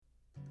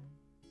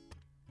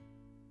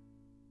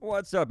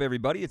What's up,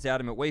 everybody? It's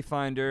Adam at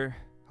Wayfinder.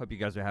 Hope you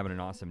guys are having an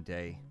awesome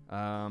day.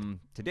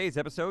 Today's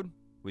episode,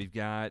 we've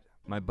got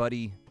my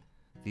buddy,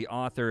 the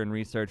author and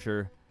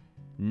researcher,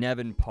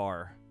 Nevin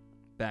Parr,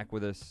 back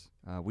with us.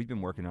 We've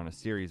been working on a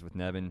series with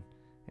Nevin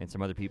and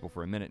some other people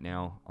for a minute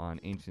now on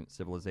ancient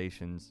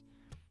civilizations,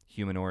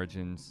 human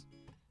origins,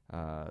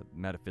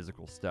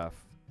 metaphysical stuff,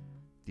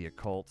 the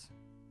occult,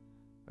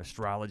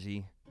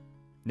 astrology.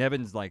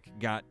 Nevin's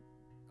got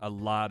a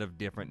lot of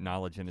different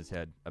knowledge in his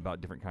head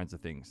about different kinds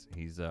of things.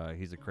 He's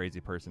a crazy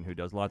person who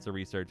does lots of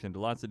research into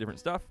lots of different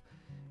stuff,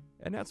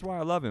 and that's why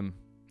I love him.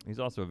 He's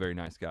also a very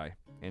nice guy.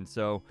 And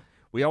so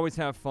we always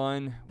have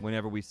fun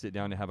whenever we sit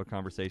down to have a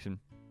conversation.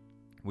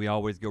 We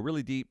always go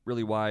really deep,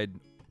 really wide,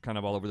 kind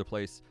of all over the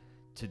place.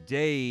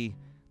 Today,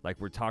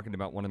 we're talking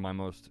about one of my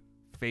most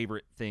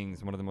favorite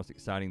things, one of the most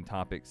exciting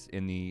topics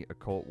in the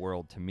occult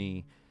world to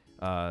me,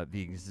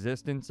 the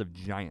existence of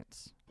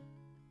giants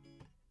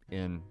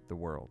in the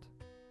world.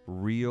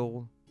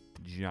 Real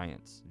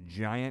giants,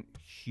 giant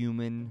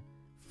human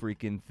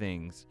freaking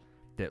things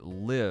that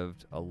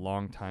lived a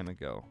long time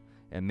ago,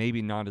 and maybe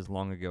not as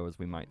long ago as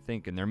we might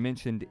think. And they're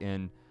mentioned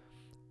in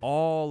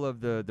all of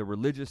the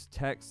religious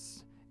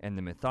texts and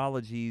the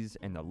mythologies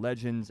and the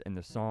legends and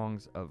the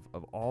songs of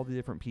all the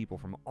different people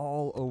from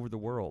all over the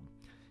world.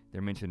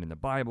 They're mentioned in the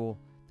Bible,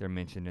 they're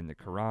mentioned in the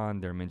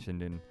Quran, they're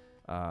mentioned in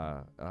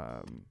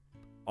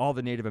all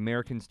the Native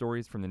American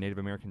stories from the Native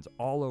Americans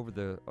all over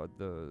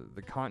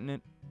the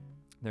continent.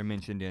 They're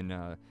mentioned in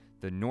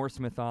the Norse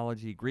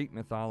mythology, Greek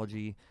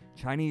mythology,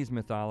 Chinese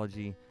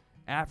mythology,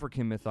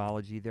 African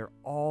mythology. They're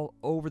all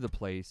over the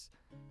place.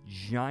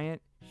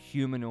 Giant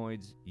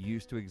humanoids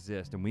used to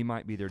exist, and we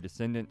might be their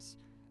descendants.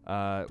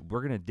 We're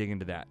going to dig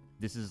into that.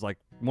 This is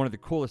one of the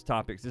coolest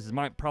topics. This is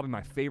probably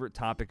my favorite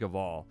topic of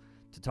all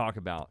to talk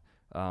about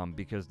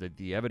because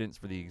the evidence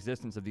for the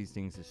existence of these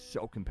things is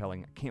so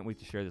compelling. I can't wait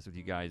to share this with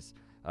you guys.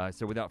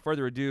 So without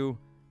further ado,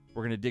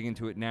 we're going to dig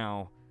into it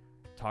now,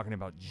 talking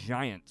about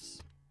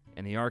giants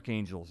and the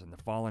archangels and the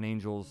fallen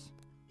angels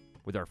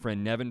with our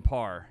friend Nevin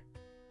Parr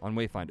on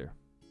Wayfinder.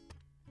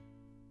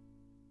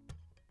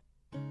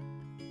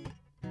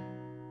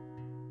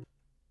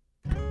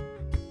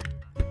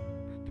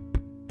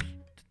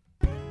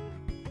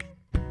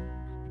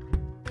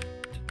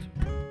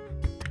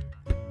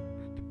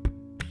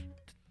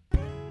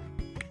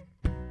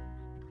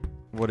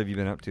 What have you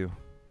been up to?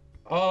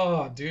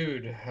 Oh,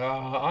 dude.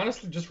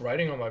 Honestly, just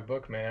writing on my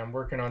book, man. I'm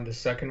working on the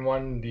second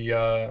one, the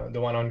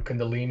one on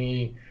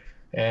Kundalini,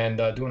 and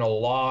doing a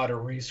lot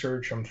of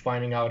research. I'm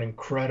finding out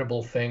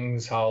incredible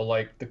things, how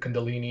the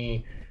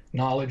Kundalini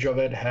knowledge of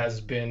it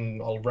has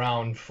been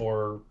around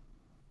for,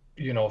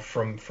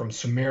 from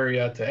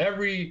Sumeria to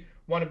every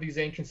one of these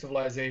ancient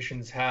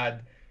civilizations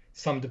had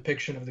some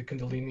depiction of the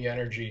Kundalini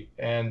energy.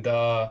 And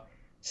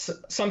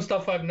some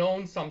stuff I've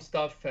known, some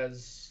stuff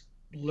has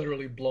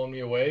literally blown me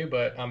away,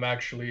 but I'm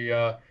actually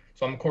so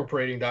I'm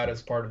incorporating that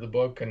as part of the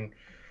book, and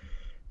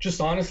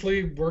just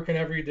honestly working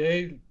every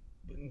day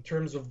in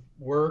terms of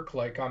work.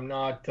 I'm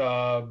not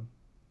I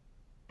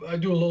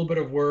do a little bit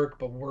of work,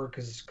 but work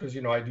is because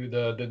I do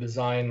the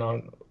design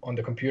on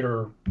the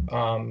computer,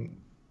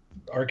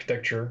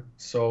 architecture,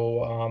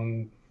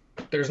 so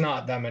there's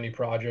not that many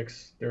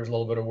projects. There's a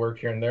little bit of work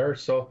here and there,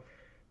 so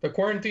the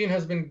quarantine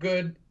has been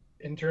good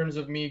in terms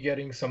of me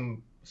getting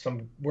some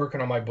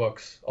working on my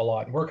books a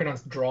lot, working on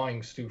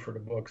drawings too for the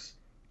books,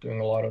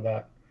 doing a lot of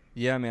that.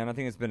 Yeah, man, I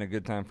think it's been a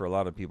good time for a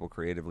lot of people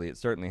creatively. It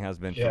certainly has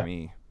been for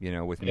me,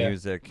 with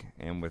music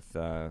and with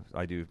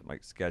I do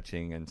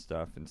sketching and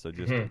stuff, and so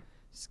just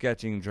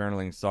sketching,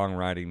 journaling,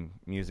 songwriting,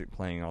 music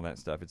playing, all that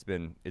stuff. It's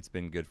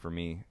been good for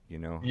me,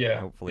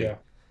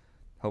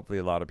 Hopefully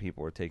a lot of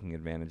people are taking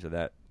advantage of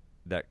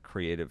that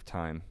creative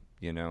time,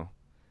 Yeah,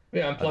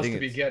 and plus to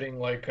be getting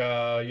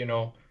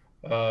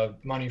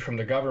money from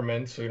the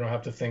government, so you don't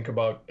have to think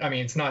about. I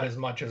mean, it's not as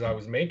much as I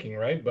was making,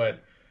 right?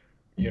 But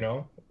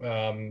it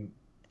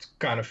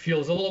kind of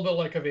feels a little bit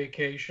like a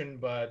vacation.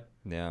 But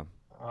yeah,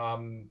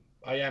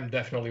 I am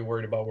definitely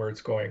worried about where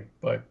it's going.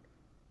 But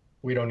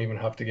we don't even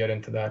have to get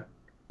into that.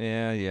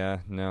 Yeah,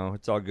 no,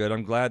 it's all good.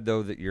 I'm glad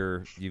though that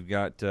you've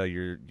got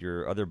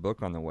your other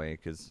book on the way,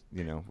 because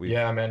we've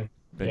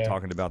been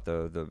talking about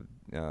the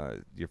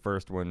your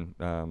first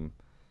one.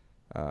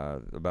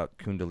 About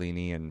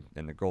Kundalini and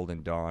the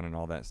Golden Dawn and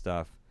all that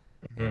stuff.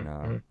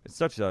 And it's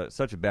such a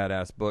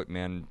badass book,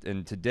 man.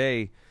 And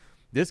today,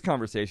 this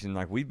conversation,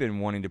 we've been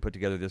wanting to put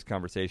together this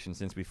conversation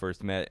since we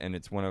first met, and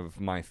it's one of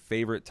my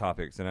favorite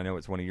topics, and I know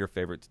it's one of your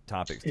favorite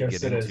topics to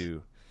get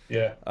into.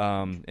 Yeah.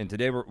 And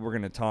today we're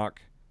going to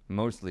talk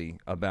mostly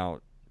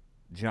about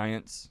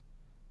giants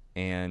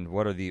and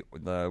what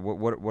are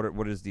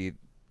what is the,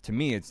 to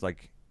me it's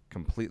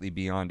completely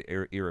beyond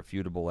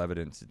irrefutable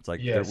evidence. It's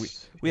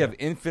we have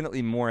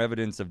infinitely more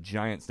evidence of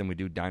giants than we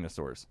do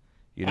dinosaurs.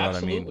 You know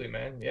Absolutely, what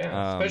I mean? man.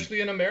 Yeah,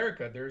 especially in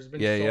America. There's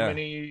been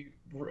many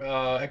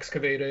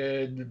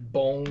excavated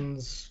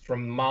bones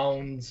from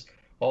mounds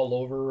all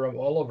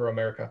over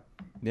America.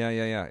 Yeah.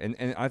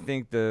 And I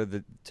think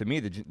to me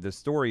the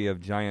story of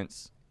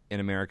giants in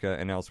America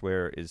and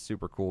elsewhere is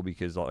super cool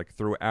because like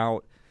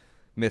throughout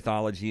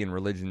mythology and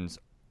religions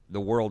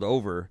the world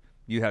over,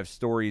 you have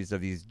stories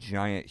of these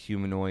giant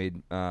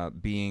humanoid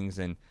beings,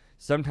 and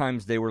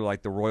sometimes they were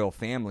like the royal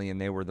family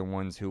and they were the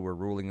ones who were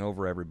ruling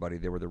over everybody.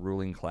 They were the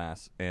ruling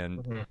class.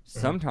 And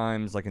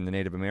sometimes, like in the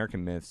Native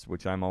American myths,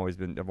 which I've always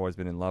been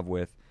in love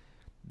with,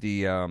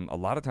 a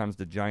lot of times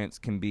the giants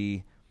can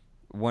be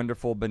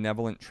wonderful,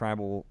 benevolent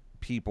tribal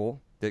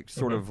people that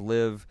sort of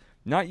live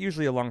not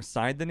usually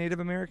alongside the Native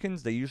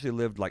Americans. They usually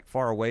lived like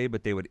far away,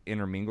 but they would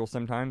intermingle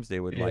sometimes. They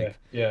would you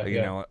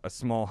know, a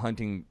small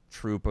hunting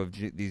troop of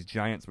these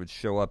giants would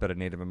show up at a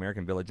Native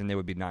American village, and they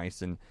would be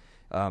nice and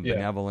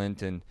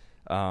benevolent, and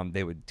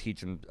they would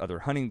teach them other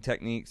hunting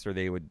techniques, or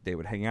they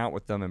would hang out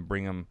with them and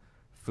bring them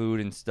food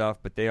and stuff.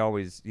 But they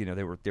always, you know,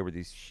 they were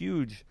these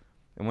huge.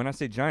 And when I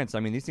say giants, I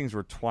mean these things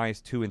were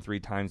twice, 2 and 3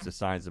 times the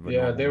size of a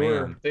normal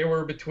man. They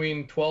were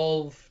between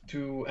 12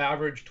 to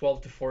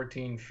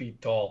 14 feet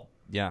tall.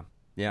 Yeah.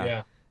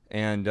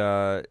 And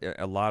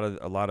a lot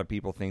of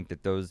people think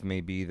that those may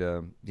be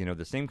the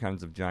same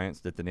kinds of giants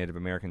that the Native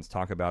Americans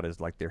talk about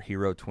as like their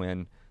hero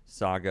twin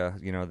saga.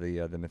 You know,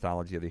 the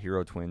mythology of the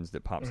hero twins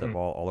that pops up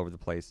all over the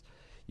place.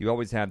 You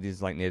always have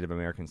these like Native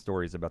American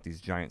stories about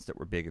these giants that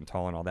were big and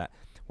tall and all that.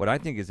 What I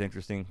think is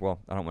interesting, well,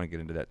 I don't want to get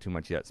into that too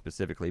much yet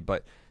specifically,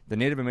 but the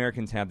Native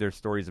Americans have their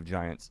stories of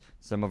giants.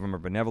 Some of them are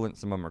benevolent,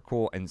 some of them are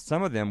cool, and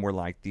some of them were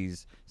like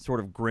these sort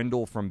of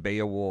Grendel from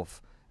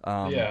Beowulf.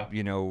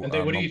 You know, and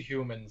they would eat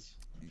humans.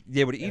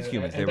 They would eat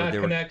humans. And that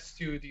connects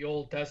to the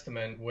Old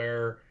Testament,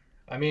 where,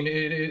 I mean,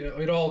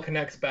 it all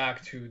connects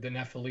back to the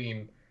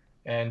Nephilim,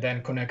 and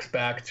then connects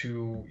back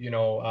to, you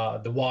know,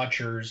 the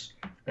Watchers,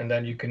 and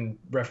then you can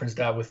reference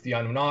that with the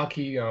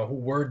Anunnaki, who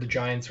were the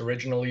giants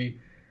originally,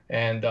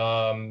 and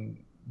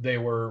they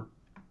were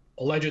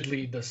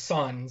allegedly the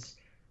sons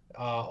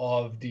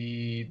of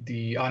the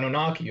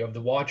Anunnaki, of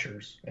the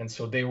Watchers, and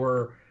so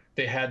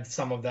they had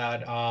some of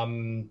that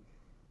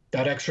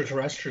that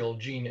extraterrestrial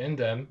gene in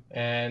them,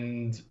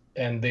 and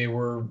they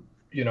were,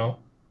 you know,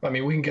 I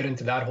mean, we can get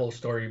into that whole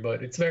story,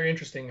 but it's very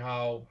interesting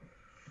how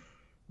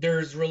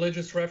there's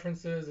religious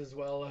references as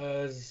well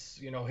as,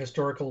 you know,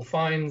 historical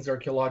finds,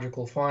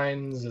 archaeological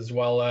finds, as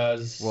well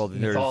as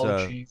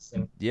mythologies.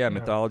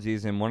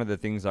 Mythologies. And one of the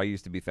things I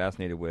used to be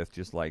fascinated with,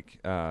 just like,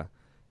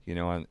 you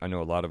know, I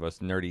know a lot of us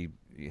nerdy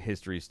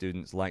history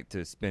students like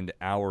to spend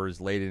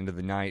hours late into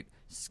the night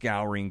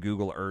scouring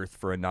Google Earth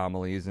for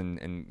anomalies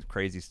and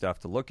crazy stuff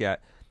to look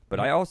at. But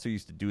I also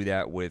used to do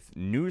that with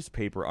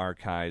newspaper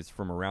archives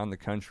from around the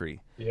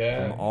country,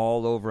 from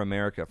all over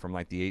America, from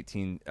like the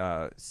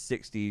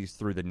 1860s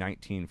through the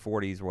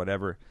 1940s,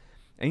 whatever.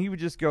 And you would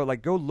just go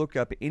look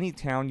up any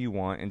town you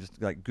want and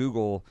just like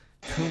Google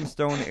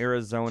Tombstone,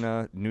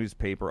 Arizona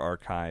newspaper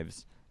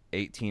archives,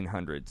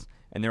 1800s.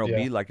 And there'll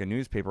be like a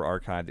newspaper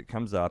archive that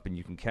comes up, and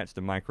you can catch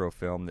the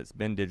microfilm that's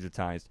been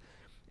digitized.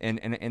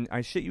 And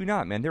I shit you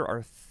not, man, there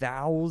are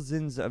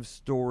thousands of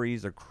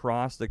stories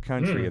across the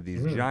country of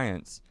these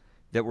giants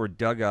that were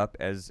dug up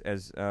as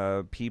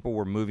people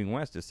were moving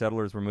west, as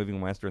settlers were moving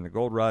west during the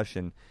gold rush,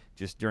 and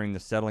just during the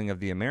settling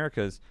of the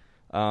Americas,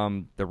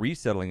 the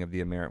resettling of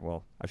the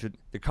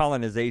the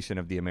colonization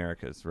of the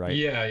Americas, right?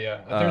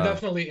 They're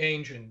definitely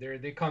ancient.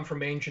 They come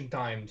from ancient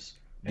times,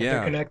 and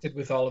they're connected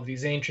with all of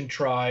these ancient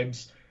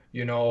tribes,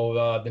 you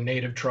know, the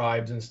native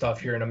tribes and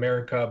stuff here in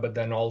America, but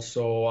then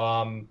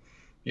also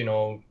you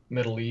know,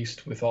 Middle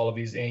East with all of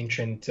these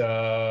ancient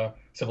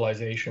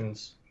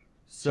civilizations.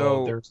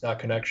 So there's that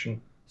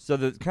connection. So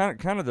the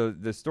kind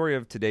of the story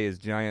of today is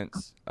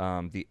giants,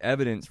 the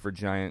evidence for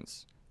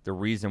giants, the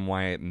reason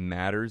why it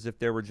matters if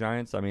there were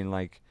giants. I mean,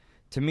 like,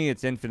 to me,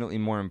 it's infinitely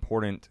more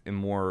important and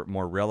more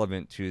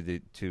relevant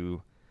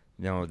to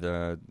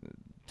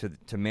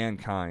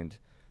mankind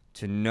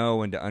to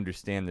know and to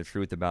understand the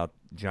truth about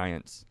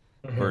giants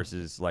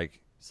versus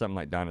like something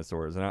like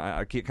dinosaurs. And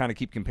I kind of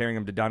keep comparing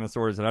them to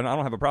dinosaurs, and I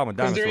don't have a problem with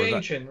dinosaurs. Because they're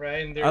ancient,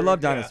 right? I love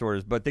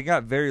dinosaurs, but they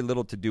got very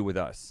little to do with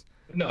us.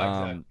 No,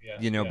 exactly.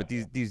 You know, but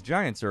these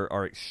giants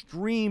are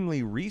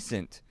extremely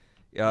recent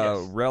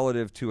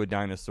relative to a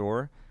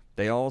dinosaur.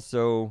 They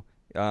also,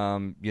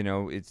 you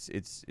know,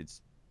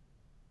 it's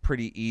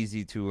pretty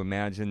easy to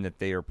imagine that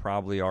they are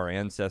probably our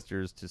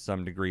ancestors to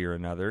some degree or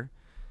another.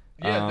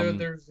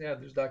 There's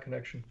that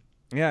connection.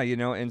 Yeah, you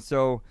know, and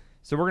so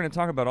we're going to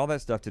talk about all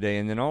that stuff today,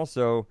 and then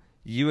also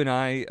you and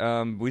I,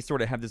 we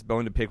sort of have this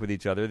bone to pick with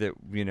each other that,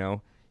 you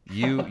know,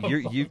 you're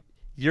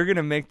going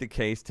to make the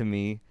case to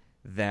me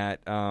that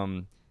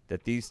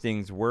that these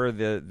things were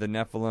the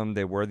Nephilim,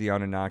 they were the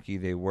Anunnaki,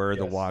 they were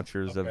the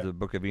Watchers of the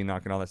Book of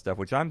Enoch and all that stuff,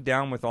 which I'm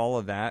down with all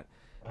of that.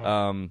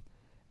 And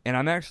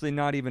I'm actually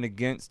not even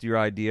against your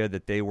idea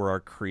that they were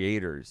our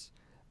creators.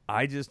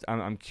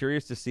 I'm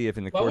curious to see if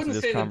in the course of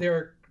this I wouldn't say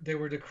that they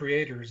were the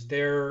creators.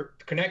 They're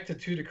connected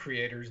to the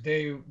creators.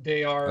 They're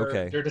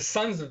the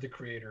sons of the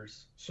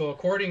creators. So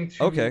according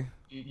to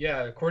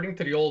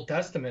the Old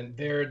Testament,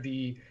 they're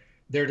the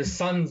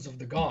sons of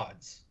the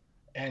gods,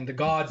 and the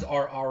gods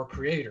are our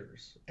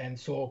creators. And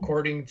so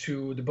according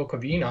to the Book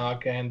of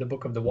Enoch and the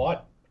Book of the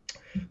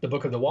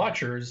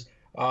Watchers,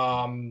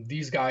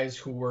 these guys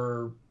who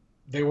were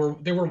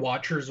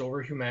watchers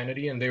over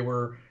humanity, and they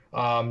were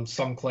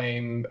some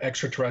claim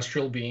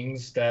extraterrestrial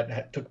beings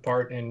that took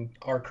part in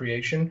our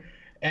creation,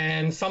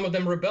 and some of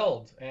them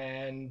rebelled,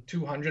 and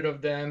 200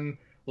 of them,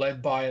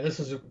 led by, this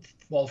is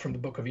all from the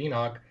Book of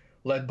Enoch,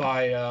 led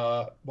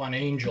by one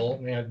angel.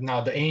 Now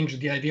the angel,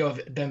 the idea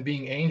of them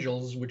being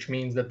angels, which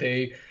means that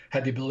they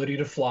had the ability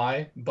to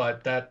fly,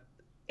 but that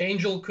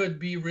angel could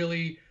be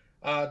really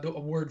a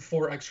word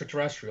for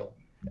extraterrestrial.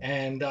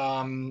 And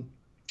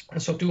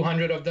so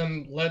 200 of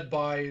them, led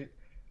by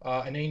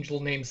an angel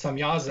named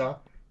Samyaza,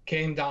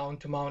 came down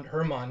to Mount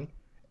Hermon,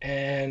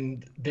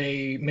 and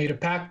they made a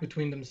pact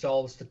between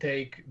themselves to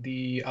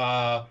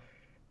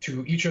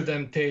each of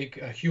them take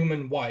a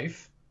human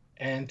wife,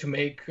 and to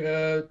make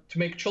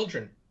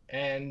children.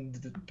 And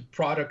the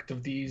product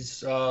of these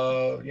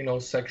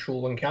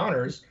sexual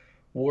encounters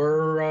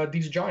were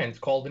these giants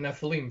called the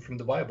Nephilim from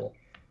the Bible.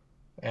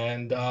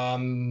 And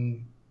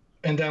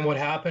then what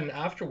happened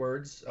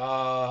afterwards?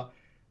 The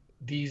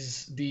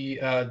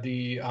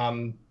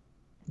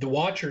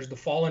Watchers, the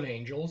fallen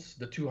angels,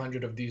 the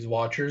 200 of these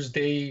Watchers,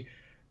 they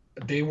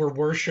were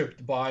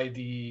worshipped by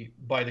the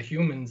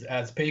humans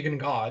as pagan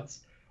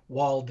gods,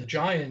 while the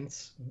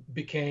giants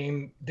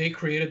they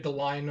created the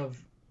line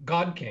of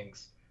god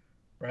kings,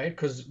 right?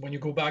 Because when you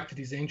go back to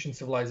these ancient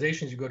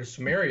civilizations, you go to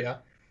Sumeria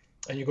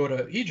and you go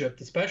to Egypt,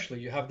 especially,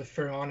 you have the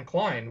pharaonic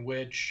line,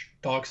 which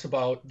talks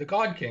about the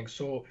god kings.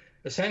 So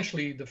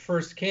essentially, the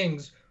first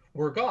kings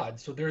were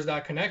gods. So there's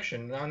that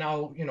connection.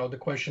 Now, the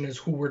question is,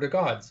 who were the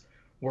gods?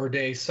 Were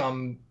they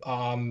some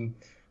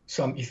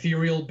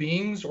ethereal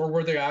beings, or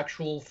were they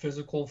actual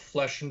physical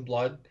flesh and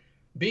blood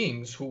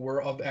beings who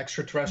were of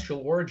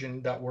extraterrestrial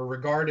origin that were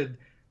regarded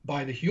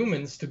by the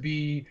humans to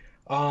be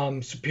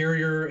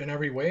superior in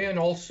every way? And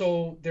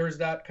also, there's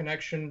that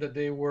connection that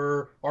they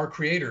were our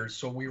creators.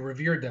 So we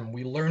revered them.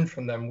 We learned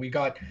from them. We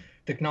got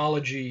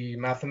technology,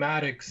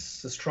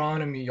 mathematics,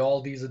 astronomy,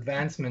 all these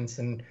advancements,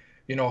 and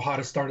how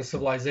to start a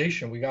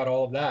civilization. We got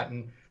all of that.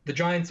 And the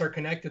giants are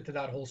connected to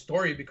that whole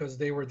story because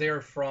they were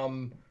there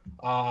from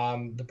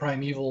the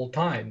primeval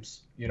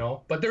times,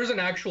 But there's an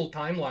actual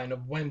timeline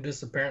of when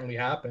this apparently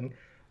happened.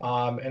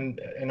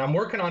 And I'm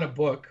working on a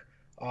book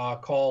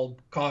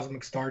called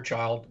Cosmic Star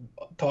Child,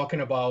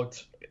 talking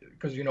about,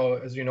 because,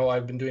 as you know,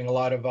 I've been doing a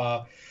lot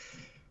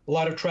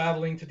of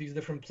traveling to these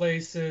different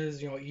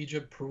places,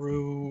 Egypt,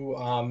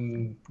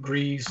 Peru,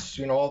 Greece,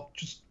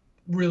 just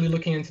really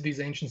looking into these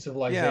ancient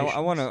civilizations. Yeah, I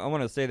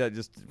want to say that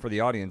just for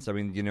the audience. I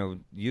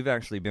mean, you've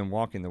actually been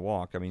walking the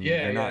walk. I mean,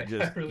 you're not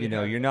just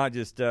you're not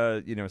just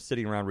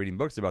sitting around reading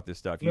books about this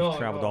stuff. You've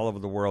traveled all over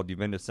the world. You've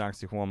been to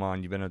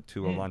Sacsayhuaman, you've been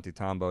to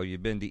Ollantaytambo,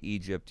 you've been to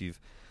Egypt, you've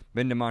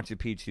been to Machu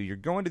Picchu. You're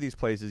going to these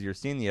places, you're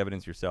seeing the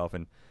evidence yourself,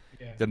 and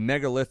the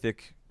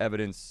megalithic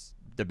evidence,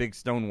 the big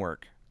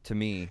stonework, to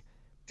me,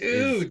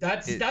 dude,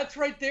 that's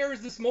right there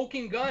is the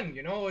smoking gun.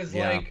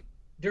 Like,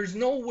 there's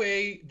no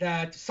way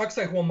that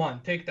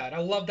Sacsayhuaman, take that. I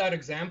love that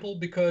example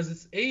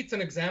because it's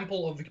an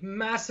example of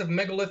massive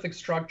megalithic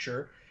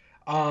structure,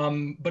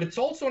 but it's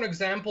also an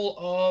example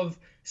of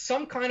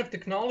some kind of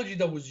technology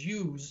that was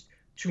used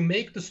to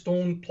make the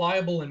stone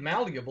pliable and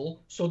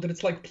malleable so that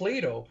it's like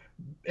Play-Doh.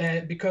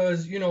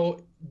 Because,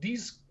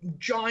 these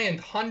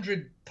giant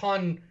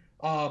 100-ton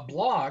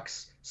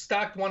blocks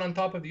stacked one on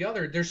top of the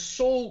other, they're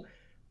so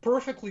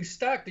perfectly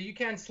stacked that you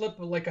can't slip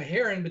like a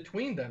hair in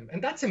between them,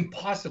 and that's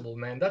impossible,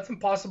 man. That's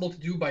impossible to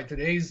do by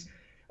today's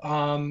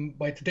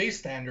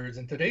standards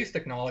and today's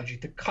technology,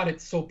 to cut it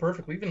so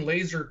perfectly. Even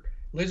laser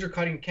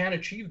cutting can't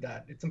achieve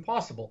that. It's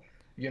impossible,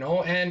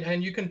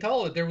 and you can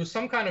tell that there was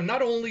some kind of,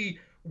 not only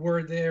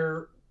were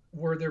there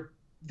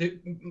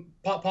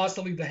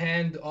possibly the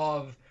hand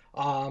of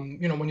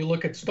when you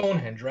look at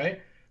Stonehenge,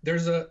 right?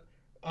 There's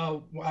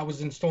I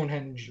was in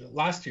Stonehenge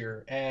last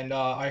year, and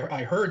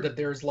I heard that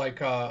there's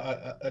like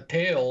a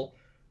tale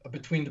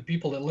between the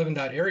people that live in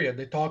that area.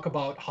 They talk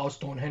about how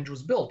Stonehenge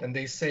was built, and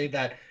they say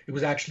that it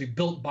was actually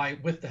built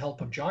with the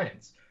help of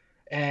giants.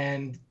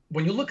 And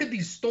when you look at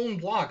these stone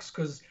blocks,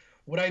 because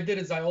what I did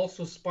is I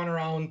also spun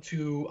around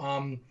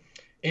to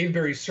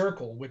Avebury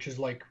Circle, which is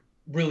like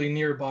really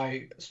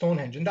nearby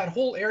Stonehenge, and that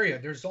whole area,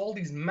 there's all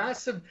these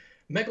massive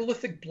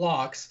megalithic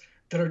blocks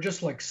that are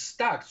just like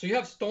stacked. So you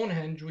have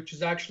Stonehenge, which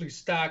is actually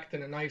stacked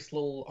in a nice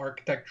little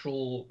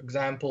architectural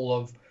example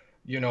of,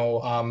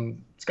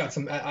 it's got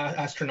some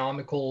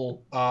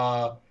astronomical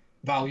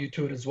value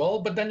to it as well.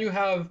 But then you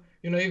have,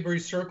 Avebury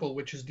Circle,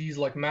 which is these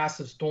like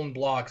massive stone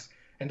blocks.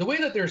 And the way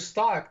that they're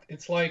stacked,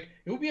 it's like,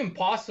 it would be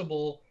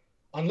impossible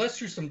unless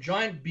you're some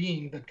giant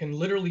being that can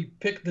literally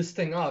pick this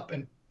thing up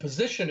and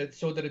position it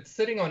so that it's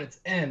sitting on its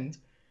end,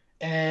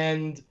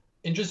 and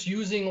just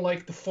using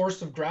like the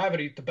force of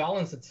gravity to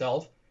balance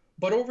itself.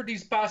 But over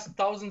these past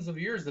thousands of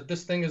years that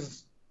this thing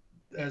has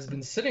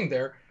been sitting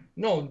there,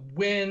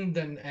 wind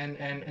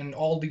and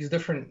all these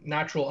different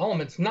natural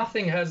elements,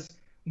 nothing has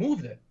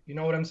moved it. You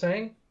know what I'm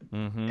saying?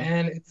 Mm-hmm.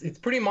 And it's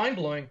pretty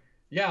mind-blowing.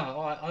 Yeah,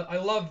 I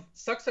love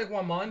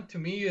Sacsayhuaman. To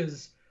me,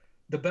 is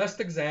the best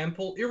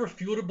example,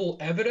 irrefutable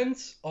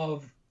evidence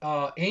of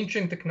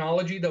ancient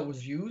technology that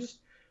was used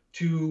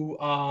to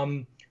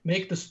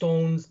make the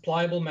stones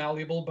pliable,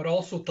 malleable, but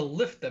also to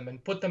lift them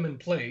and put them in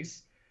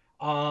place.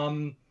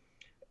 Um,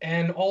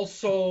 and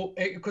also,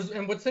 because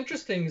and what's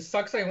interesting is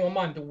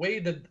Sacsayhuaman, the way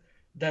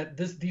that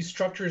these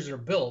structures are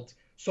built.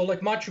 So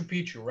like Machu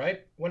Picchu,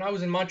 right? When I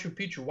was in Machu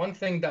Picchu, one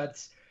thing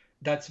that's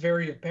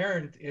very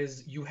apparent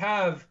is you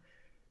have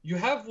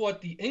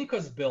what the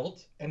Incas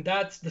built, and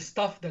that's the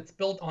stuff that's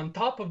built on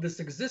top of this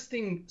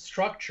existing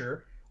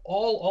structure.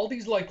 All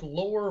these like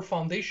lower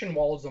foundation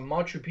walls of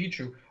Machu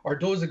Picchu are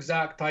those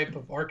exact type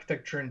of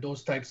architecture and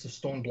those types of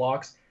stone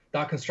blocks,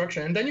 that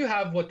construction. And then you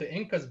have what the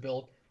Incas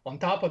built on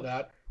top of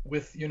that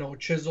with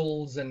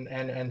chisels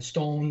and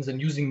stones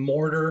and using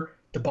mortar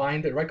to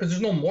bind it, right? Because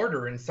there's no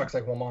mortar in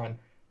Sacsayhuaman.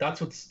 That's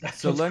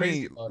So what's let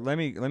crazy me about it. let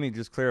me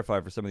just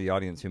clarify for some of the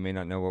audience who may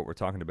not know what we're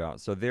talking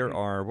about. So there Mm.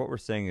 are what we're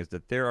saying is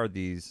that there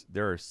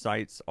are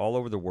sites all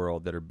over the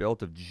world that are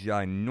built of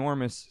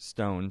ginormous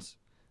stones,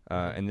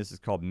 Mhm. and this is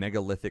called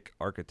megalithic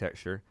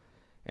architecture.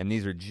 And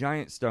these are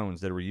giant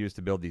stones that were used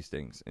to build these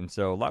things. And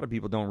so a lot of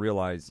people don't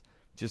realize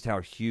just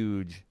how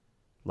huge,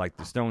 like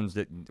the stones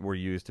that were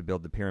used to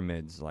build the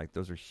pyramids, like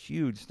those are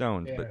huge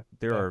stones. But Yeah,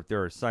 there yeah, are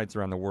there are sites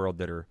around the world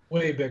that are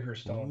way bigger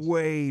stones.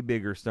 way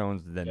bigger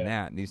stones than Yeah,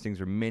 that. And these things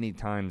are many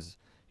times,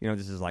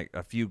 this is like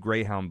a few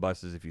Greyhound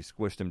buses if you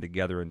squished them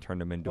together and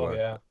turned them into oh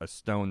yeah, a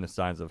stone the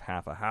size of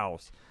half a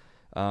house.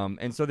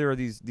 And so there are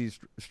these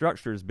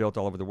structures built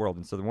all over the world.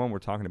 And so the one we're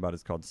talking about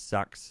is called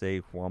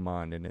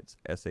Sacsayhuaman, and it's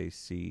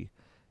Sacsayhuaman,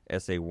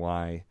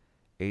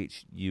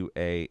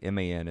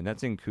 and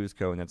that's in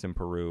Cuzco, and that's in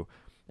Peru.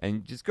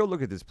 And just go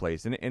look at this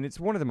place, and it's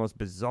one of the most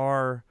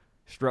bizarre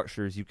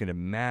structures you can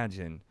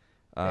imagine.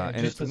 yeah, And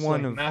just it's this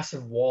one like of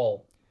massive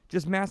wall.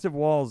 just massive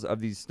walls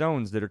of these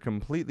stones that are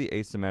completely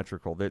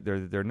asymmetrical.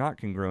 They're not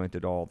congruent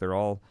at all. They're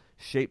all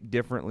shaped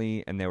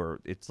differently, and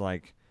it's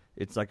like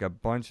a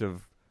bunch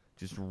of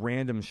just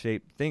random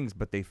shaped things,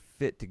 but they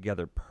fit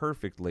together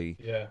perfectly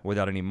Yeah,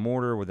 without any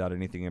mortar, without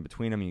anything in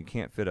between them. You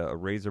can't fit a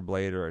razor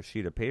blade or a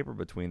sheet of paper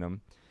between them,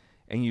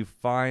 and you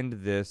find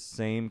this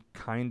same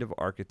kind of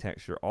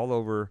architecture all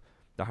over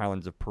the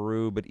highlands of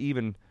Peru, but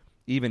even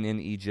in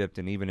Egypt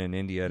and even in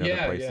India and other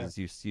yeah, yeah, places,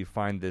 you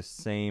find this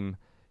same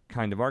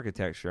kind of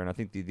architecture. And I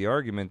think the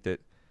argument that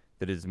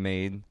is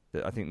made,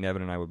 that I think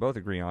Nevin and I would both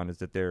agree on, is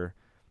that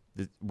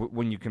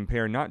when you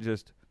compare not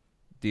just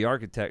the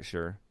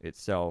architecture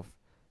itself,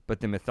 but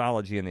the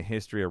mythology and the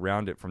history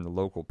around it from the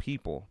local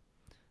people,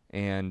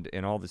 and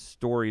all the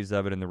stories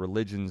of it and the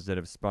religions that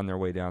have spun their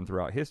way down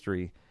throughout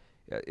history,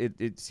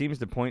 it seems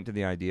to point to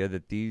the idea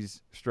that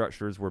these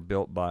structures were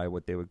built by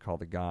what they would call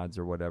the gods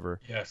or whatever.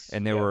 yes,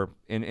 And they yeah, were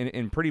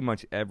in pretty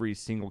much every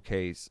single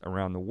case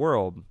around the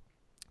world,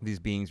 these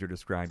beings are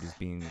described as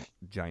being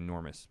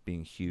ginormous,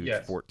 being huge,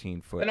 yes.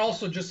 14 foot. And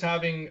also just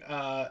having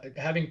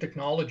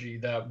technology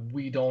that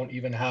we don't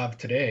even have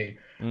today.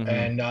 Mm-hmm.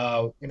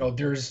 And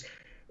there's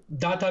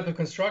that type of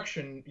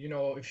construction.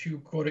 If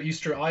you go to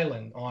Easter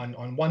Island,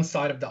 on one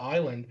side of the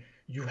island,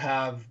 you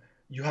have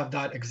you have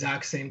that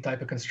exact same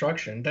type of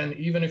construction. Then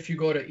even if you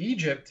go to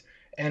Egypt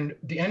and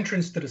the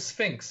entrance to the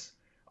Sphinx,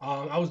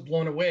 I was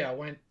blown away. I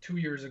went 2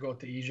 years ago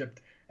to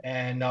Egypt,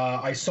 and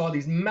I saw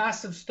these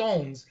massive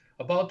stones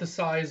about the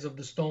size of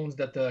the stones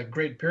that the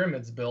Great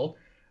Pyramids built,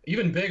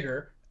 even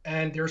bigger,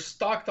 and they're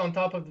stocked on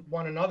top of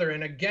one another.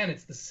 And again,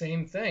 it's the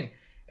same thing.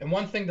 And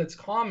one thing that's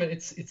common,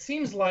 it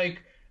seems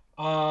like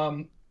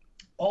um,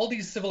 all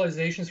these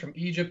civilizations from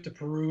Egypt to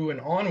Peru and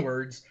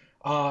onwards,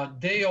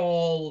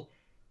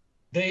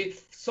 they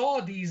saw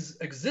these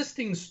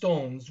existing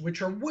stones,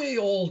 which are way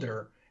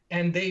older,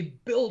 and they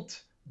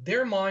built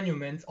their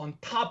monuments on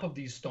top of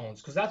these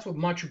stones, because that's what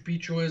Machu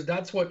Picchu is.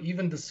 That's what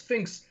even the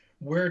Sphinx,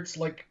 where it's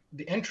like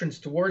the entrance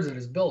towards it,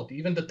 is built.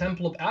 Even the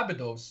Temple of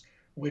Abydos,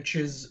 which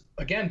is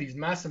again these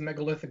massive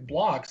megalithic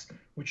blocks,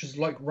 which is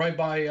like right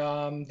by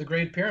the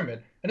Great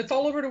Pyramid, and it's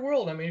all over the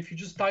world. I mean, if you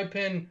just type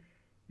in,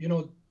 you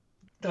know,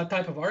 that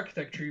type of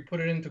architecture, you put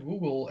it into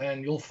Google,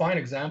 and you'll find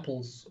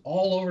examples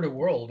all over the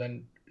world.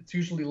 And it's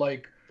usually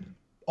like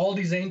all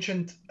these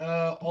ancient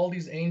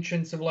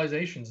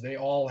civilizations. They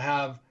all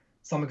have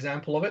some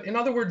example of it. In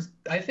other words,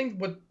 I think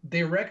what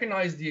they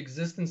recognize the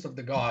existence of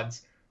the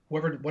gods,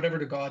 whatever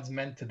the gods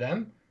meant to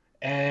them,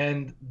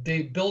 and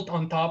they built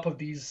on top of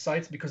these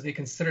sites because they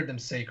considered them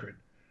sacred.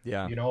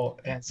 Yeah.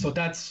 And so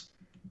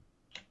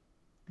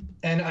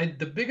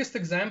the biggest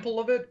example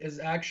of it is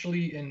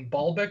actually in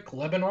Baalbek,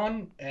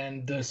 Lebanon,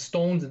 and the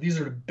stones. These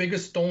are the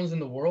biggest stones in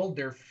the world.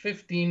 They're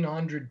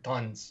 1,500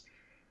 tons,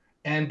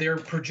 and they're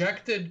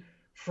projected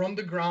from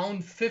the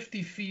ground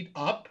 50 feet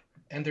up,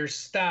 and they're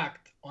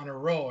stacked on a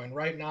row. And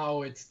right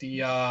now,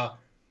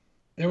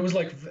 there was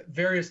like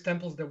various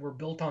temples that were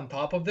built on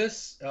top of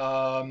this,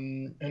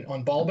 and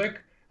on Baalbek,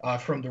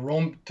 from the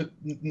Rome to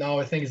now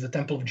I think is the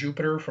Temple of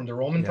Jupiter from the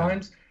Roman Yeah.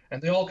 times,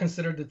 and they all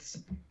considered it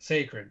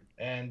sacred.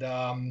 And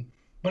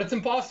but it's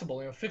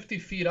impossible, 50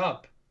 feet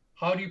up.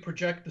 How do you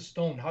project the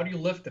stone? How do you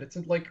lift it? It's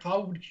like,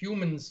 how would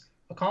humans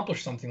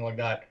accomplish something like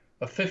that?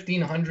 A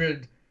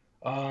 1,500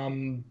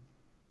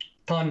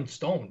 ton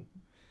stone.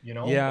 you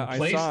know, Yeah, and I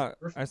placed saw I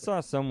perfectly.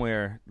 saw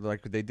somewhere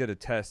like they did a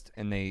test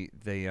and they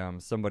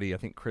somebody, I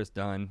think Chris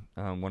Dunn,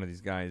 one of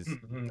these guys,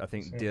 Hmm. I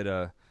think did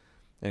an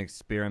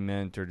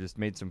experiment or just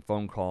made some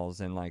phone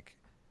calls and like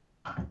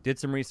did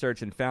some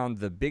research and found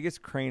the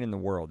biggest crane in the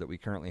world that we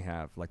currently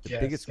have, like the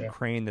Yes, biggest yeah,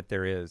 crane that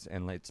there is,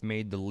 and it's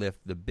made to lift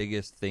the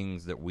biggest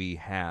things that we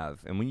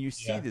have. And when you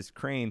see yeah. this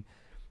crane,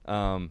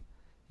 um,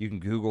 you can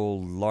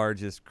Google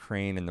largest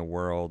crane in the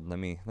world. Let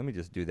me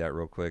just do that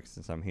real quick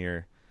since I'm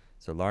here.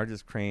 So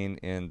largest crane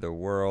in the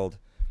world.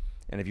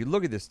 And if you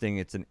look at this thing,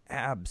 it's an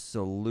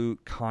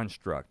absolute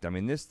construct. I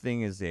mean, this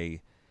thing is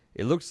it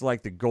looks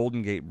like the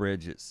Golden Gate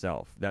Bridge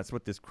itself. That's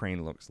what this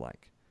crane looks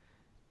like.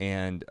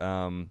 And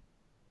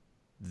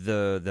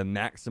the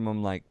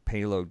maximum like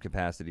payload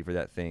capacity for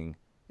that thing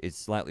is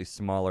slightly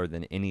smaller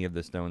than any of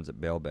the stones at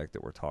Baalbek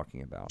that we're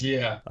talking about.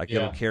 Yeah, Like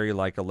it'll yeah, carry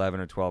like 11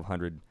 or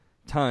 1200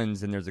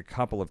 tons, and there's a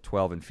couple of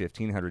 12 and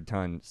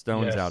 1500-ton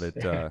stones out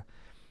yes.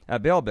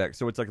 at Baalbek.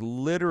 So it's like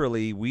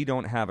literally we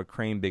don't have a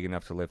crane big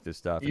enough to lift this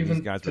stuff, and these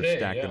Even guys were today,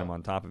 stacking yeah, them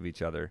on top of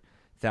each other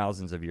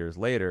thousands of years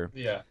later.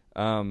 yeah.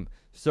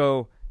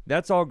 So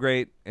that's all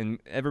great, and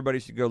everybody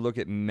should go look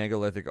at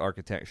megalithic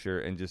architecture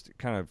and just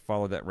kind of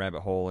follow that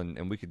rabbit hole,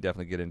 and we could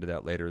definitely get into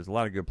that later. There's a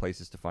lot of good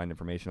places to find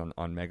information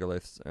on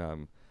megaliths.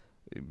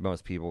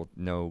 Most people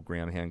know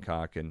Graham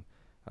Hancock and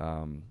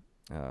um,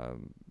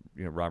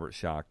 Robert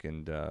Schoch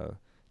and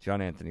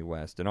John Anthony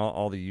West and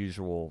all the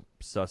usual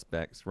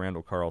suspects,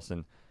 Randall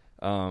Carlson.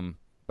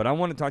 But I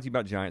want to talk to you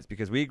about giants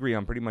because we agree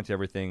on pretty much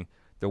everything.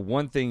 The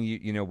one thing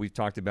we've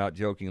talked about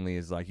jokingly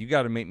is like you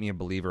got to make me a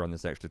believer on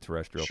this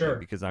extraterrestrial thing Sure,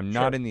 because sure. I'm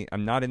not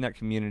in that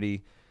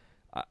community.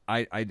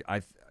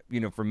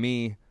 For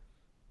me,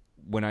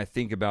 when I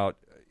think about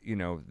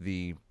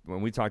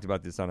when we talked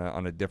about this on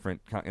a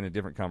different in a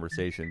different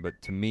conversation, but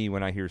to me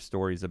when I hear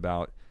stories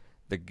about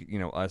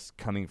us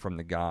coming from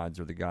the gods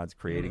or the gods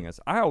creating Mm, us,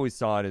 I always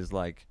saw it as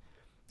like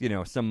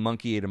some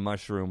monkey ate a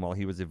mushroom while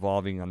he was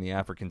evolving on the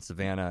African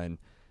savannah and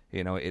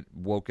it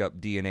woke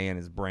up DNA in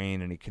his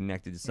brain and he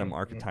connected to some mm, mm.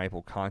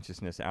 archetypal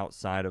consciousness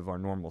outside of our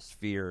normal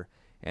sphere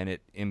and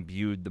it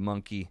imbued the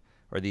monkey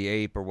or the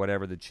ape or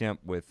whatever, the chimp,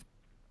 with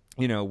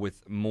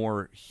with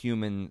more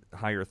human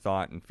higher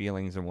thought and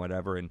feelings and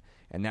whatever, and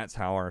that's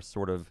how our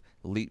sort of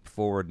leap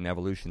forward in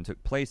evolution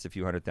took place a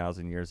few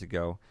 100,000 years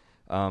ago.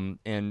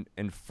 And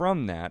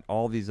from that,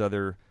 all these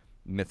other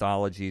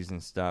mythologies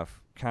and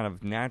stuff kind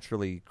of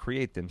naturally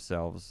create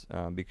themselves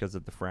because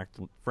of the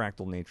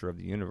fractal nature of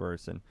the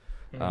universe, and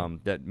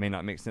Mhm. that may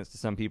not make sense to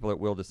some people. It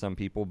will to some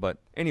people, but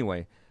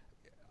anyway,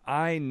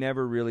 I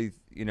never really,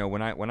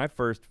 when I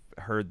first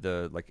heard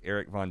the like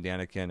Eric von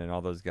Daniken and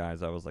all those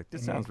guys, I was like,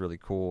 this Mhm. sounds really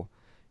cool.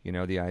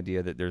 The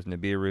idea that there's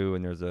Nibiru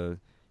and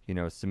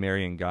there's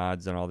Sumerian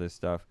gods and all this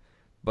stuff.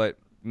 But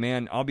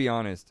man, I'll be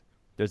honest,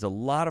 there's a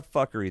lot of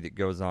fuckery that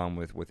goes on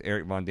with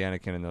Eric von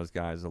Daniken and those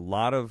guys. A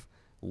lot of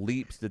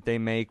leaps that they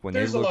make when they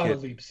There's a look lot at,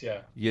 of leaps,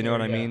 yeah. you know There,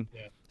 what I yeah, mean?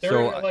 yeah. So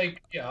They're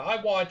like, yeah.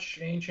 I watch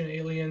Ancient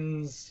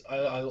Aliens.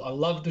 I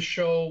love the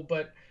show,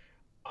 but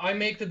I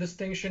make the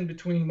distinction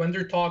between when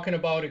they're talking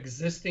about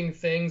existing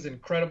things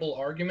and credible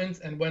arguments,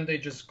 and when they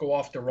just go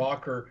off the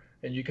rocker,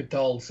 and you could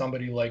tell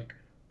somebody like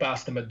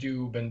Basta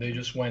Madoob, and they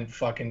just went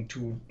fucking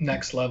to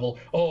next level.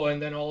 Oh,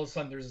 and then all of a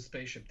sudden there's a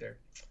spaceship there.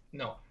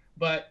 No,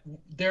 but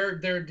they're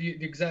the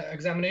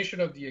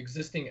examination of the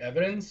existing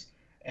evidence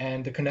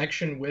and the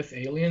connection with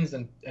aliens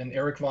and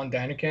Eric von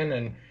Daniken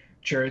and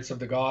Chariots of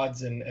the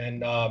Gods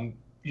and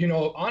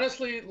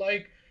honestly,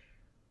 like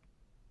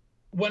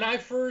when I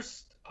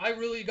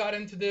really got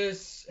into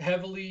this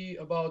heavily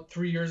about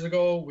 3 years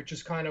ago, which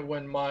is kind of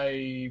when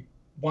my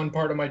one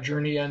part of my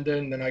journey ended,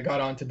 and then I got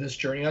onto this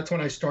journey. That's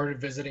when I started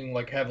visiting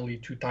like heavily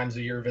 2 times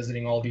a year,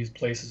 visiting all these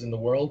places in the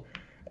world,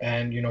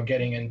 and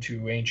getting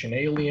into Ancient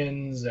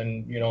Aliens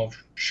and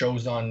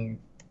shows on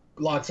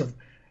lots of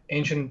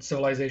ancient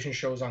civilization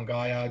shows on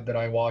Gaia that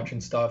I watch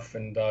and stuff,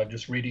 and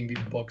just reading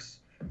these books.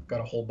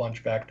 Got a whole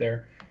bunch back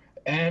there,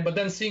 and but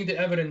then seeing the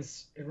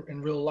evidence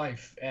in real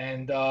life,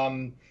 and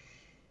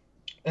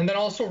then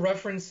also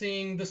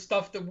referencing the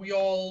stuff that we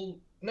all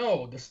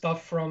know, the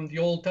stuff from the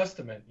Old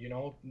Testament,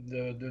 the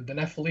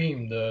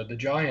Nephilim, the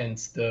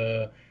giants,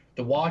 the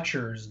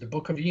Watchers, the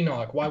Book of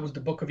Enoch. Why was the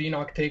Book of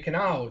Enoch taken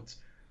out?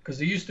 Because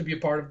it used to be a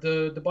part of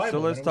the so Bible,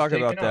 then let's it was talk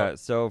taken about out. that.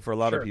 So for a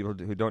lot of Sure. people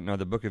who don't know,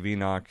 the Book of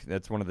Enoch,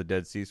 that's one of the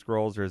Dead Sea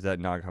Scrolls, or is that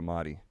Nag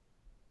Hammadi?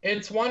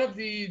 It's one of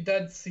the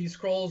Dead Sea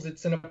Scrolls.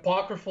 It's an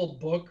apocryphal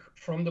book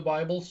from the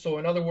Bible. So,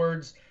 in other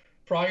words,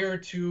 prior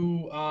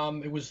to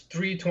it was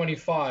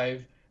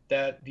 325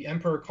 that the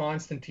Emperor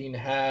Constantine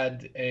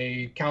had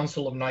a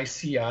Council of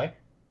Nicaea,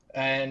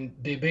 and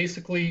they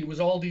basically it was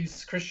all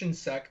these Christian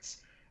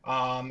sects,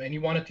 and he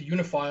wanted to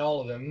unify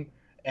all of them.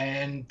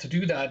 And to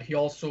do that, they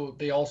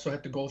also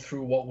had to go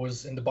through what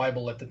was in the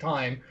Bible at the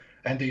time,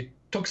 and they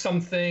took some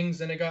things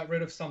and they got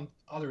rid of some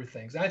other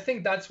things. And I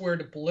think that's where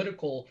the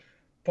political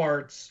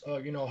parts,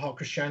 how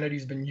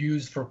Christianity's been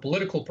used for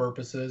political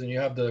purposes, and you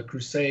have the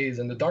Crusades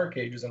and the Dark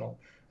Ages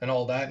and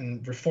all that,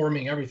 and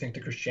reforming everything to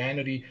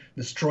Christianity,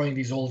 destroying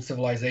these old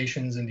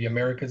civilizations in the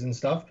Americas and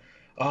stuff.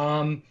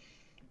 Um,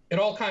 it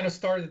all kind of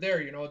started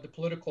there, the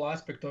political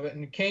aspect of it,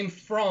 and it came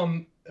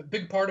from a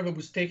big part of it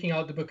was taking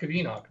out the Book of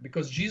Enoch,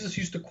 because Jesus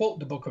used to quote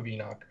the Book of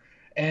Enoch,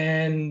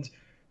 and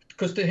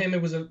because to him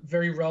it was a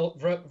very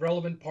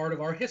relevant part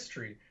of our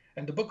history.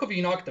 And the Book of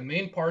Enoch, the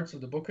main parts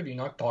of the Book of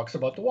Enoch, talks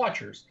about the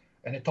Watchers,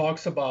 and it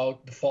talks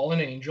about the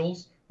fallen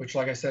angels, which,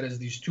 like I said, is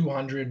these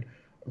 200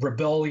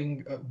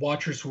 rebelling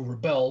Watchers who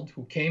rebelled,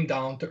 who came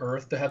down to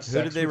Earth to have sex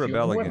Who did they with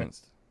rebel human women.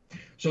 against?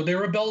 So they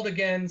rebelled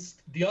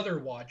against the other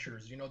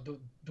Watchers,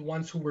 the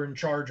ones who were in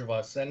charge of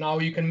us. And now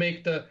you can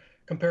make the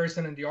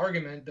comparison and the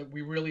argument that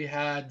we really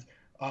had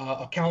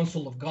a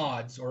council of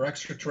gods or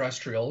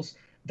extraterrestrials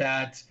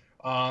that,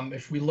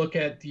 if we look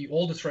at the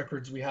oldest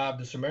records we have,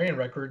 the Sumerian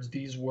records,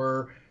 these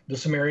were the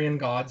Sumerian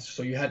gods.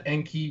 So you had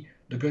Enki,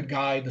 the good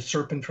guy, the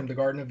serpent from the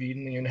Garden of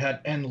Eden, and you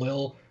had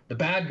Enlil, the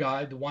bad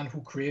guy, the one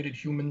who created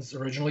humans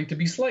originally to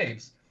be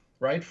slaves,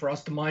 right, for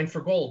us to mine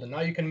for gold. And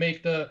now you can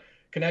make the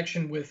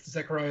connection with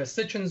Zecharia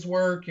Sitchin's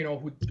work,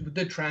 who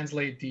did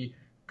translate the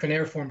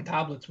cuneiform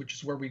tablets, which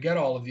is where we get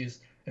all of these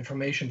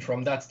information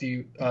from. That's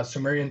the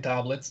Sumerian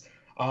tablets,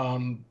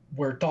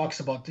 where it talks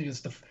about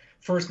the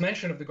first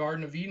mention of the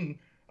Garden of Eden,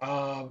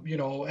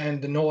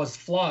 and the Noah's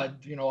flood,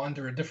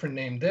 under a different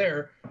name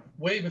there,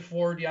 way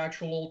before the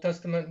actual Old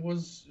Testament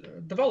was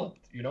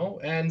developed,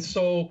 And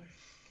so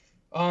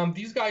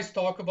these guys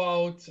talk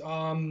about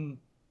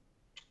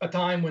a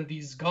time when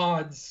these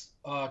gods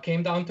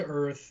came down to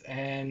Earth,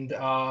 and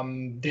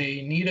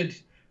they needed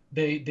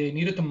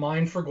to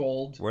mine for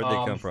gold. Where'd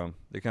they come from?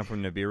 They come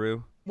from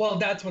Nibiru? Well,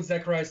 that's what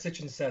Zecharia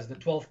Sitchin says. The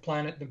 12th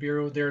planet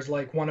Nibiru. There's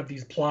like one of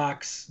these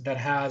plaques that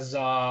has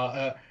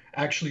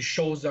actually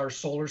shows our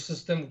solar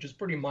system, which is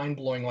pretty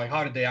mind-blowing. Like,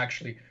 how did they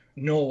actually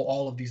know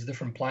all of these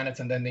different planets?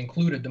 And then they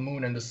included the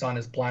moon and the sun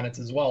as planets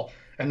as well.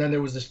 And then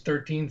there was this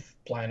 13th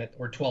planet,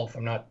 or 12th,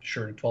 I'm not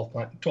sure,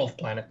 12th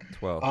planet.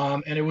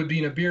 12. And it would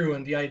be Nibiru.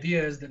 And the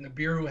idea is that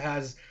Nibiru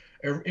has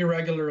an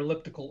irregular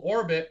elliptical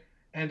orbit,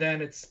 and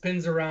then it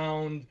spins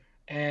around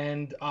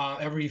and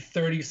every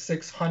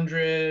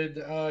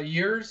 3,600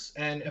 years,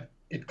 and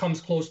it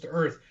comes close to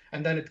Earth.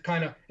 And then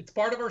it's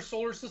part of our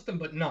solar system,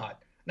 but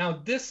not.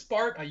 Now, this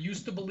part I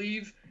used to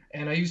believe,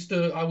 and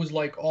I was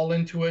like all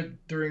into it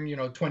during,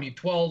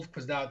 2012,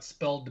 because that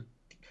spelled the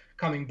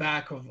coming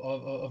back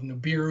of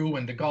Nibiru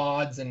and the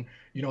gods, and,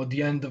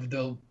 the end of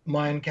the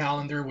Mayan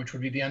calendar, which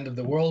would be the end of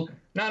the world.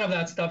 None of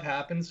that stuff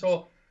happened.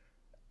 So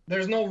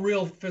there's no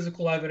real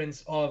physical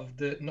evidence of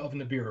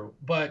Nibiru,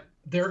 but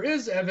there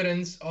is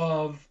evidence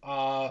of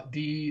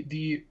according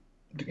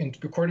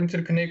to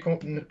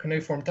the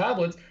cuneiform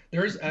tablets,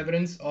 there is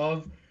evidence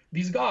of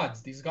these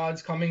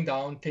gods coming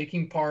down,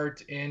 taking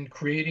part in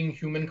creating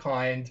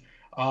humankind.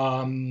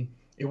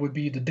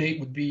 The date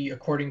would be,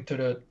 according to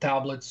the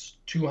tablets,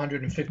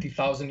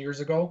 250,000 years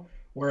ago,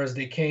 whereas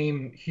they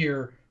came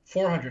here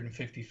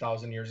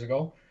 450,000 years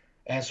ago.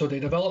 And so they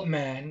developed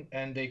man,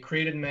 and they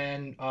created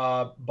man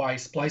by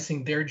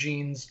splicing their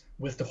genes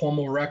with the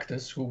Homo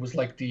erectus, who was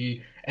like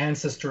the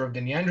ancestor of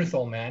the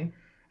Neanderthal man.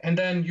 And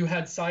then you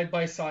had side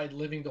by side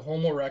living the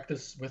Homo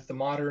erectus with the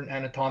modern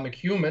anatomic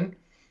human,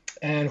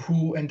 and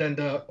then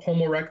the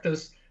Homo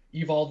erectus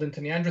evolved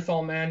into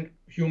Neanderthal man.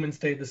 Humans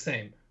stayed the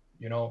same,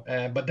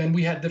 But then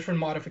we had different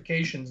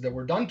modifications that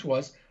were done to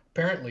us,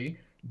 apparently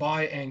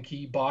by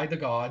Enki, by the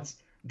gods,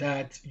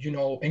 that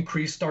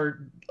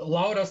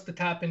allowed us to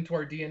tap into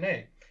our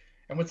DNA.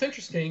 And what's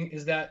interesting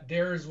is that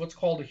there's what's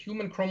called a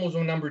human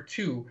chromosome number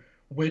 2,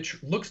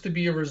 which looks to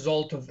be a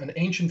result of an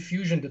ancient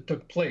fusion that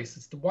took place.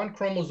 It's the one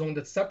chromosome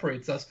that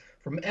separates us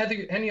from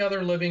any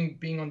other living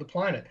being on the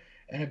planet.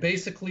 And it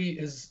basically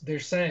is,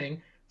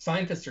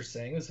 scientists are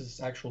saying, this is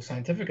actual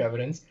scientific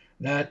evidence,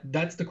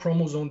 that's the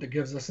chromosome that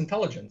gives us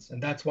intelligence.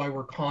 And that's why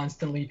we're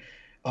constantly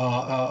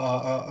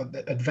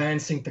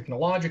advancing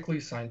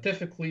technologically,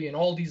 scientifically, in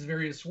all these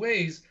various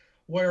ways,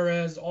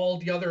 whereas all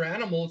the other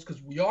animals,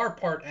 because we are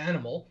part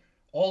animal,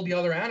 all the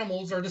other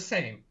animals are the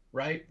same,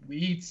 right? We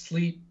eat,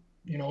 sleep,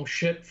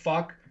 shit,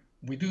 fuck.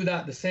 We do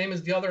that the same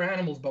as the other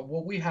animals, but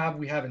what we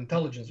have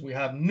intelligence. We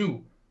have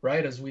nu,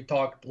 right? As we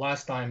talked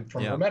last time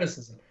from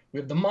Hermeticism. We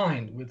have the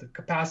mind with the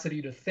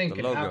capacity to think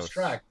and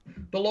abstract.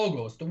 The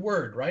logos, the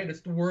word, right?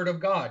 It's the word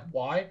of God.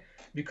 Why?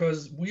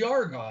 Because we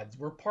are gods.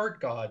 We're part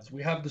gods.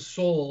 We have the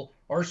soul.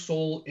 Our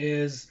soul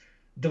is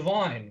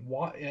divine.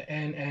 Why?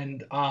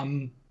 And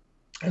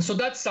so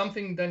that's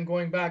something, then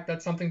going back,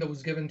 that's something that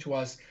was given to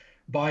us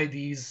by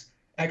these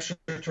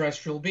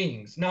extraterrestrial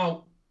beings.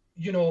 Now,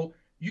 you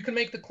can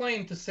make the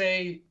claim to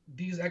say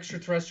these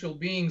extraterrestrial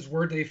beings,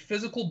 were they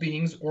physical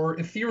beings or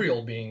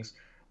ethereal beings?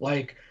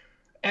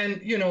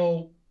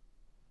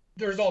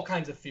 There's all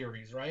kinds of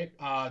theories, right?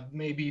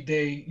 Maybe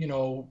they,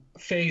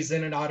 phase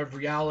in and out of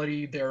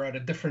reality. They're at a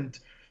different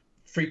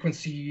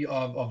frequency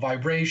of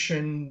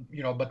vibration,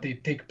 but they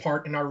take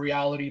part in our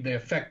reality. They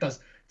affect us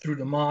through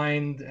the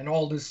mind and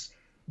all this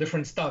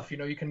different stuff.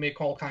 You can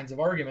make all kinds of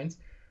arguments.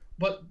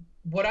 But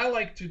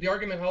the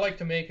argument I like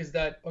to make is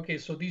that, okay,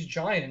 so these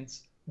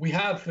giants, we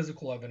have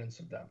physical evidence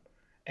of them.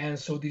 And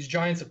so these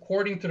giants,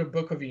 according to the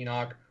Book of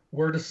Enoch,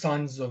 were the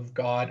sons of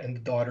God and the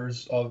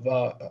daughters of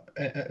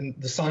and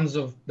the sons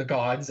of the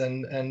gods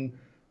and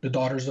the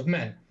daughters of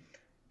men.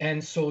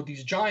 And so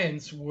these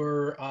giants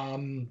were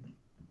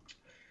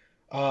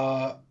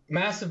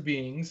massive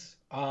beings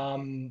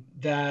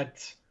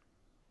that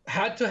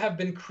had to have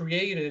been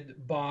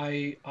created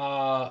by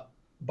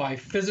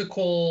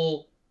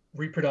physical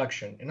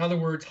reproduction. In other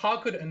words, how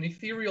could an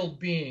ethereal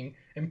being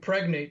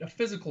impregnate a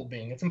physical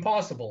being? It's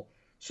impossible.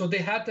 So they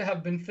had to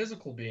have been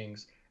physical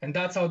beings, and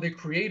that's how they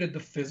created the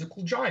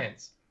physical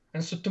giants.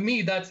 And so to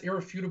me, that's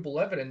irrefutable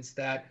evidence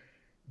that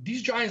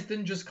these giants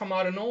didn't just come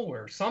out of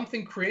nowhere.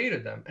 Something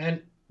created them.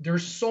 And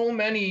there's so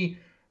many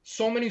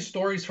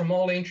stories from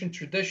all ancient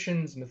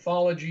traditions,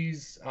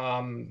 mythologies,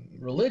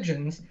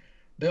 religions.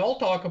 They all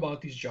talk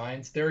about these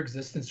giants, their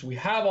existence. We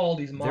have all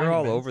these monuments. They're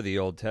all over the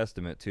Old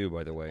Testament too,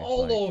 by the way.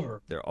 All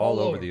over. They're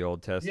all over the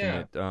Old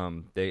Testament.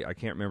 Yeah. I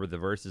can't remember the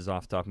verses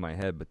off the top of my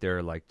head, but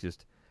they're like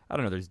just, I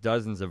don't know, there's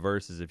dozens of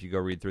verses if you go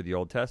read through the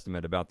Old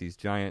Testament about these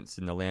giants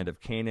in the land of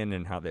Canaan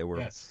and how they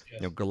were,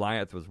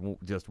 Goliath was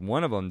just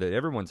one of them that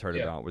everyone's heard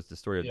about, was the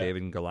story of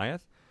David and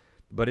Goliath.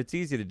 But it's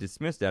easy to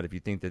dismiss that if you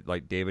think that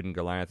like David and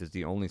Goliath is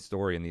the only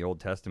story in the Old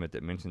Testament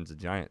that mentions a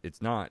giant.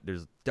 It's not.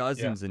 There's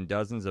dozens and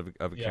dozens of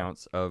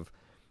accounts of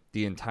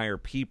the entire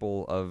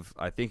people of,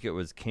 I think it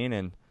was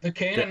Canaan. The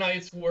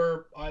Canaanites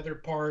were either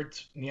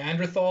part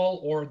Neanderthal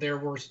or there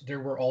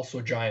were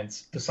also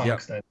giants to some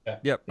extent.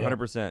 Yep,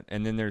 100%.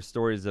 And then there's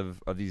stories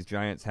of these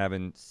giants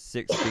having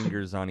 6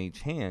 fingers on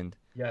each hand.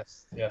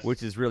 Yes.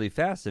 Which is really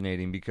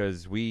fascinating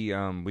because we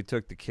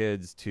took the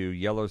kids to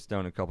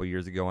Yellowstone a couple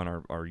years ago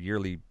on our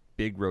yearly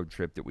big road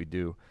trip that we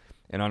do.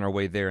 And on our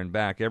way there and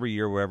back, every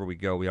year wherever we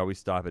go, we always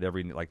stop at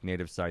every like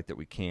native site that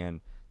we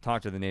can,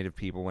 talk to the native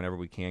people whenever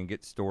we can,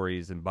 get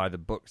stories and buy the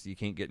books you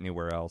can't get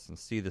anywhere else and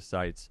see the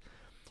sites.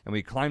 And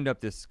we climbed up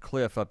this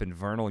cliff up in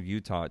Vernal,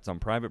 Utah. It's on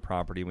private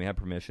property and we had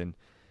permission.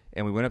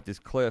 And we went up this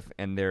cliff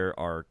and there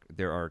are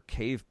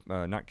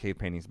not cave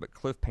paintings, but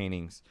cliff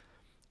paintings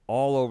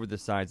all over the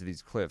sides of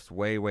these cliffs,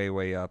 way, way,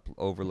 way up,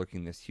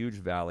 overlooking this huge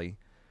valley.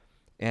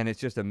 And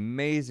it's just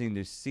amazing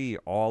to see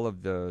all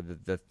of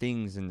the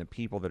things and the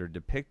people that are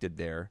depicted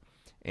there.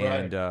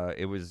 And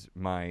it was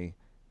my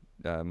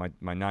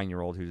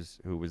 9-year-old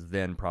who was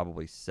then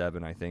probably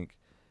 7, I think,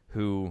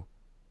 who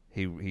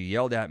he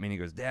yelled at me and he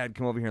goes, "Dad,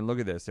 come over here and look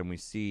at this." And we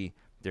see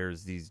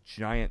there's these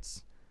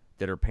giants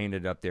that are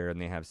painted up there,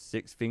 and they have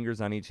 6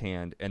 fingers on each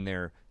hand, and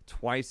they're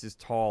twice as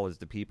tall as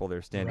the people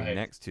they're standing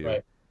next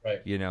to.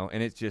 Right. You know,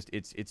 and it's just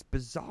it's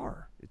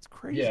bizarre. It's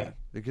crazy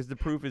because the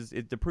proof is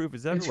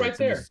everywhere. It's right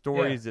in the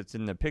stories. It's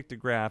in the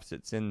pictographs.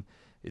 It's in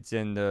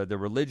the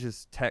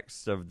religious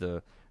texts of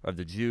the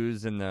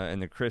Jews and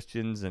the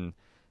Christians, and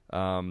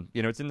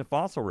it's in the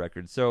fossil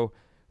record. So,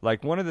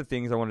 like, one of the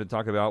things I wanted to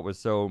talk about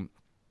was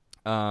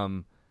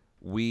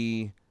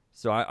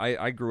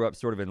I grew up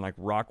sort of in like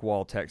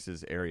Rockwall,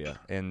 Texas area,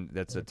 and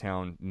that's a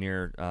town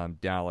near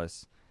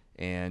Dallas.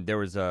 And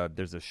there's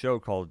a show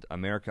called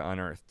America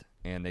Unearthed,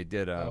 and they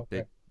did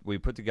we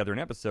put together an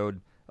episode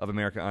of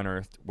America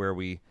Unearthed where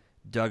we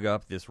dug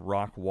up this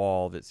rock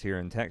wall that's here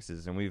in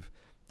Texas, and we've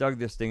dug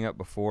this thing up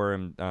before.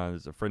 And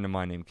there's a friend of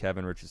mine named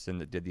Kevin Richardson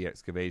that did the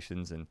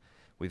excavations, and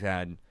we've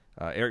had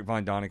Eric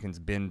Von Doniken's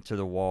been to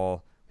the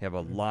wall. We have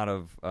a lot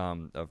of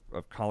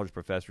college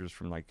professors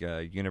from like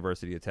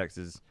University of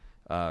Texas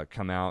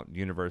come out,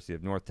 University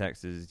of North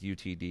Texas,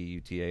 UTD,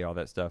 UTA, all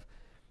that stuff.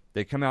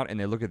 They come out and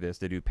they look at this.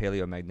 They do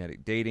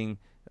paleomagnetic dating.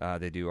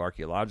 They do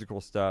archaeological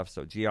stuff,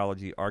 so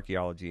geology,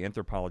 archaeology,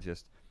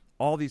 anthropologists.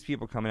 All these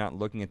people coming out and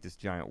looking at this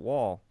giant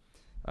wall.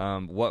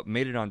 What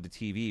made it onto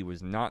TV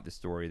was not the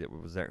story that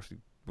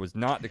was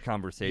not the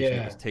conversation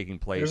that was taking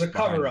place. There's a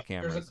cover-up.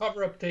 There's a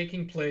cover-up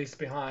taking place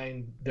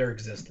behind their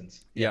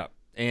existence. Yeah.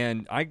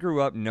 And I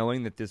grew up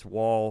knowing that this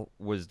wall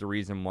was the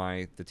reason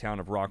why the town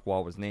of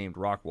Rockwall was named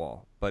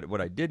Rockwall. But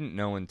what I didn't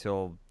know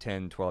until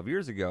 10, 12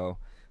 years ago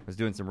was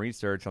doing some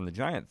research on the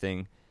giant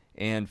thing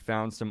and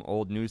found some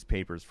old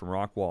newspapers from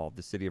Rockwall,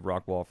 the city of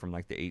Rockwall, from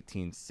like the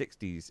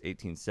 1860s,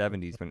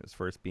 1870s when it was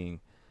first being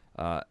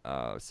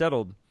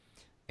settled.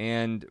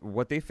 And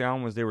what they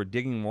found was they were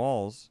digging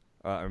wells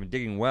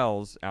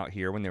out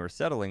here when they were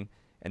settling,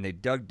 and they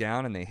dug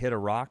down and they hit a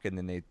rock, and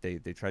then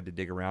they tried to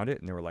dig around it,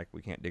 and they were like,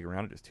 "We can't dig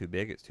around it. It's too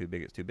big. It's too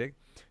big. It's too big."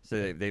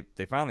 So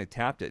they finally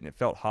tapped it, and it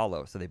felt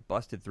hollow. So they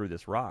busted through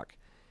this rock,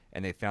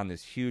 and they found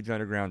this huge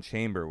underground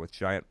chamber with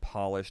giant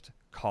polished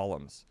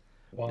columns.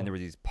 Wow. And there were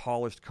these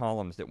polished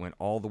columns that went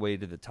all the way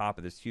to the top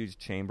of this huge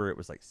chamber. It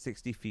was like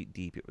 60 feet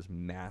deep. It was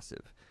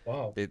massive.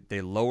 Wow.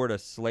 They lowered a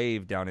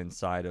slave down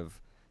inside of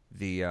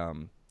the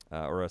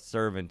or a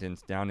servant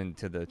down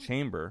into the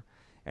chamber,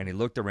 and he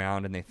looked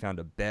around and they found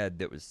a bed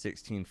that was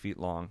 16 feet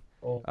long.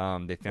 Oh.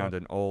 They found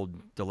an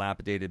old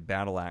dilapidated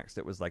battle axe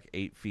that was like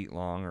 8 feet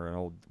long, or an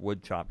old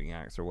wood chopping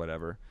axe or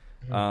whatever.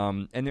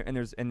 Mm-hmm.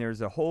 And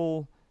there's a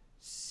whole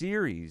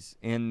series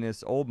in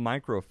this old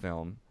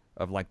microfilm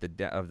of like the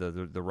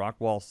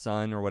Rockwall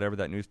Sun or whatever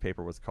that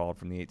newspaper was called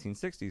from the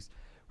 1860s,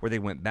 where they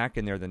went back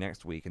in there the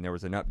next week and there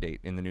was an update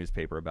in the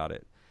newspaper about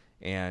it.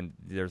 And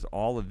there's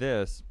all of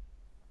this.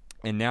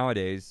 And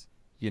nowadays,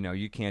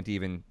 you can't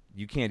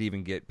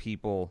even get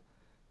people,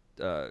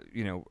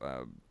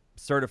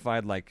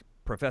 certified like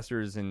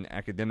professors and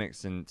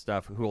academics and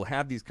stuff who will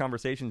have these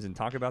conversations and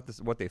talk about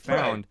this what they Right.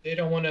 found. They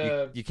don't want You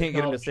to you can't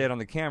get them to acknowledge say it it. on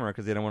the camera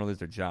because they don't want to lose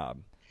their job.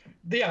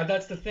 Yeah,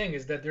 that's the thing,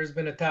 is that there's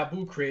been a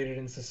taboo created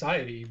in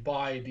society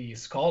by the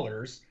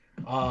scholars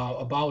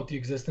about the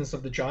existence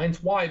of the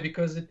giants. Why?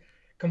 Because it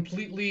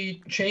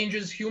completely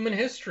changes human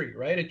history,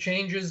 right? It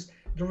changes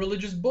the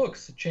religious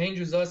books. It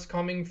changes us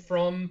coming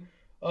from,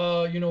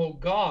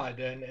 God,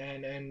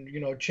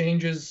 and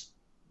changes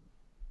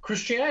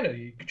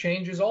Christianity,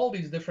 changes all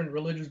these different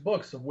religious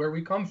books of where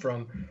we come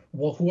from,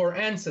 well, who our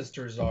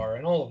ancestors are,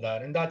 and all of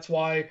that. And that's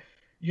why,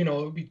 it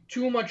would be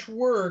too much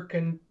work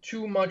and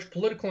too much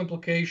political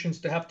implications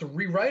to have to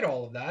rewrite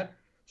all of that.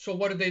 So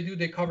what do?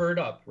 They cover it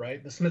up,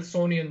 right? The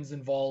Smithsonian's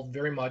involved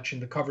very much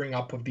in the covering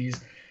up of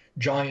these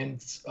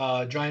giant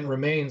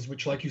remains,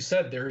 which, like you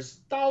said, there's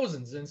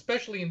thousands, and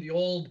especially in the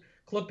old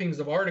clippings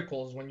of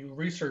articles, when you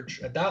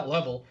research at that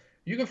level,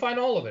 you can find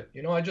all of it.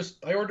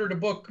 I ordered a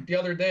book the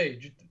other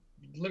day,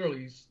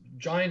 literally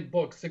giant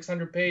book,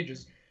 600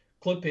 pages,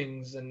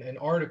 clippings and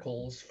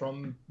articles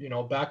from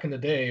back in the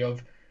day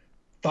of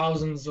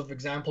thousands of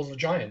examples of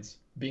giants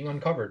being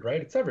uncovered.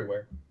 Right? It's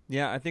everywhere.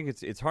 Yeah, I think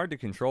it's hard to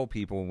control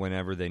people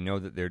whenever they know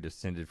that they're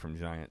descended from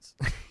giants.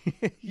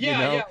 you Yeah,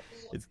 know, yeah,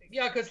 it's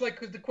yeah. Because like,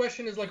 'cause the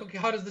question is like, okay,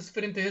 how does this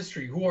fit into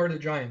history? Who are the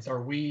giants? How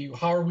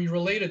are we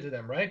related to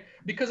them? Right?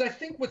 Because I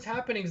think what's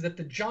happening is that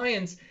the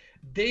giants,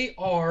 they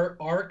are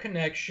our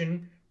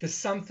connection to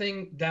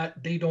something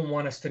that they don't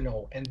want us to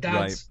know, and right.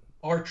 that's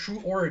our true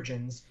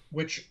origins,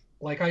 which,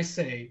 like I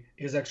say,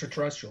 is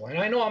extraterrestrial. And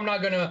I know I'm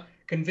not gonna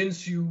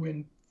convince you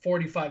in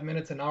 45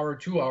 minutes, an hour,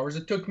 2 hours.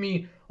 It took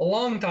me a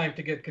long time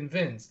to get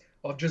convinced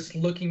of just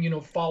looking,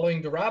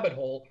 following the rabbit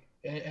hole,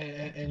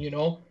 and.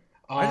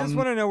 I just Um,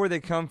 want to know where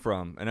they come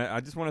from, and I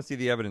just want to see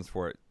the evidence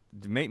for it.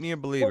 Make me a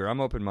believer.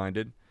 I'm open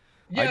minded.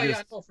 I Yeah, yeah,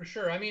 just no, for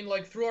sure. I mean,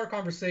 like through our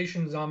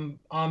conversations,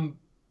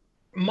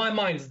 my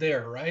mind's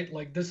there, right?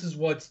 Like this is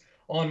what's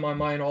on my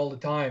mind all the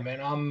time,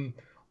 and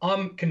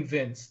I'm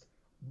convinced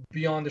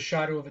beyond the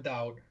shadow of a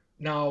doubt.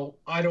 Now,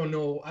 I don't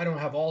know, I don't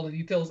have all the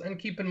details, and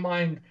keep in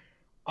mind,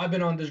 I've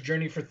been on this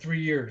journey for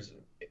 3 years.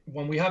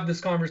 When we have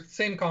this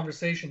same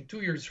conversation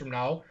 2 years from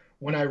now,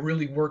 when I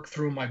really work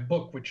through my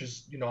book, which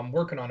is, I'm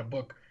working on a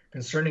book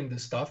concerning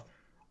this stuff,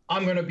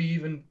 I'm gonna be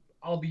even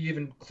I'll be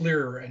even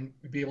clearer and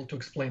be able to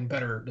explain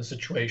better the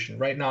situation.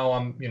 Right now,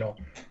 I'm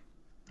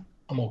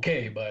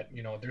okay, but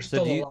there's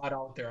so still a lot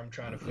out there I'm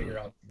trying to figure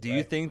out. do you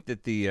Right? think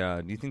that do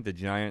you think the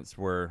giants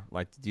were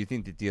like? Do you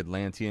think that the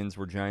Atlanteans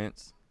were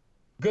giants?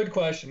 Good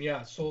question.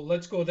 Yeah. So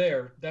let's go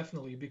there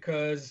definitely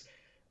because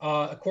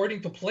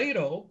according to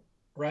Plato,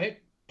 right?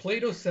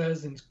 Plato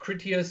says in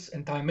Critias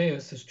and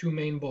Timaeus, his two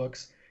main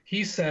books,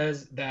 he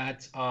says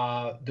that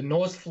the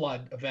Noah's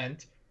flood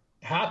event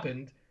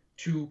happened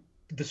to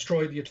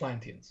destroy the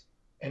Atlanteans,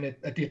 and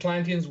that the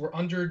Atlanteans were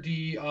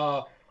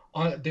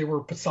they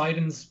were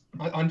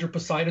under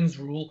Poseidon's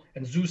rule,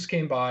 and Zeus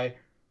came by.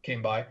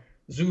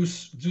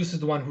 Zeus is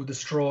the one who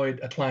destroyed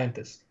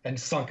Atlantis and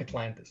sunk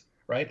Atlantis,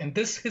 right? And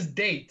this his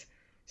date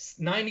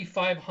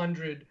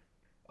 9500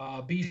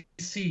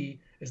 BC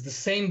is the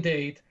same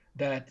date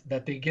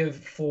that they give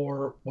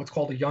for what's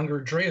called the Younger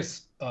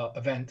Dryas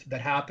event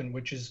that happened,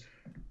 which is,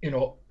 you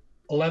know,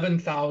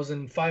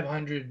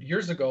 11,500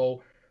 years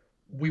ago.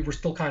 We were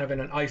still kind of in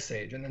an ice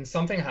age, and then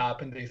something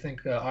happened. They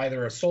think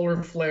either a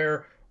solar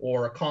flare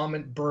or a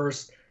comet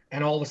burst,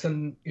 and all of a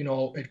sudden,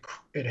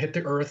 it hit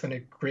the Earth and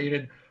it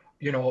created,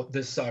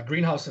 this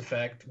greenhouse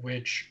effect,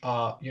 which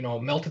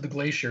melted the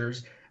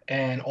glaciers,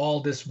 and all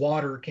this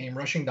water came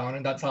rushing down,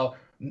 and that's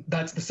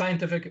the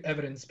scientific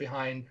evidence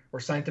behind, or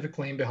scientific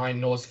claim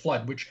behind, Noah's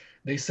flood, which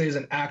they say is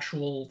an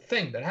actual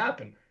thing that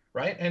happened,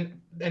 right?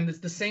 And it's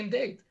the same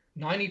date,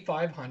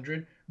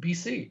 9500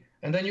 BC,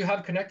 and then you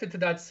have connected to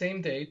that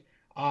same date,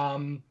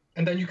 and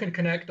then you can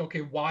connect,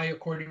 okay, why,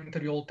 according to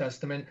the Old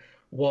Testament,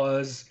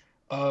 was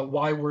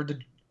why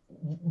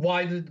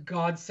did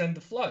God send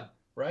the flood,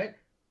 right?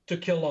 To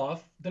kill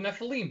off the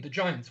Nephilim, the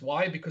giants.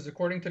 Why? Because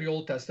according to the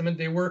Old Testament,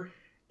 they were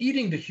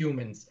eating the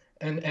humans,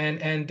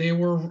 and they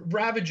were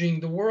ravaging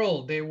the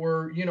world. They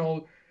were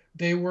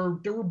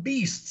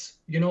beasts.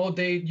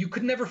 You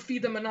could never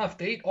feed them enough.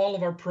 They ate all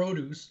of our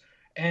produce,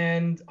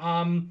 and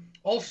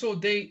also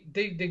they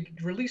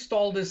released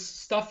all this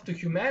stuff to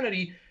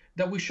humanity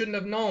that we shouldn't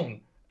have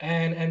known,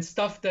 and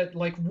stuff that,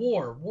 like,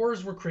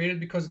 wars were created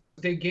because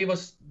they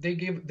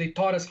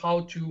taught us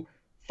how to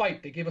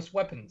fight. They gave us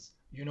weapons,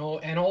 and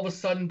all of a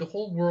sudden the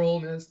whole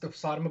world, and it's the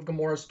Sodom of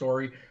Gomorrah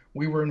story,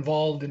 we were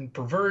involved in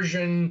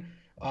perversion,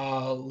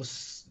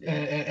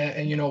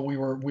 and we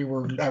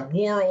were at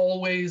war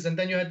always, and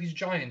then you had these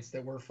giants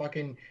that were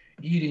fucking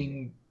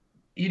eating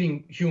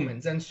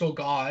humans. And so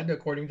God,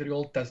 according to the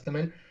Old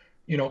Testament,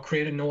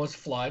 created Noah's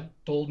flood,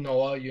 told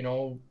Noah,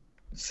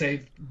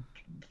 save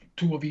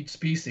two of each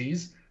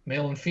species,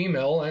 male and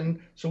female, and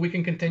so we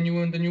can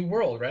continue in the new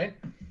world, right?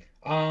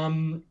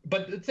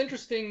 But it's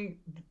interesting.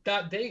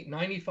 that date,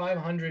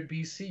 9500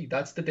 BC.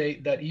 That's the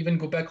date that even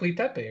Göbekli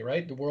Tepe,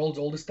 right, the world's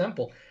oldest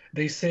temple,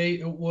 they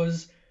say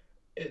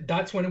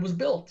that's when it was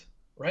built,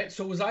 right?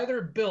 So it was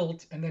either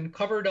built and then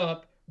covered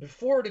up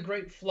before the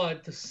Great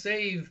Flood to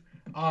save,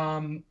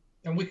 and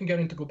we can get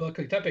into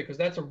Göbekli Tepe because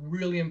that's a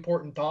really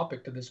important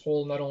topic to this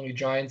whole not only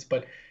giants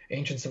but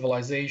ancient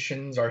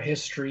civilizations, our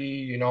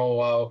history,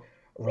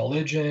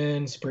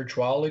 religion,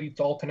 spirituality. It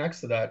all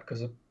connects to that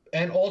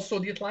and also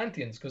the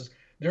Atlanteans, because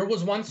there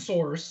was one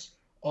source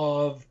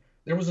of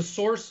there was a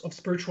source of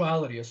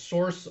spirituality, a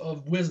source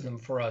of wisdom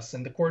for us,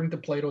 and according to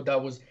Plato,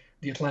 that was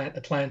the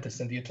Atlantis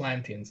and the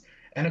Atlanteans.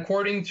 And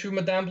according to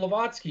Madame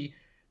Blavatsky,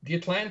 the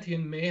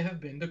Atlantean may have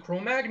been the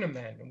Cro-Magnon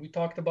man, and we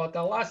talked about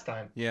that last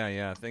time.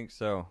 Yeah, I think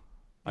so.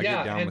 I Yeah,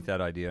 get down and with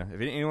that idea.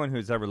 If anyone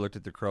who's ever looked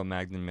at the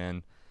Cro-Magnon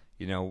men,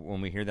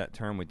 when we hear that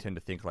term, we tend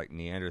to think like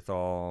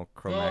Neanderthal,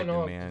 Cro-Magnon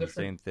no, man, different.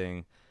 same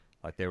thing.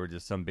 Like they were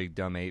just some big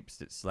dumb apes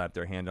that slapped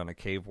their hand on a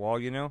cave wall,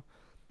 Yeah,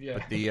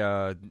 But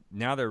the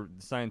now the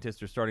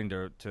scientists are starting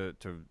to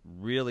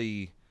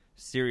really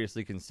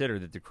seriously consider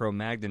that the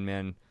Cro-Magnon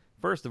men,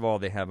 first of all,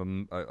 they have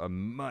a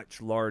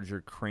much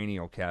larger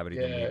cranial cavity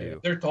than we yeah, do.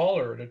 they're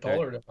taller. They're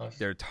taller than us.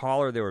 They're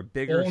taller. They were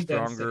bigger, Bone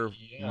stronger,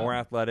 density, yeah. more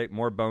athletic,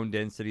 more bone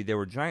density. They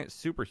were giant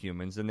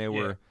superhumans, and they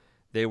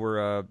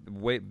were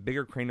way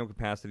bigger cranial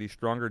capacity,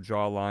 stronger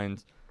jaw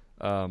lines.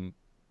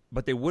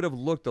 But they would have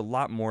looked a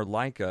lot more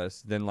like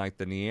us than like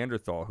the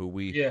Neanderthal, who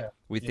we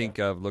think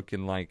of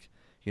looking like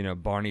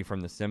Barney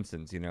from The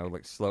Simpsons.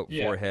 Like sloped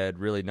forehead,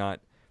 really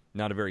not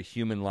a very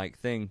human-like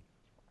thing.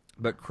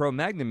 But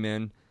Cro-Magnon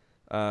men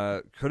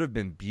could have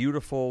been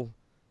beautiful.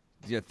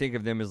 Think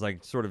of them as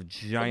like sort of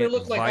giant They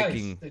look like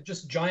Viking. ice. They're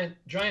just giant.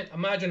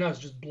 Imagine us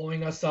just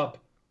blowing us up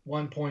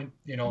by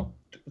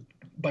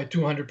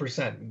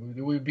 200%.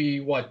 We would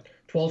be what,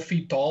 12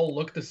 feet tall,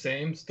 look the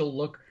same, still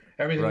look,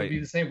 everything would be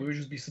the same. We would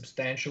just be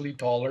substantially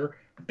taller,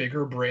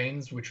 bigger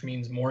brains, which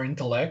means more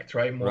intellect,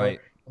 right? More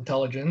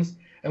intelligence.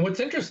 And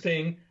what's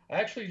interesting, I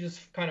actually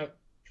just kind of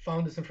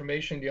found this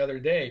information the other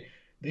day.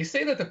 They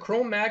say that the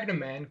Cro-Magnon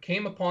man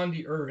came upon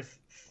the Earth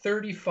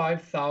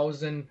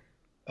 35,000.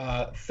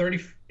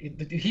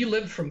 He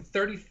lived from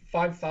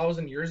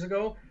 35,000 years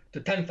ago to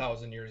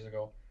 10,000 years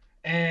ago.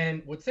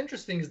 And what's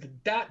interesting is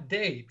that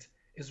date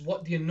is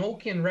what the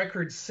Enochian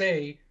records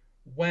say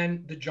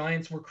when the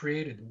giants were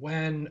created,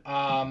 when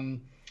the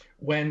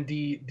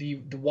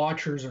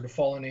Watchers or the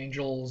fallen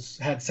angels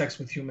had sex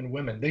with human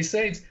women. They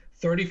say it's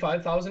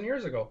 35,000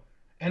 years ago.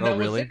 And that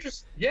really? was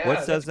interesting. Yeah,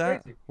 what says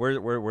that? Crazy.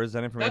 Where's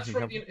that information? That's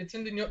from it's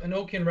in the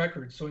Enochian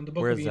records, so in the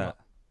book of Enoch.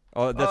 That?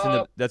 Oh,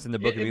 that's in the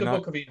book of Enoch. In the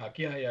book of Enoch,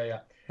 yeah. Okay.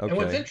 And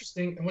what's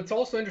interesting, and what's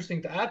also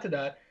interesting to add to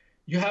that,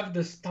 you have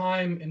this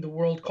time in the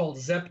world called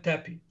Zep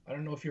Tepi. I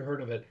don't know if you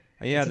heard of it.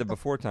 Yeah, the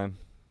before time.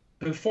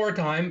 Before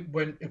time,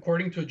 when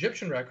according to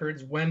Egyptian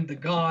records, when the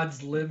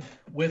gods lived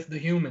with the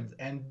humans,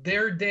 and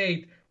their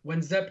date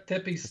when Zep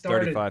Tepi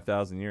started,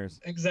 35,000 years.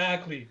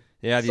 Exactly.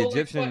 Yeah, the so,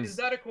 Egyptians. Is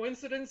that a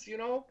coincidence?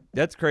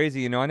 That's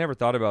crazy. I never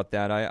thought about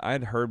that.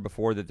 I'd heard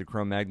before that the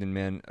Cro-Magnon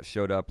men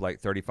showed up like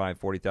 35,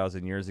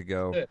 40,000 years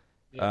ago.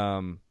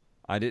 Yeah.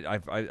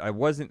 I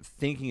wasn't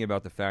thinking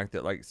about the fact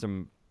that like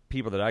some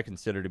people that I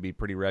consider to be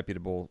pretty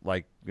reputable,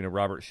 like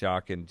Robert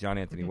Schoch and John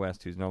Anthony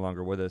West, who's no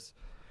longer with us,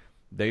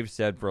 they've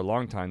said for a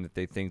long time that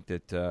they think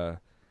that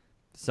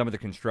some of the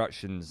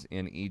constructions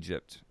in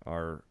Egypt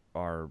are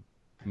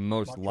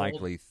most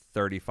likely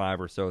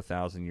 35 or so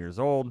thousand years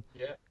old.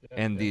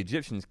 And the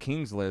Egyptians'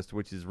 kings list,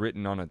 which is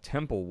written on a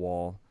temple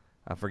wall,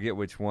 I forget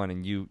which one,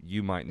 and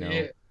you might know.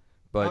 Yeah.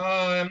 But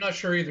I'm not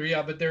sure either.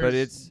 Yeah, but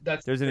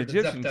there's an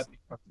Egyptian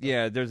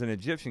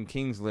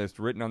kings list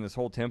written on this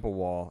whole temple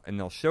wall, and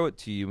they'll show it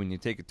to you when you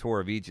take a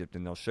tour of Egypt,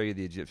 and they'll show you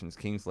the Egyptians'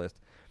 kings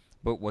list.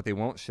 But what they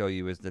won't show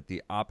you is that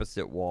the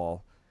opposite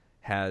wall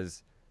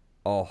has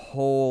a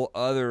whole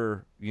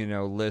other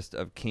list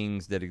of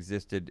kings that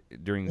existed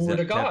during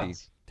Zep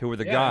Tepi. Who were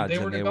the gods? They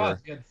were the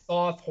gods. You had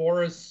Thoth,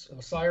 Horus,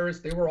 Osiris.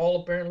 They were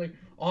all apparently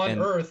on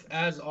Earth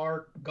as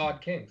our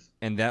god kings.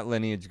 And that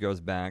lineage goes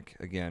back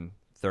again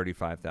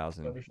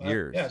 35,000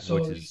 years. Yeah,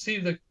 so you see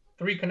the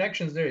three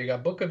connections there. You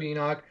got Book of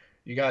Enoch,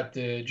 you got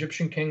the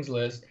Egyptian kings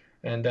list,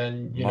 and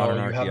then you have the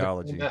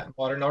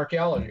modern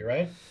archaeology,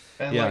 right?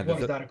 And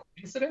is that a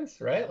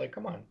coincidence, right? Like,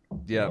 come on.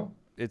 Yeah.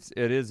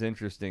 It is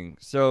interesting.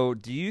 So,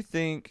 do you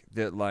think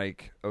that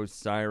like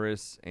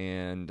Osiris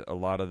and a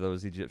lot of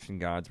those Egyptian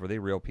gods, were they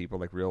real people,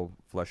 like real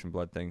flesh and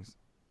blood things?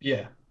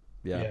 Yeah.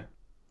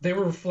 They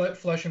were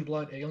flesh and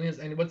blood aliens.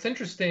 And what's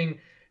interesting?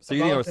 So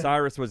you think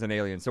Osiris was an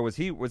alien? So was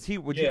he? Would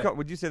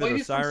you say that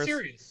he's Osiris? From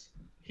Sirius.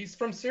 He's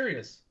from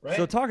Sirius, right?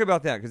 So talk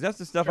about that, because that's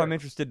the stuff I'm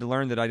interested to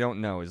learn that I don't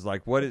know. Is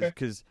like what is,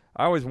 because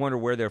I always wonder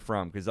where they're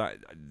from, because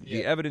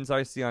the evidence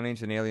I see on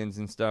ancient aliens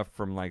and stuff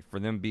from like for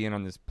them being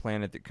on this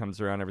planet that comes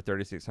around every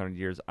 3,600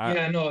 years.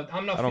 I'm not.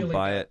 I don't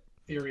buy it.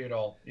 Theory at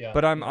all. Yeah.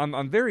 But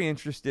I'm very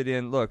interested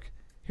in. Look,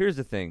 here's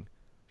the thing.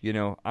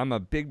 I'm a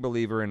big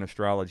believer in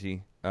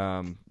astrology.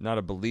 not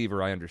a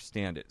believer. I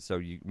understand it.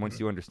 So once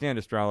you understand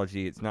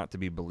astrology, it's not to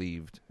be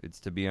believed; it's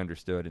to be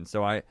understood. And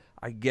so I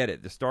get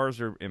it. The stars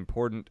are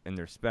important and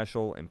they're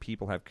special, and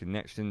people have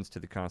connections to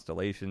the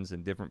constellations,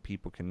 and different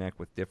people connect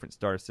with different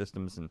star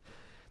systems. And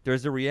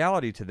there's a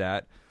reality to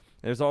that.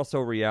 There's also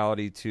a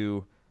reality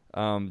to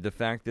the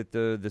fact that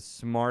the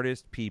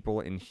smartest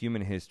people in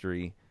human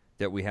history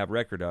that we have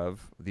record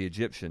of, the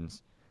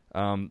Egyptians,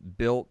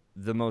 built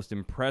the most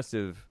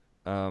impressive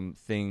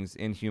things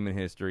in human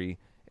history,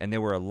 and they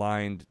were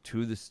aligned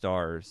to the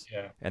stars,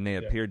 and they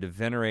appeared to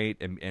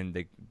venerate, and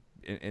they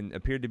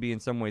appeared to be in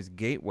some ways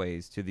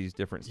gateways to these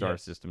different star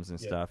systems and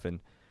stuff. And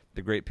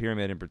the Great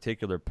Pyramid in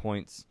particular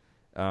points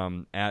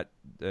at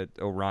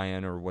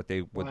Orion, or what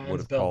they would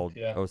have called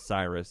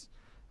Osiris.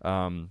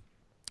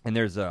 And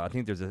I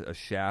think there's a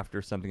shaft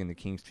or something in the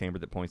King's Chamber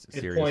that points at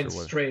Sirius. It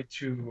points straight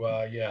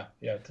to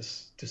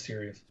to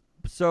Sirius.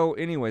 So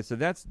anyway, so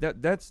that's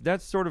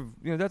sort of,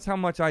 that's how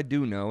much I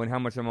do know and how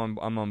much I'm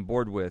on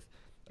board with.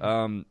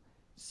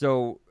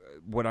 So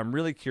what I'm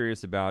really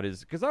curious about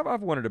is, because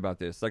I've wondered about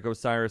this, like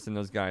Osiris and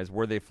those guys,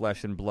 were they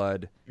flesh and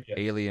blood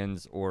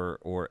aliens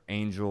or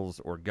angels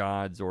or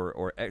gods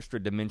or extra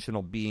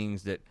dimensional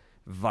beings that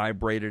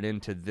vibrated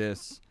into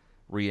this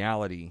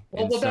reality?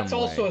 Well, that's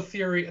also a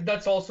theory.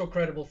 That's also a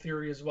credible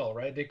theory as well,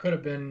 right? They could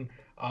have been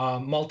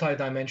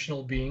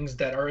multi-dimensional beings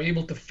that are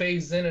able to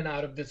phase in and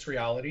out of this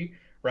reality,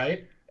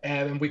 right?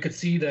 And we could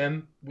see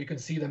them. We can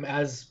see them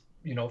as,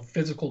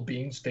 physical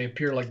beings. They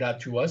appear like that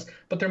to us,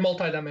 but they're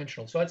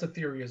multi-dimensional. So that's a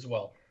theory as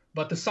well.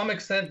 But to some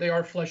extent, they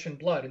are flesh and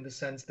blood in the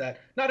sense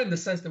that, not in the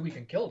sense that we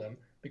can kill them,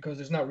 because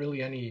there's not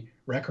really any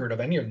record of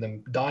any of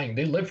them dying.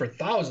 They live for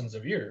thousands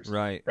of years,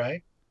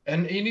 right?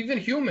 And even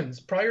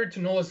humans, prior to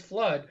Noah's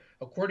flood,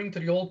 according to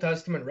the Old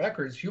Testament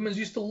records, humans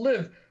used to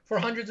live for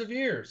hundreds of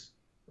years,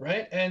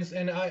 right? And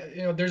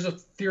there's a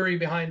theory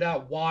behind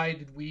that. Why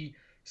did we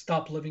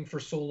stop living for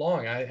so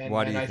long?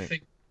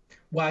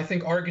 I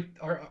think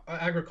our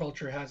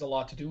agriculture has a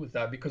lot to do with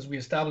that, because we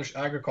established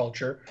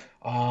agriculture,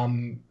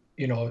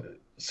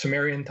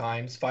 Sumerian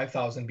times,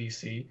 5000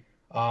 BC.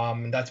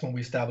 And that's when we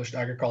established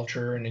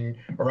agriculture, and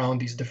around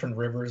these different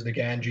rivers, the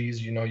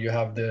Ganges. You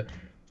have the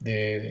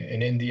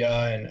in India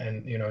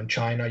and in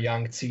China,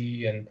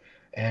 Yangtze,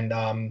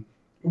 and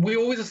we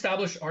always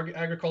establish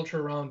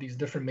agriculture around these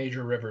different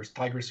major rivers,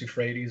 Tigris,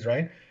 Euphrates,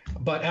 right?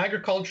 But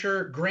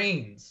agriculture,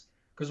 grains,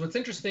 because what's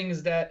interesting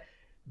is that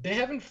they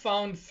haven't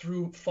found,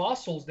 through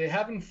fossils, they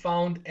haven't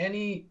found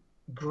any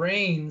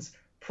grains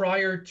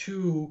prior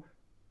to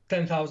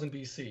 10,000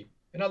 BC.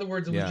 In other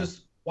words, it was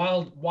just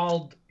wild,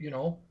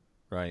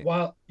 right?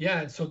 Wild,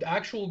 yeah. So the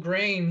actual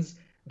grains,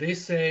 they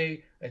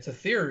say, it's a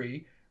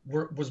theory,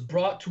 was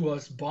brought to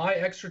us by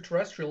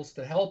extraterrestrials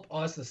to help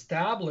us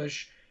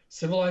establish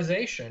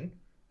civilization,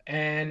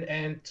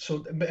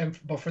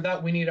 but for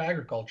that we need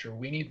agriculture.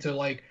 We need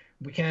to,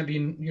 we can't be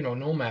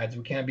nomads.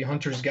 We can't be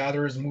hunters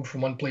gatherers, move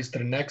from one place to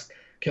the next,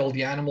 kill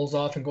the animals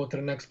off, and go to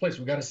the next place.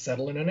 We got to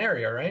settle in an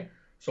area, right?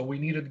 So we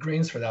needed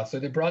grains for that. So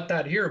they brought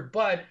that here,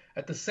 but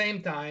at the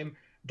same time,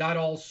 that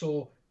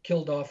also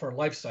killed off our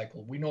life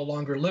cycle. We no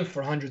longer live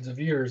for hundreds of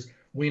years.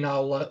 We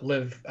now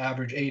live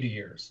average 80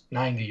 years,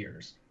 90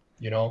 years.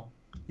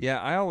 Yeah,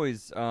 I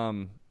was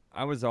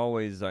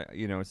always,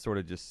 sort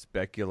of just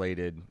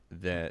speculated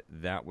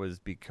that was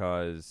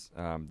because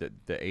that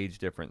the age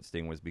difference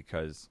thing was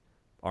because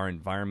our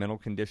environmental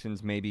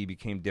conditions maybe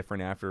became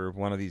different after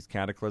one of these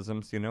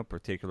cataclysms,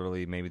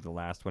 particularly maybe the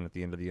last one at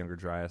the end of the Younger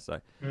Dryas.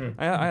 I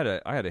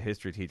had a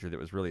history teacher that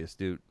was really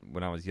astute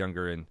when I was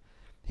younger, and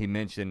he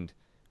mentioned,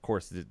 of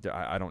course,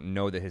 I don't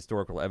know the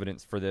historical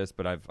evidence for this,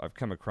 but I've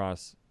come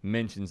across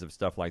mentions of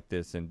stuff like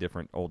this in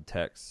different old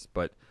texts,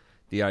 but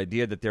the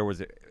idea that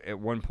at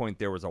one point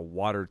there was a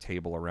water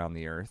table around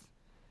the earth,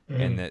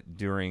 and that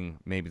during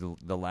maybe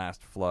the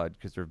last flood,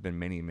 because there have been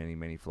many, many,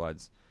 many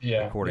floods,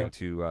 according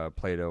to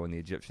Plato and the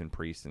Egyptian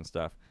priests and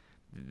stuff,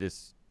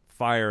 this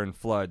fire and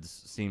floods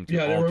seem to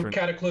there were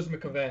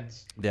cataclysmic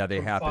events. Yeah, they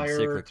happened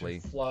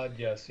cyclically. Flood,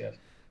 yes.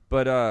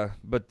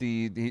 But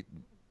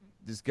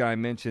this guy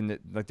mentioned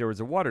that there was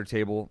a water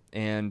table,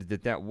 and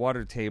that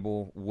water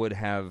table would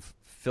have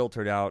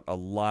filtered out a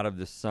lot of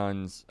the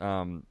sun's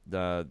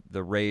the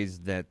rays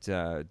that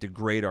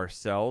degrade our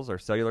cells, our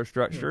cellular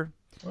structure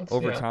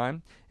over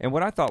time. And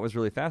what I thought was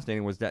really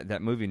fascinating was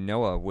that movie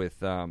Noah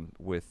with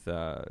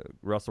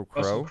Russell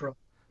Crowe.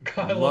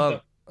 I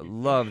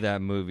love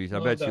that movie. I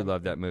bet you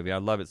love that movie. I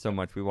love it so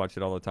much. We watch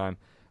it all the time.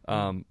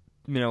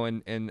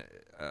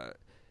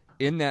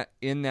 In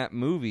that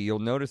movie, you'll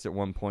notice at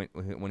one point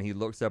when he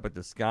looks up at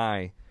the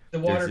sky, the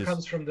water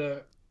comes from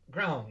the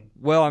ground.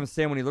 Well, I'm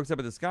saying when he looks up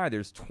at the sky,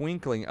 there's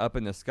twinkling up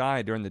in the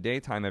sky during the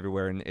daytime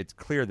everywhere, and it's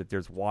clear that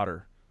there's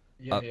water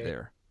up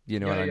there. You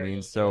know what I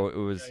mean? So it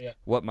was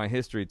what my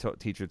history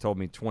teacher told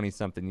me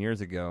 20-something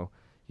years ago.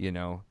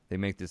 They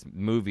make this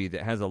movie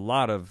that has a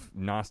lot of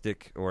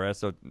Gnostic or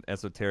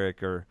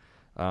esoteric or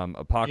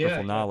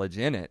apocryphal knowledge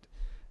in it,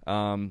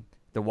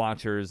 the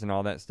Watchers and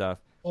all that stuff.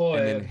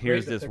 And then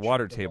here's this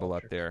water table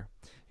up there.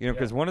 You know,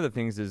 because one of the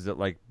things is that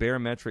like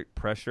barometric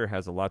pressure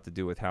has a lot to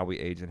do with how we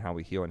age and how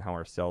we heal and how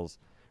our cells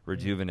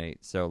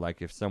rejuvenate. So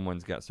like if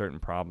someone's got certain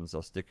problems,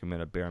 they'll stick them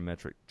in a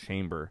barometric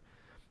chamber,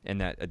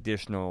 and that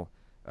additional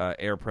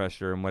air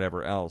pressure and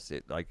whatever else,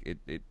 it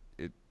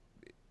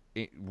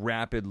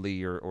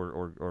rapidly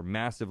or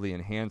massively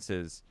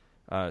enhances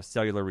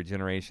cellular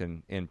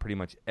regeneration in pretty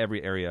much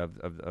every area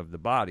of the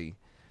body.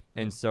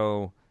 And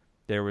so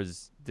there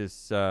was this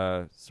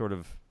sort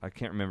of, I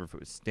can't remember if it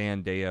was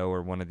Stan Deyo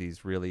or one of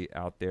these really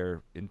out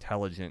there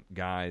intelligent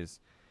guys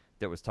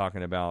that was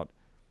talking about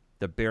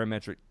the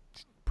barometric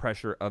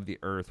pressure of the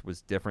earth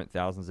was different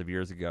thousands of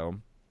years ago.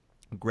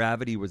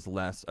 Gravity was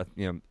less,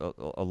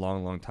 a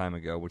long time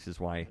ago, which is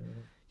why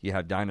you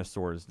have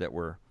dinosaurs that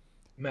were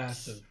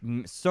massive,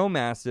 so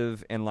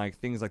massive, and like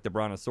things like the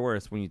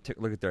Brontosaurus, when you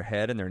look at their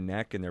head and their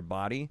neck and their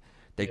body,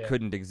 they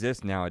couldn't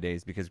exist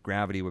nowadays because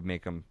gravity would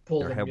make them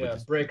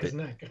break his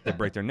neck. They'd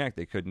break their neck.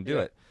 They couldn't do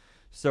it.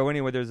 So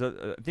anyway, there's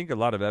I think a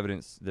lot of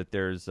evidence that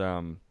there's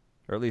or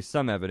at least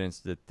some evidence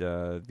that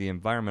the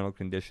environmental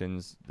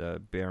conditions,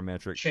 the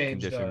barometric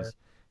conditions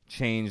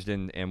changed,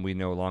 and we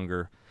no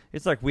longer.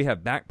 It's like we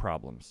have back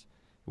problems.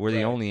 We're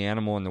the only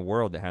animal in the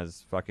world that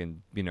has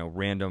fucking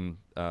random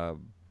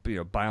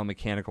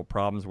biomechanical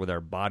problems with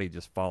our body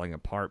just falling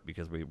apart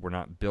because we're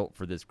not built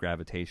for this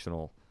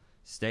gravitational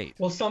state.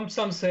 Well, some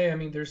say, I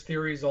mean, there's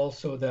theories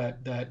also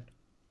that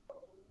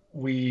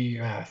we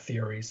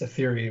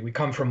we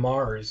come from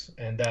Mars,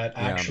 and that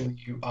actually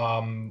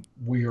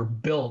we are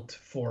built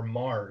for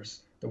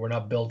Mars, that we're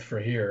not built for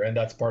here, and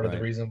that's part of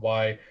the reason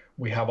why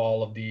we have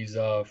all of these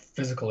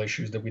physical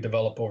issues that we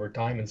develop over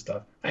time and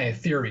stuff.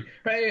 Theory,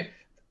 right?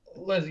 A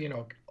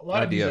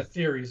lot of these are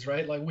theories,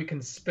 right? Like we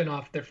can spin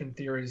off different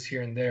theories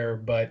here and there,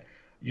 but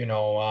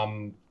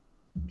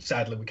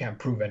sadly we can't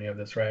prove any of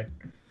this, right?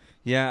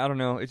 Yeah, I don't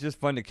know. It's just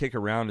fun to kick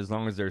around as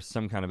long as there's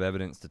some kind of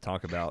evidence to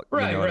talk about. You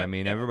know what I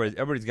mean? Yeah.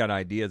 Everybody's got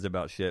ideas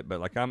about shit, but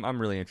like I'm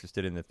really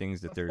interested in the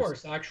things that there's, of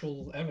course,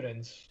 actual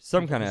evidence,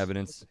 some kind of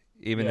evidence,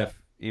 even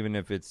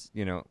if it's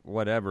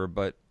whatever.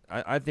 But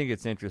I think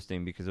it's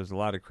interesting because there's a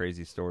lot of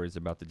crazy stories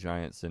about the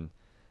giants, and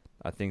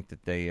I think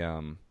that they,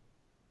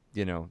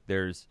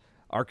 there's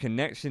our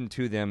connection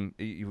to them.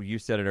 You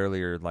said it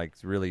earlier, like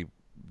really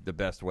the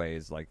best way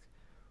is like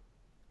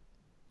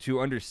to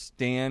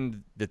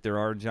understand that there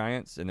are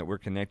giants and that we're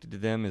connected to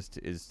them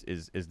is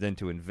then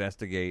to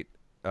investigate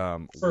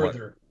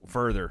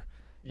further.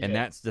 Yeah. And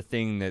that's the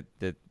thing that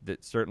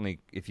certainly,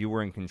 if you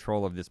were in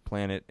control of this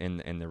planet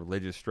and the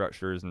religious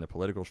structures and the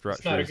political structures,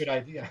 it's not a good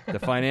idea. The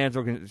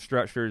financial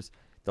structures,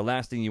 the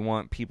last thing you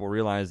want people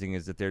realizing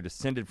is that they're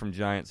descended from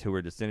giants who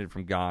are descended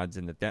from gods,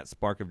 and that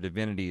spark of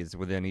divinity is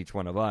within each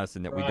one of us,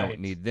 and that we don't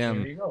need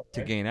them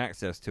to gain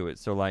access to it.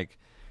 So like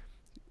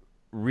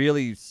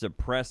really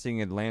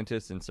suppressing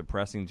Atlantis and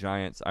suppressing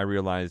giants, I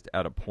realized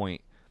at a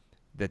point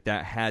that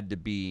had to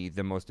be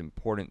the most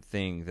important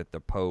thing that the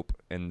Pope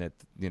and that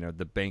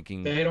the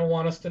banking, they don't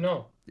want us to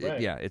know.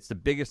 Right. Yeah, it's the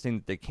biggest thing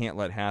that they can't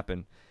let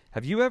happen.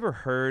 Have you ever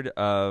heard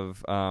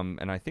of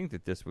and I think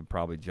that this would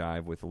probably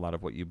jive with a lot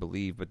of what you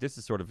believe, but this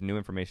is sort of new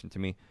information to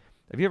me.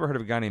 Have you ever heard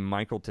of a guy named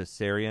Michael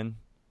Tsarion?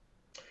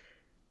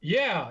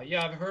 Yeah,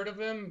 I've heard of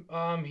him.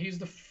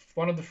 He's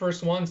one of the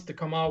first ones to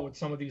come out with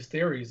some of these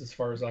theories, as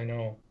far as I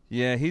know.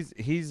 Yeah,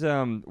 he's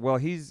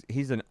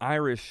an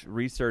Irish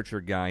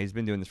researcher guy. He's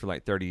been doing this for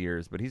like 30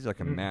 years, but he's like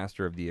a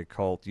master of the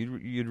occult.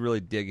 You'd really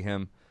dig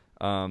him.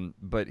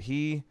 But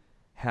he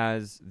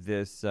has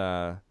this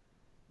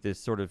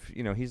sort of,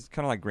 he's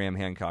kind of like Graham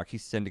Hancock. He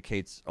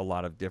syndicates a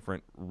lot of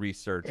different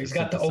research. He's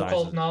got the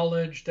occult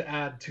knowledge to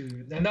add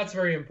to, and that's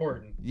very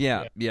important.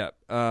 Yeah.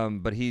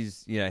 But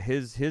his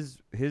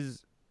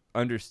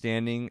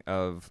understanding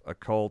of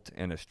occult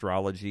and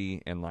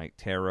astrology and like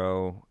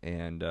tarot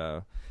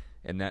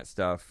and that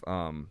stuff,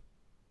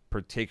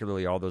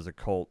 particularly all those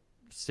occult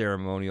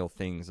ceremonial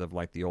things of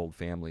like the old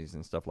families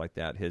and stuff like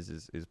that. His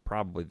is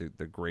probably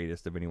the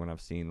greatest of anyone I've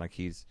seen. Like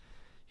he's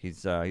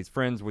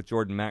friends with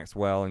Jordan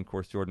Maxwell, and of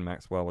course Jordan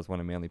Maxwell was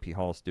one of Manly P.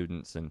 Hall's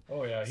students, and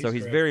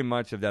he's very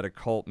much of that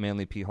occult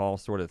Manly P. Hall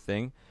sort of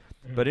thing.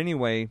 Mm-hmm. But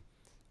anyway,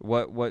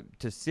 what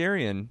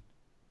Tsarion,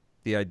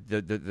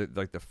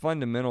 the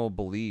fundamental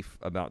belief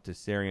about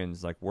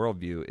Tsarion's like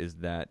worldview is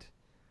that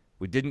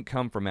we didn't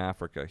come from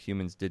Africa.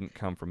 Humans didn't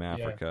come from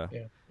Africa.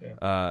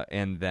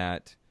 And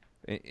that,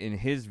 in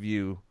his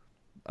view,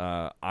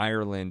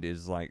 Ireland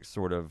is like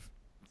sort of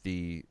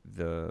the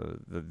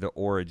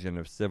origin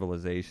of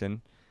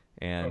civilization.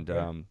 And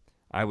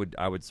I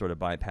would sort of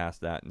bypass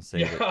that and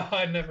say that,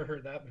 I'd never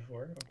heard that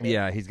before. Okay.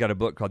 Yeah, he's got a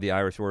book called The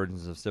Irish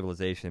Origins of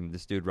Civilization.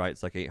 This dude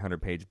writes like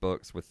 800-page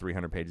books with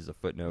 300 pages of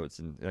footnotes,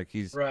 and like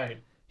he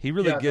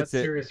really gets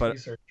it.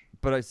 Research.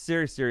 But a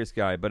serious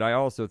guy. But I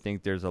also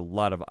think there's a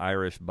lot of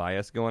Irish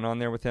bias going on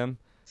there with him.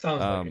 Sounds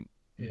like it.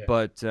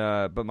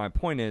 Yeah. But my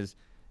point is,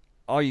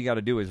 all you got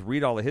to do is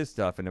read all of his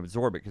stuff and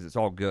absorb it because it's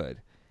all good,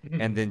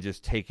 and then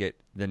just take it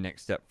the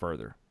next step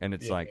further. And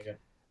it's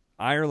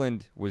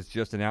Ireland was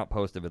just an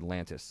outpost of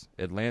Atlantis.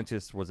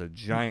 Atlantis was a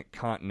giant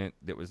continent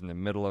that was in the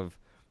middle of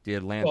the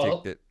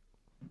Atlantic.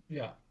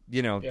 Yeah.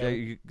 You know,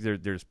 Yeah.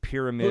 there's It would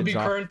pyramids be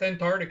off. current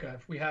Antarctica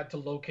if we had to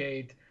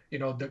locate,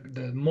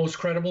 the most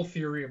credible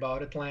theory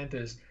about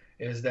Atlantis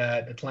is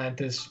that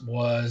Atlantis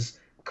was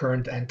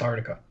current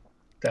Antarctica.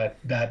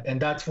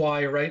 And that's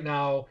why right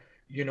now,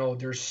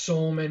 there's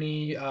so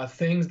many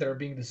things that are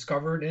being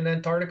discovered in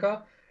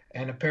Antarctica,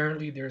 and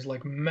apparently there's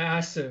like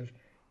massive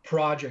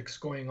projects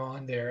going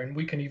on there, and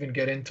we can even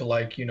get into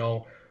like,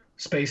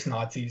 space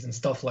Nazis and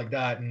stuff like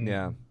that, and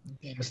Yeah,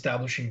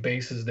 establishing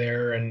bases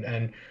there,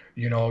 and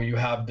you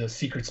have the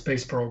secret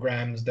space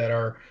programs that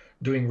are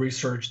doing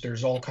research.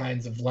 There's all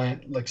kinds of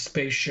land, like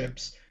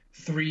spaceships,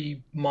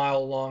 3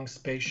 mile long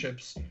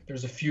spaceships.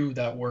 There's a few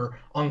that were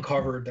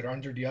uncovered that are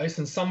under the ice,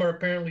 and some are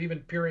apparently even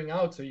peering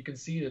out, so you can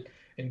see it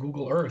in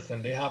Google Earth.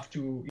 And they have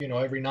to,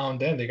 every now and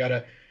then they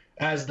gotta,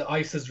 as the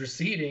ice is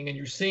receding, and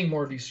you're seeing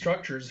more of these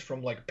structures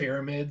from like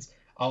pyramids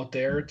out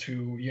there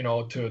to,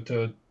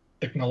 to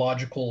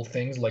technological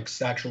things like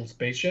actual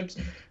spaceships.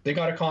 They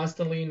gotta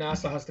constantly,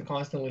 NASA has to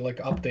constantly like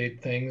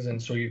update things,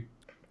 and so you,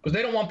 because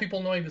they don't want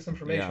people knowing this yeah,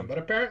 information. But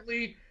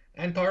apparently,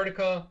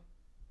 Antarctica,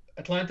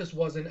 Atlantis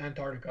was in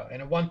Antarctica,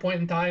 and at one point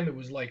in time, it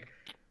was like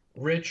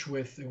rich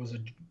with, it was a,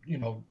 you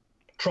know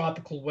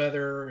tropical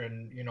weather,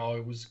 and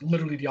it was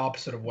literally the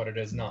opposite of what it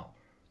is now.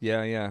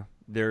 yeah, yeah.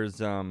 There's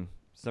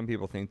some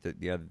people think that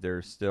yeah,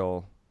 there's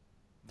still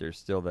there's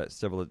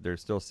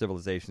still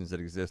civilizations that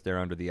exist there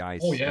under the Oh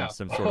ice in yeah.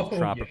 some sort of Oh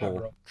yeah,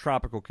 bro.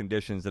 tropical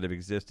conditions that have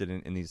existed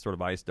in these sort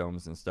of ice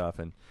domes and stuff.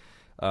 And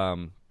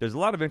there's a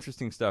lot of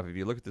interesting stuff. If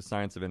you look at the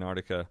science of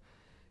Antarctica,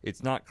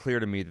 it's not clear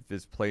to me that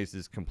this place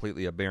is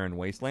completely a barren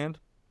wasteland.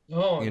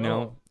 No, You know,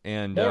 no.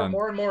 and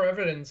More and more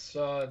evidence,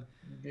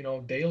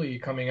 daily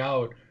coming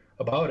out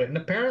about it. And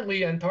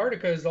apparently,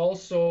 Antarctica is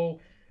also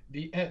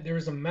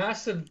there's a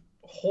massive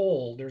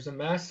hole. There's a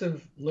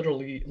massive,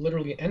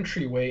 literally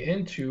entryway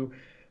into.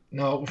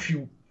 Now, if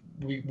you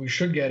we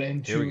should get here we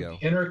into the go.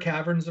 inner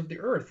caverns of the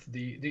Earth,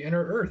 the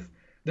inner Earth.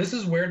 This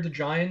is where the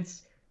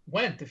giants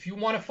went. If you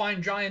want to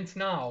find giants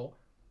now,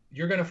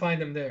 you're going to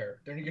find them there.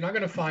 You're not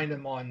going to find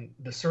them on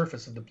the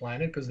surface of the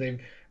planet because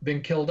they've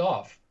been killed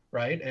off,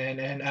 right?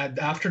 And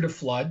after the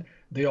flood,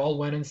 they all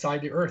went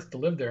inside the earth to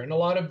live there. And a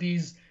lot of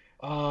these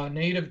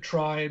native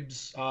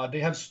tribes, they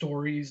have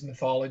stories,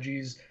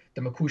 mythologies.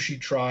 The Makushi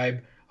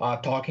tribe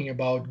talking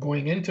about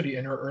going into the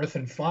inner earth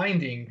and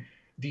finding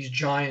these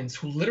giants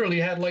who literally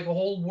had like a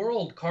whole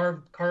world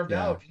carved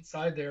Yeah. out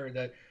inside there.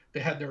 That they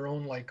had their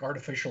own like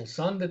artificial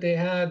sun that they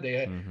had. They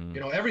had, Hmm.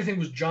 everything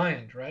was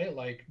giant, right?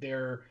 Like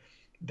their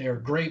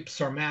grapes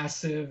are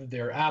massive,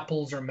 their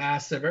apples are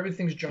massive,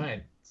 everything's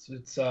giant.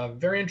 It's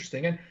very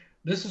interesting, and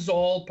this is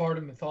all part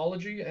of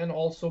mythology and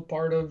also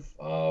part of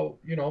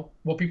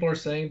what people are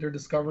saying they're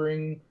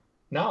discovering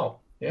now.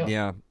 Yeah.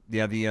 Yeah,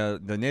 yeah.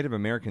 The Native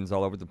Americans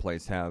all over the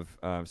place have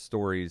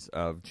stories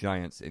of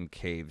giants in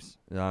caves.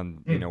 You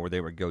Mm. know, where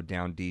they would go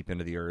down deep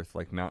into the earth,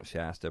 like Mount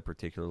Shasta,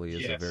 particularly,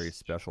 is a very Yes.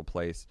 special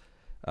place.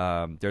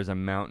 There's a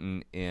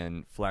mountain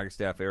in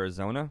Flagstaff,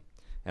 Arizona,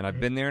 and I've Mhm.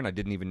 been there, and I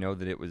didn't even know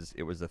that it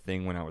was a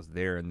thing when I was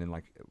there. And then,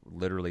 like,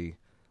 literally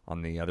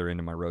on the other end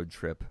of my road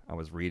trip, I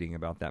was reading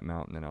about that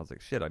mountain, and I was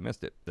like, "Shit, I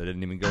missed it." I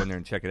didn't even go in there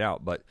and check it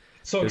out. But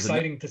So there's a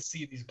exciting to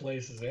see these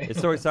places, eh? it's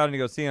so exciting to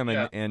go see them,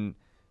 Yeah. and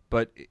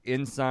but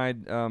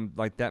inside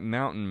like that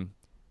mountain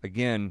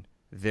again,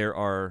 there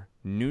are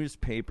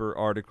newspaper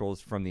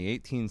articles from the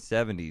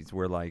 1870s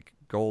where like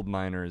gold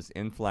miners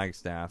in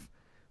Flagstaff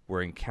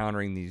were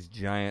encountering these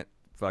giant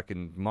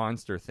fucking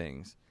monster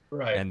things,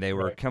 Right, and they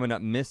were right. coming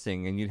up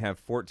missing, and you'd have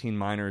 14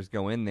 miners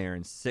go in there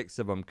and 6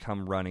 of them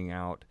come running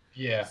out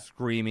Yeah,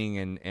 screaming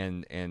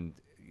and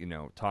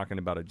talking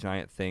about a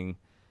giant thing.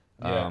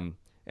 yeah.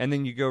 And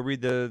then you go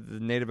read the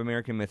Native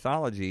American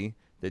mythology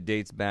that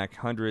dates back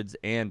hundreds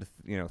and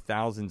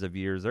thousands of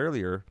years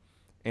earlier,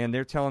 and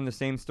they're telling the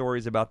same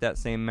stories about that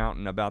same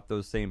mountain, about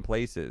those same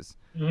places,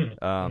 Mhm,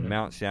 mhm.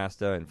 Mount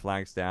Shasta and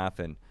Flagstaff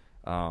and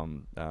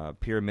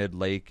Pyramid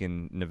Lake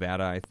in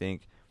Nevada, I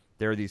think.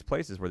 There are these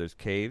places where there's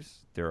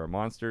caves, there are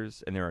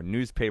monsters, and there are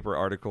newspaper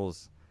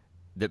articles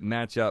that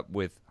match up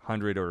with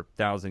 100 or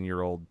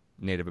 1,000-year-old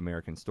Native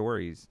American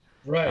stories.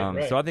 Right, So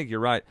right. I think you're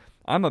right.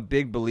 I'm a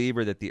big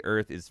believer that the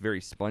Earth is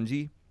very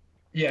spongy.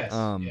 Yes,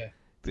 Um, yeah.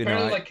 It's you know,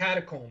 apparently like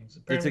catacombs. it's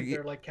Apparently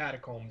they're like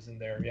catacombs in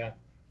there. Yeah.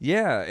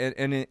 yeah,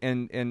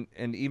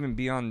 and even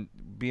beyond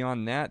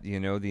that,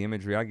 the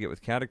imagery I get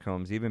with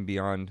catacombs, even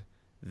beyond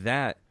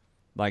that,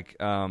 like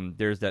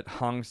there's that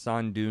Hang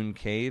Son Doon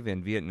cave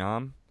in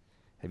Vietnam.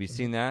 Have you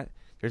seen that?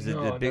 There's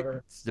No,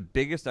 never. it's the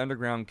biggest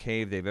underground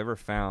cave they've ever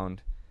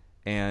found,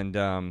 and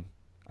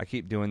I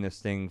keep doing this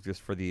thing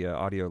just for the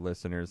audio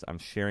listeners. I'm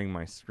sharing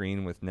my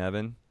screen with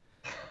Nevin,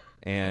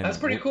 and That's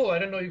pretty cool. I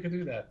didn't know you could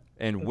do that.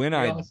 and That's when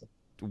pretty I awesome.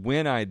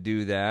 when I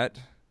do that,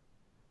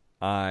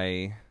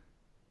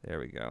 there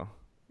we go.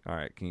 All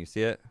right, can you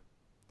see it?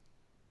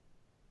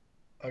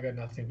 I got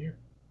nothing here.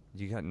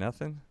 You got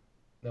nothing?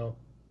 No.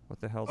 What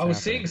the hell's I was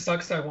happening? seeing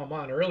Saksai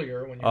Waman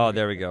earlier when you Oh, were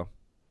there we doing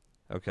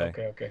go. Okay. that.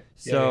 Okay, okay. Yeah, yeah,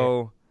 yeah.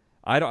 So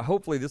I don't.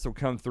 Hopefully, this will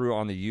come through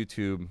on the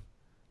YouTube.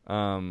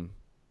 Um,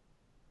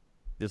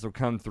 This will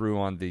come through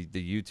on the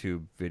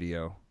YouTube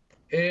video.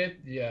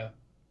 Yeah.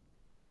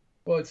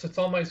 Well, it's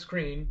on my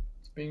screen.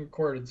 It's being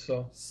recorded,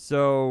 so.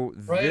 So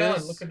Right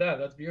on. Look at that.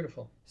 That's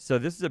beautiful. So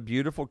this is a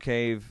beautiful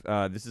cave.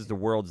 This is the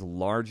world's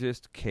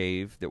largest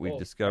cave that we've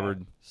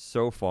discovered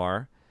so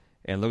far.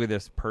 And look at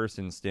this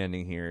person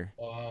standing here.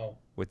 Wow.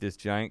 With this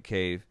giant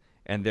cave.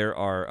 And there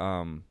are,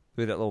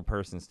 look at that little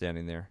person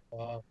standing there.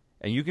 Wow.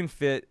 And you can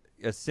fit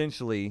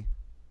essentially,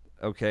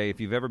 okay, if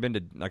you've ever been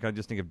to, like I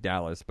just think of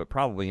Dallas, but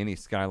probably any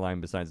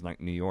skyline besides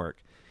like New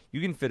York, you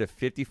can fit a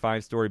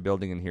 55-story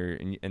building in here.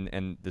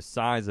 And the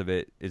size of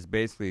it is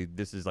basically,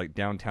 this is like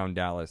downtown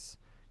Dallas.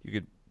 You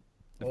could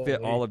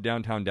fit all of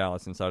downtown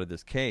Dallas inside of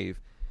this cave.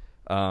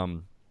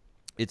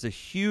 It's a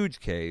huge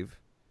cave.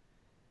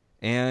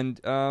 And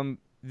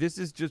this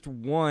is just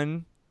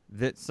one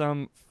that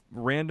some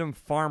random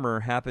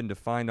farmer happened to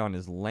find on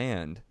his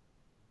land.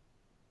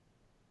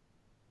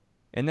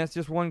 And that's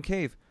just one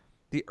cave.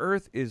 The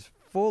earth is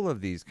full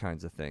of these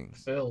kinds of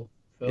things. Filled.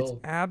 It's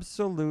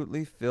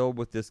absolutely filled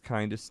with this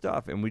kind of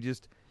stuff. And we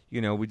just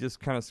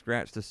kind of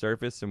scratch the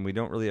surface and we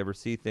don't really ever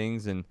see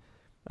things. And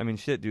I mean,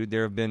 shit, dude,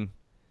 there have been,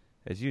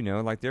 as you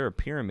know, like there are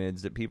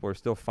pyramids that people are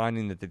still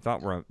finding that they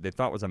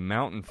thought was a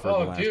mountain for the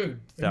last 1,000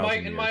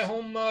 years. In my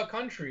home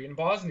country, in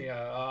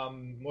Bosnia,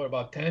 what,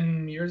 about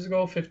 10 years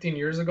ago, 15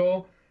 years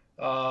ago,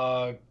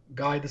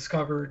 guy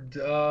discovered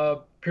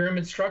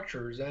pyramid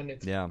structures, and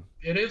it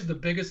is the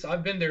biggest.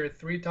 I've been there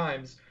 3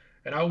 times,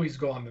 and I always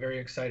go. I'm very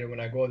excited when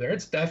I go there.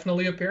 It's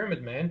definitely a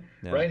pyramid, man.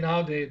 Yeah. Right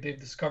now, they've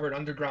discovered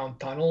underground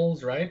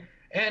tunnels, right?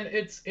 And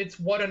it's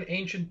what an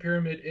ancient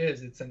pyramid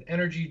is. It's an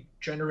energy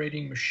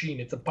generating machine.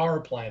 It's a power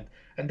plant,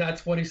 and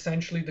that's what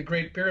essentially the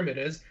Great Pyramid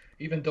is.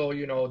 Even though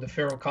the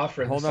Pharaoh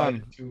Khafre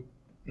decided to.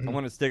 I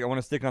want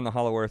to stick on the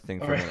Hollow Earth thing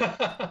for a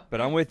minute.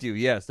 But I'm with you.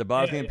 Yes, the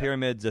Bosnian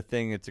pyramid's a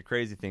thing. It's a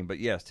crazy thing. But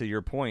yes, to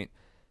your point,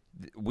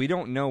 we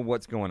don't know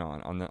what's going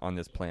on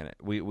this planet.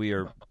 We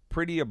are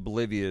pretty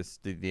oblivious.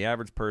 The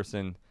average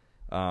person,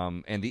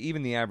 and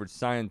even the average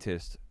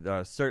scientist,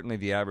 certainly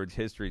the average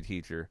history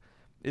teacher,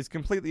 is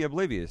completely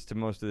oblivious to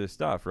most of this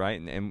stuff,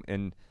 right?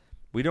 And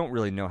we don't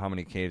really know how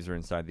many caves are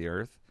inside the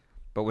Earth.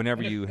 But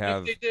whenever if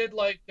they did,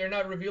 they're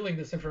not revealing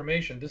this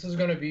information. This is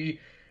going to be.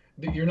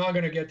 You're not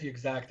going to get the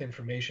exact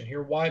information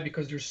here. Why?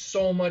 Because there's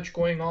so much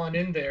going on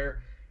in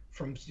there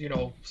from,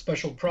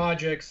 special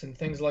projects and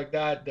things like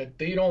that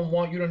they don't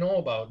want you to know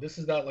about. This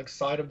is that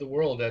side of the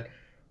world that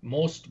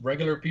most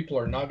regular people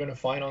are not going to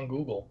find on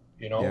Google,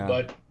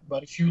 but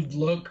if you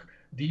look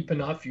deep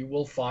enough, you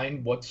will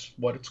find what's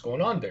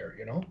going on there,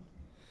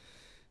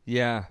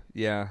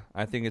 Yeah.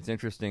 I think it's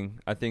interesting.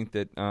 I think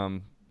that,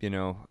 and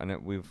I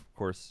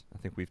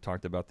think we've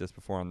talked about this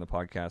before on the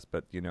podcast,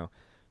 but,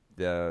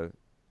 the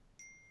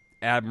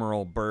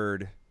Admiral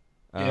Byrd.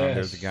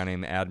 There's a guy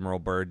named Admiral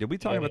Byrd. Did we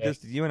talk about this?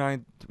 Did you and I?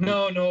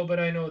 No, but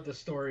I know the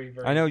story.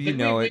 I know you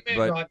know it,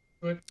 but got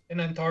to it. In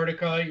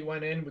Antarctica, you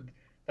went in with.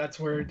 That's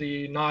where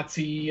the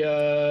Nazi.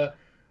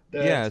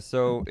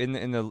 So in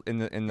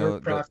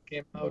the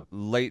came out.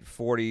 Late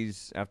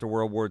 40s, after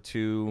World War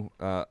II,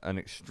 an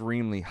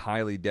extremely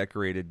highly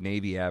decorated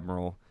Navy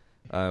admiral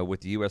with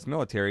the U.S.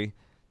 military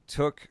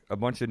took a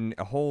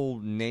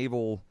whole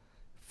naval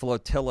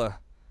flotilla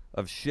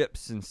of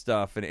ships and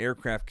stuff and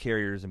aircraft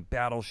carriers and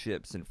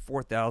battleships and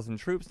 4,000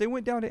 troops. They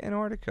went down to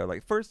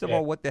Antarctica. First of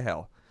all, what the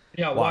hell?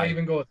 Yeah, why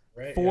even go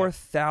there, right?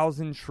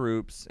 4,000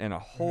 troops and a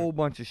whole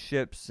bunch of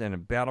ships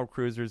and battle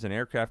cruisers and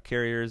aircraft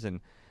carriers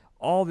and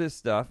all this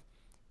stuff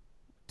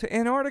to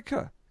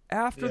Antarctica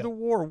after the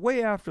war,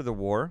 way after the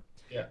war.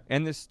 Yeah.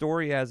 And the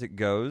story as it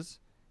goes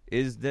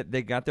is that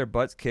they got their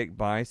butts kicked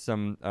by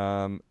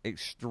some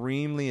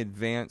extremely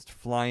advanced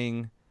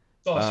flying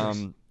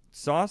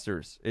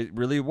saucers. It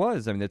really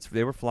was. I mean,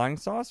 they were flying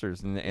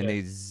saucers, and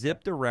they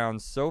zipped around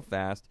so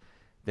fast.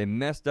 They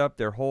messed up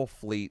their whole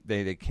fleet.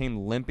 They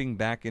came limping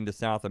back into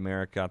South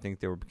America. I think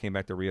came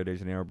back to Rio de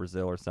Janeiro,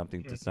 Brazil, or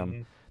something, to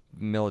some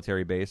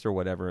military base or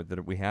whatever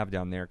that we have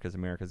down there, because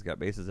America's got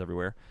bases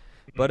everywhere.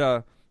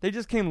 But they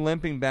just came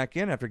limping back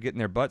in after getting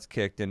their butts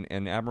kicked.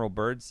 And Admiral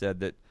Byrd said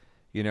that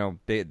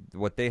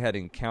what they had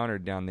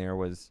encountered down there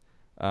was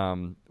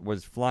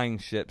flying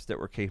ships that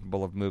were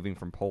capable of moving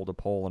from pole to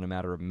pole in a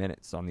matter of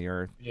minutes on the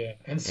Earth. Yeah,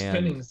 and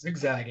spinning,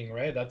 zigzagging,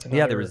 right? That's another.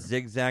 Yeah, there was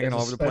zigzagging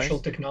all over the place. Special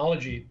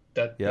technology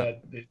that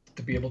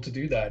to be able to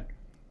do that.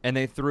 And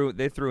they threw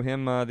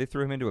him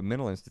into a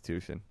mental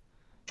institution.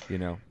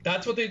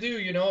 That's what they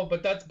do,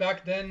 But that's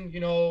back then.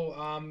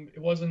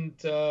 It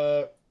wasn't.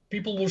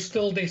 People were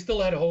still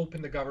had hope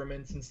in the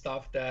governments and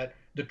stuff that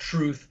the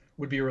truth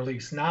would be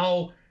released.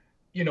 Now.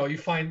 You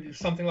find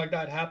something like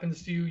that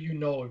happens to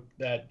you,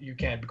 that you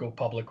can't go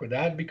public with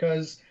that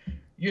because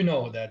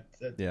that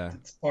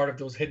it's part of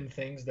those hidden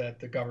things that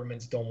the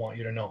governments don't want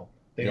you to know.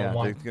 They don't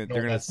want they're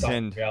going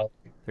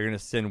to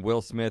send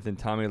Will Smith and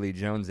Tommy Lee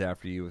Jones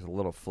after you with a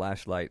little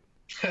flashlight.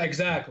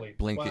 Exactly.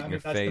 Blink in your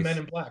face. That's the Men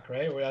in Black,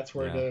 right? Where that's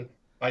where the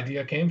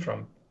idea came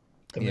from.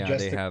 The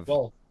majestic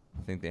vault.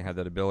 I think they have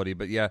that ability,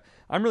 but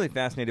I'm really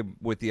fascinated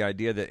with the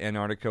idea that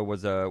Antarctica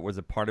was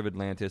a part of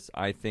Atlantis.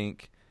 I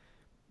think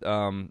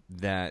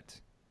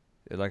that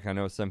like I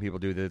know some people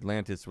do, that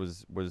Atlantis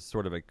was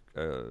sort of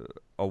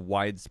a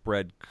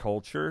widespread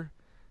culture,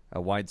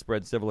 a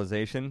widespread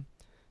civilization.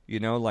 You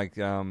know, like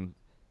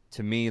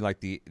to me,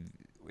 like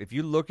if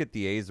you look at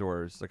the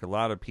Azores, like a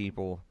lot of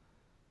people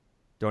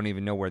don't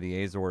even know where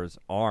the Azores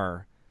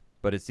are,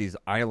 but it's these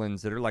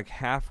islands that are like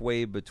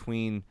halfway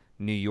between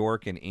New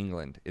York and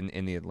England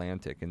in the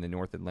Atlantic, in the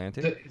North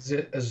Atlantic. Is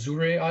it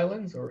Azure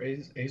Islands or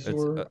It's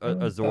Azore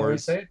Islands? How do I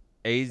Azores, say it?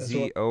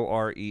 Azore.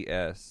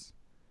 Azores.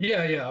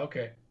 Yeah, yeah,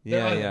 okay. They're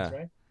Yeah, islands, yeah.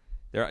 right?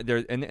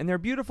 And they're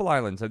beautiful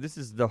islands. So this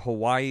is the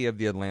Hawaii of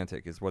the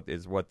Atlantic, is what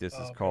this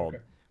is Okay, called.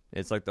 okay.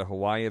 It's like the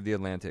Hawaii of the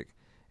Atlantic.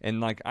 And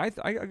like I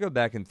go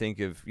back and think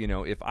of, you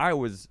know, if I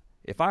was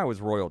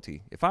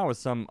royalty, if I was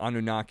some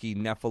Anunnaki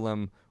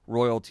Nephilim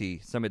royalty,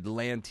 some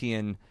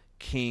Atlantean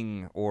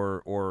king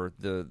or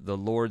the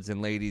lords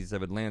and ladies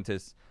of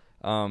Atlantis,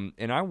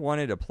 and I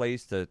wanted a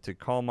place to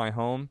call my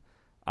home,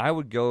 I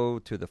would go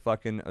to the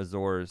fucking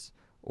Azores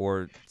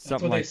or That's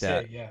something what they like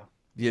that. say, yeah.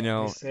 You Yeah,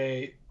 they know,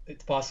 say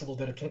it's possible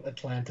that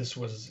Atlantis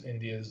was in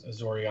the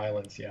Azore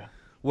Islands, yeah.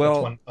 That's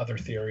well, one other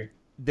theory.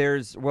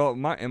 there's well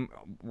my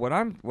what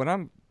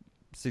I'm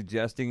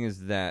suggesting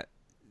is that,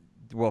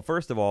 well,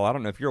 first of all, I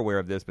don't know if you're aware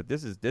of this, but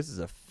this is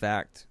a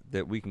fact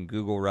that we can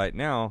Google right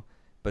now.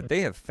 But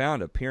they have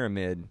found a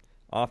pyramid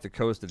off the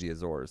coast of the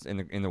Azores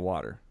in the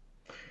water.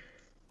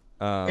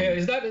 Yeah,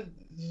 is that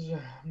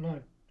I'm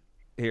not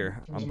Here,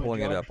 in terms I'm of my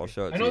pulling it up. I'll geography.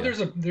 show it I to know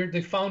you.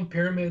 they found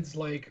pyramids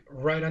like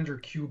right under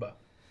Cuba.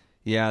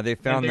 Yeah, they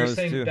And found they're those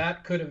saying too.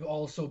 that could have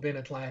also been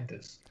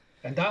Atlantis.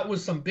 And that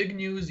was some big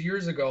news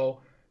years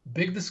ago,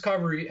 big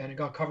discovery, and it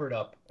got covered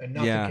up, and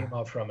nothing Yeah, came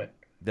out from it.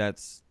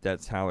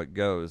 that's how it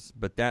goes.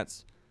 But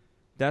that's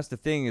the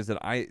thing, is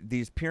that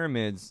these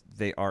pyramids,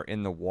 they are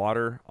in the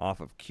water off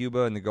of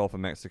Cuba and the Gulf of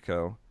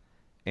Mexico.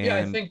 Yeah, I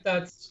And think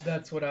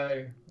that's what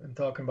I am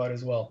talking about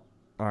as well.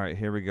 all right,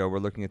 here we go. We're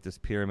looking at this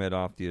pyramid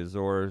off the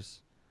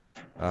Azores.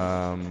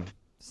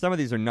 Some of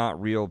these are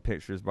not real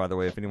pictures, by the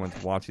way, if anyone's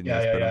watching Yeah,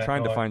 this, yeah, but I'm yeah.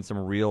 trying No, to find some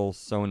real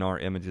sonar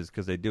images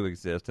because they do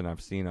exist and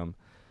I've seen them.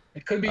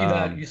 it could be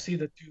that Um, you see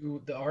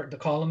the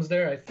columns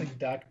there. I think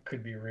that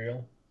could be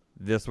real.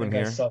 this I one think I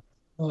here. saw.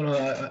 Oh no,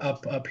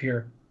 up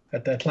here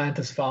at the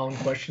Atlantis found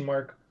question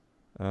mark.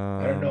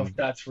 I don't know if Um,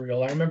 that's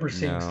real. I remember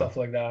seeing no, stuff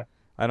like that.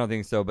 I don't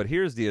think so. But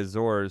here's the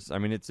Azores. I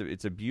mean, it's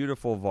a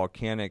beautiful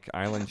volcanic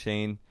island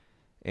chain,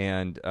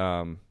 and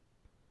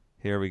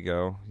here we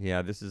go.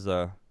 Yeah, this is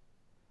a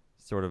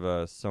sort of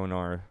a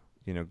sonar,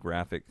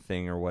 graphic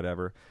thing or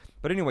whatever.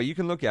 But anyway, you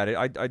can look at it.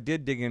 I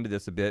did dig into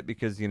this a bit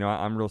because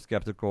I'm real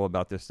skeptical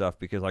about this stuff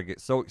because I get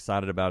so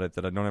excited about it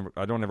that I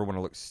don't ever want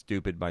to look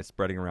stupid by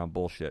spreading around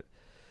bullshit.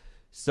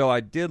 So I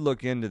did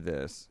look into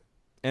this,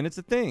 and it's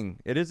a thing.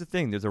 It is a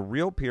thing. There's a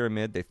real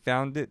pyramid. They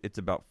found it. It's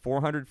about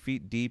 400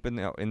 feet deep in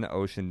the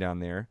ocean down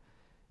there,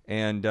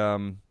 and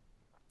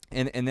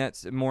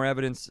that's more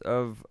evidence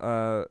of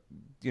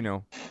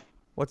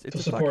it's To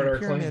a support fucking our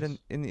pyramid claims.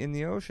 in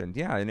the ocean.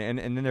 Yeah, and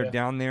then they're Yeah.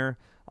 down there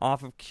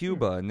off of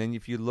Cuba, and then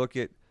if you look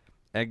at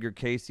Edgar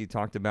Casey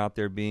talked about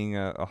there being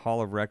a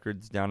hall of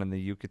records down in the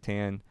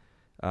Yucatan.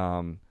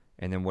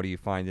 And then what do you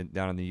find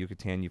down in the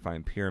Yucatan? You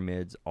find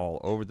pyramids all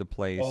over the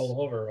place,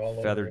 All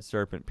feathered over.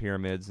 serpent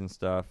pyramids and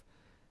stuff.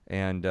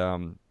 And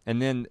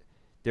then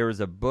there was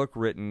a book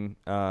written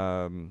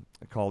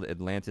called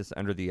Atlantis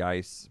Under the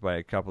Ice by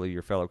a couple of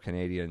your fellow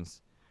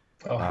Canadians.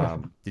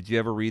 Oh, Did you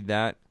ever read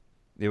that?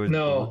 It was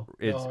no,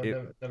 it's no, I've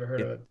it, never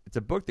heard of it. it's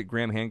a book that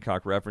Graham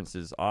Hancock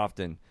references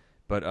often,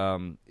 but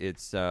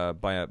it's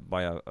by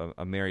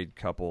a married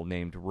couple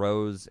named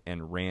Rose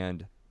and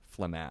Rand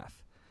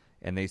Flemath,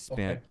 and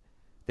Okay.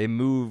 they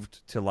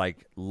moved to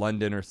like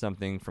London or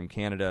something from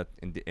Canada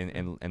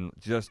and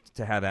just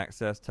to have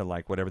access to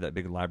like whatever that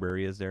big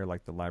library is there,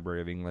 like the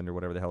Library of England or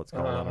whatever the hell it's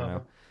called. I don't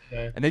know.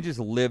 Yeah. And they just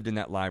lived in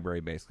that library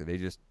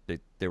basically.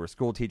 They were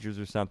school teachers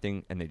or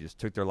something, and they just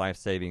took their life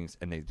savings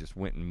and they just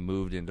went and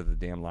moved into the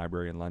damn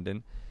library in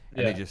London,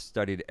 and they Yeah. just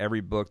studied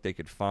every book they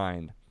could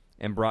find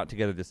and brought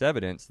together this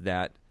evidence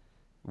that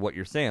what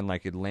you're saying,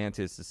 like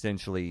Atlantis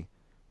essentially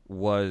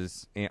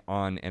was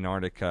on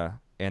Antarctica,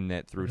 and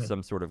that through Mhm.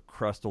 some sort of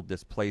crustal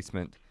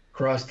displacement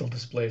Crustal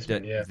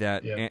displacement. Yeah.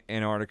 that Yeah.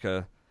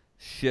 Antarctica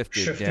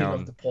shifted Shifting down.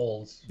 of the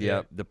poles.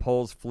 Yeah, the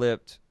poles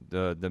flipped,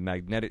 the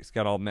magnetics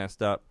got all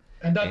messed up.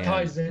 And that And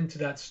ties into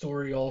that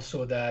story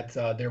also that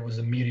there was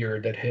a meteor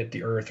that hit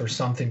the Earth or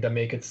something that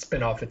make it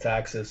spin off its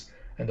axis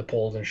and the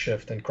poles and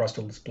shift and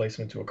crustal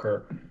displacement to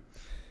occur.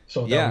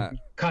 So that yeah, would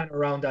be kind of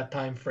around that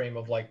time frame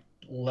of like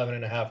 11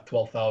 and a half,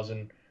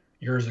 12,000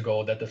 years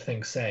ago that the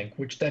thing sank,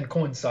 which then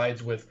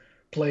coincides with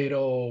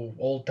Plato,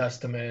 Old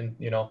Testament,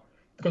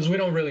 because we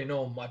don't really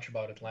know much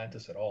about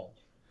Atlantis at all.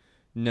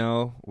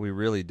 no, we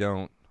really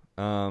don't.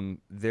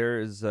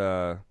 There's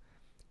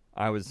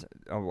I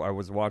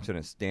was watching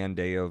a Stan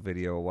Deyo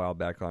video a while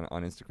back on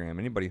Instagram.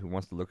 Anybody who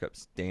wants to look up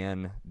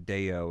Stan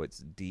Deyo,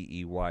 it's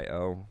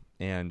Deyo,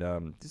 and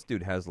this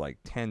dude has like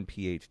 10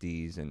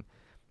 PhDs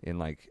in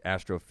like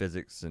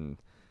astrophysics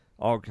and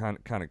all kind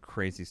of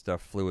crazy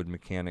stuff, fluid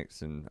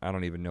mechanics, and I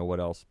don't even know what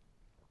else.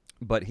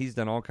 but he's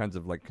done all kinds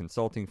of like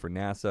consulting for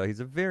NASA. He's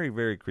a very,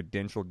 very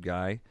credentialed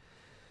guy.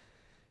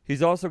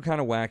 He's also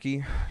kind of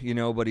wacky,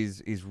 but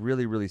he's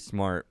really, really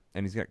smart,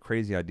 and he's got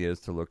crazy ideas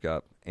to look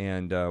up.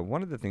 And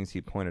one of the things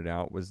he pointed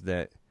out was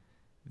that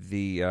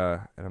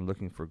and I'm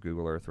looking for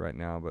Google Earth right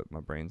now, but my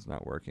brain's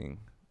not working.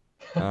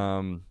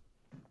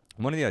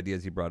 One of the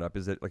ideas he brought up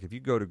is that, like, if you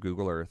go to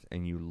Google Earth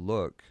and you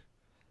look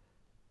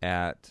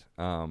at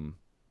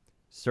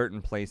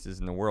certain places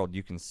in the world,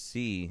 you can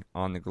see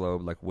on the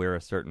globe like where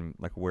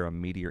a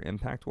meteor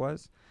impact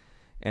was.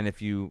 And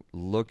if you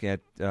look at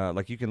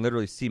you can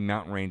literally see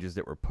mountain ranges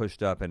that were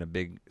pushed up in a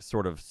big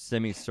sort of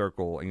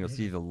semicircle, and you'll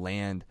see the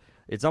land.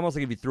 It's almost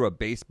like if you threw a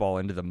baseball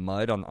into the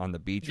mud on the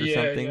beach or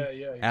something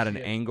at an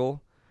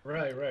angle.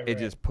 Right. It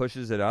just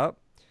pushes it up.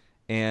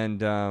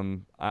 And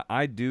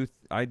I do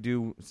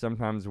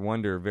sometimes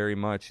wonder very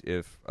much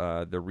if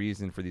the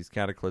reason for these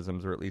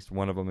cataclysms, or at least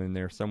one of them in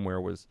there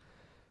somewhere, was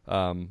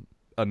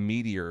a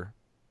meteor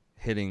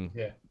hitting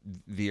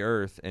the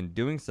Earth and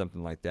doing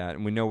something like that.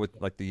 And we know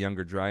with like the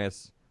Younger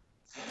Dryas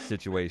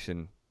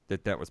situation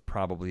that was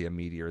probably a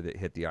meteor that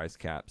hit the ice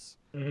caps.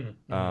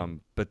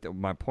 But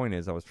my point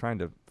is, I was trying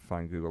to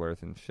find Google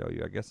Earth and show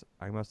you. I guess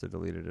I must have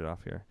deleted it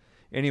off here.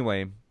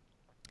 Anyway,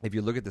 if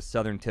you look at the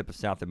southern tip of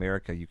South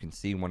America, you can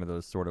see one of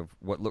those sort of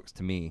what looks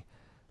to me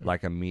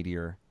like a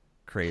meteor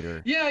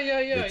crater.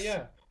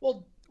 Yeah.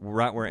 Well,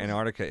 right where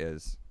Antarctica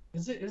is.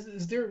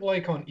 Is there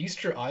like on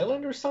Easter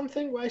Island or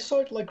something? I saw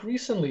it like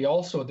recently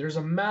also. There's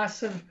a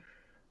massive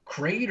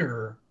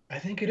crater. I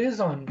think it is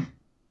on.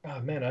 Oh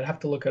man, I'd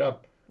have to look it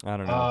up. I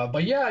don't know.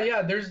 But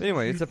yeah. There's.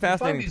 Anyway, it's a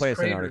fascinating place,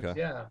 craters, Antarctica.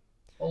 Yeah,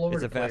 all over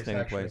it's the place. It's a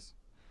fascinating place.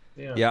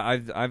 Yeah.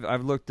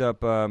 I've looked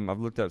up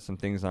some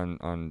things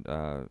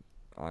on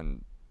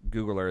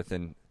Google Earth,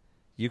 and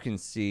you can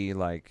see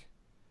like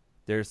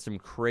there's some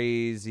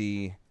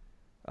crazy,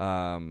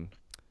 for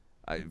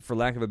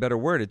lack of a better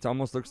word, it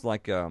almost looks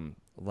like an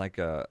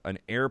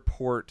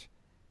airport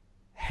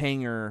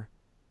hangar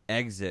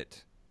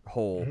exit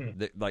hole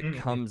that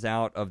comes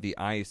out of the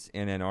ice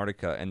in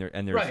Antarctica, and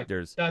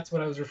there's that's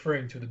what I was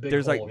referring to, the big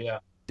hole.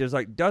 There's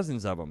like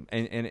dozens of them,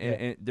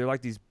 and they're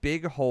like these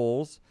big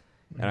holes,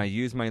 and I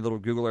use my little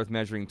Google Earth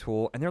measuring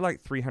tool, and they're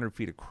like 300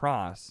 feet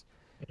across,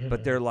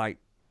 but they're like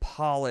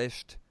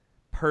polished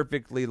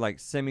perfectly, like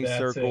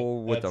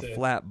semicircle with a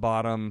flat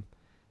bottom,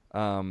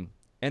 and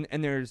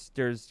there's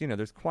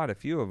quite a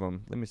few of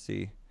them. Let me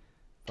see.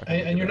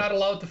 And you're not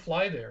allowed to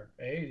fly there.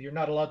 You're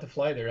not allowed to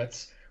fly there.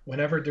 That's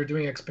whenever they're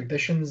doing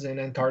expeditions in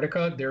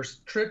Antarctica, they're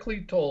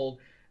strictly told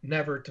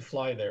never to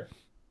fly there.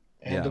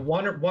 And the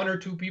one or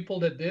two people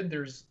that did,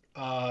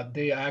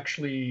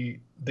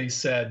 they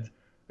said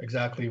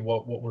exactly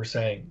what we're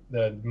saying.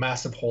 The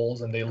massive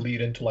holes, and they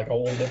lead into like a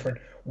whole different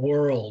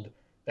world,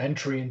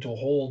 entry into a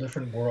whole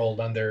different world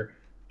under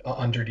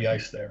the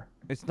ice there.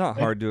 It's not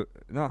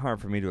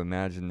hard for me to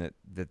imagine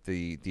that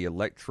the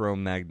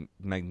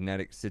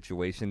electromagnetic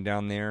situation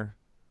down there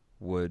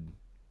would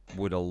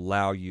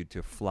allow you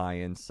to fly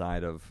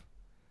inside of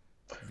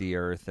the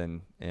Earth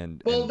and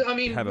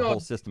have a whole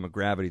system of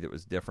gravity that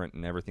was different,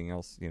 and everything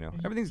else.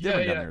 Everything's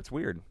different down there. It's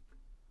weird.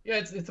 Yeah,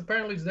 it's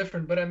apparently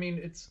different, but I mean,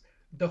 it's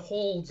the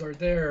holes are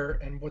there,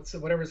 and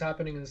whatever's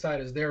happening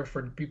inside is there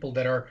for people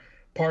that are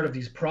part of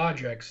these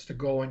projects to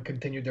go and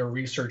continue their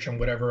research and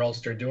whatever else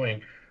they're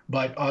doing.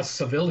 But us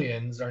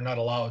civilians are not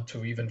allowed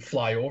to even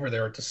fly over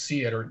there to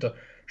see it or to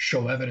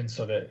show evidence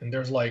of it. And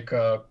there's like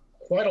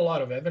quite a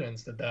lot of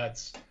evidence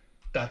that's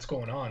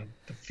going on.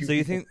 So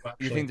you think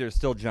there's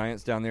still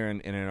giants down there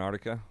in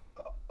Antarctica?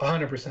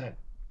 100%.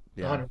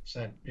 Yeah.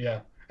 100%. Yeah.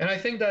 And I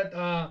think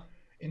that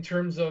in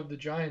terms of the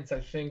giants, I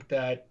think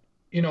that,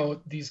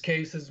 these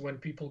cases when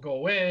people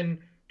go in,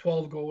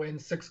 12 go in,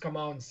 6 come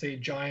out and say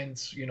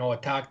giants,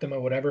 attack them or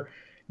whatever,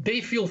 they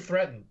feel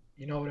threatened.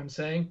 You know what I'm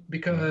saying?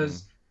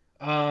 Because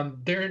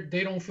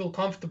they don't feel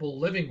comfortable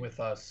living with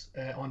us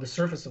on the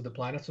surface of the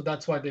planet. So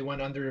that's why they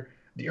went under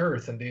the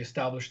earth and they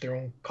established their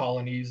own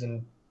colonies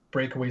and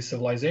breakaway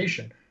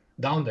civilization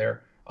down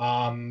there.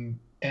 And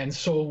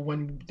so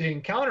when they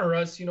encounter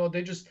us,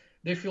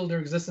 they feel their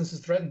existence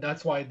is threatened.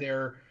 That's why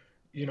they're,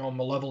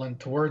 malevolent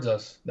towards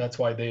us. That's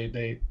why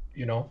they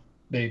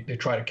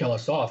try to kill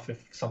us off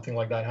if something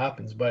like that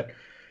happens. But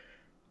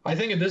I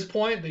think at this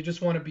point, they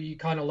just want to be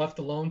kind of left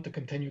alone to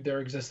continue their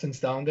existence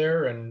down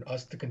there and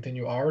us to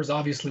continue ours.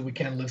 Obviously, we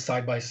can't live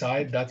side by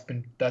side.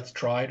 That's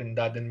tried and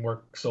that didn't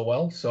work so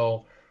well.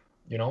 So,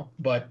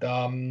 but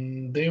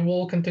they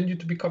will continue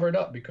to be covered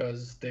up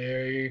because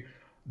they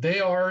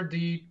are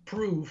the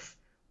proof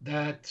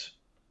that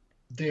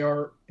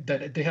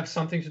they have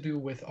something to do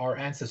with our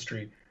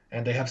ancestry,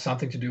 and they have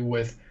something to do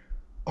with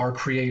our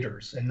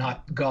creators, and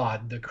not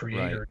God, the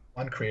creator,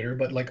 one creator,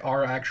 but like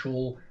our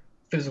actual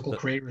physical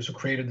creators who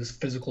created this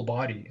physical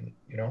body,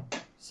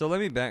 So let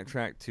me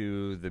backtrack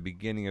to the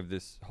beginning of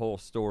this whole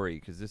story,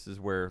 because this is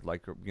where,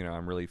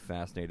 I'm really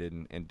fascinated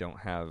and don't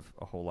have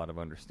a whole lot of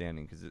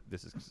understanding, because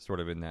this is sort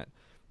of in that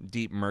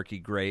deep, murky,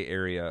 gray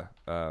area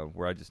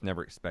where I just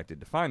never expected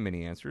to find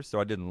many answers, so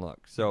I didn't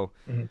look. So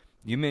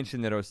you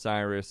mentioned that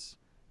Osiris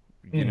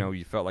you know,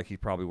 you felt like he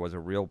probably was a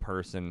real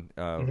person.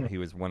 He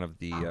was one of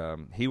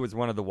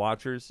the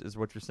Watchers, is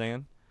what you're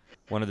saying?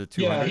 One of the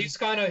 200?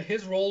 Yeah,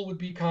 his role would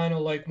be kind of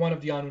like one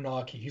of the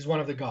Anunnaki. He's one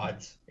of the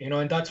gods, you know,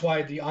 and that's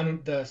why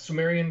the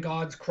Sumerian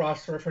gods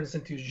cross-reference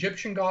into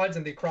Egyptian gods,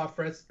 and they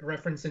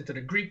cross-reference into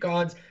the Greek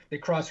gods. They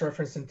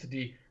cross-reference into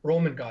the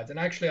Roman gods. And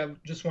actually, I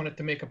just wanted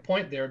to make a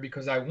point there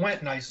because I went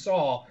and I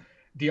saw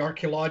the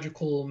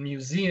archaeological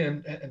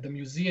museum, the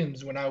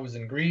museums when I was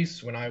in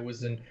Greece, when I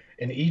was in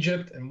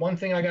Egypt. And one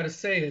thing I got to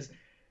say is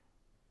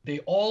they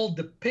all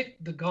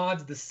depict the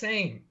gods the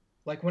same.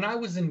 Like when I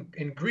was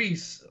in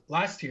Greece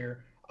last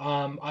year,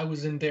 I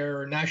was in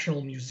their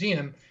national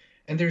museum,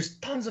 and there's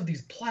tons of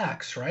these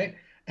plaques, right?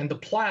 And the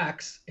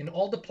plaques, in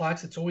all the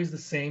plaques, it's always the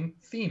same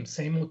theme,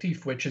 same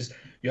motif, which is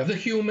you have the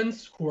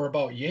humans who are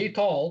about yay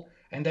tall,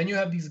 and then you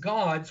have these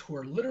gods who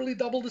are literally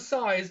double the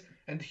size,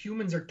 and the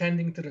humans are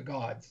tending to the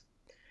gods.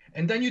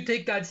 And then you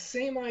take that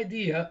same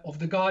idea of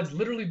the gods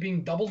literally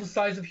being double the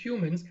size of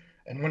humans,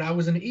 and when I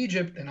was in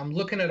Egypt and I'm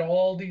looking at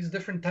all these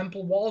different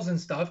temple walls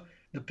and stuff,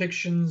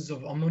 depictions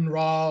of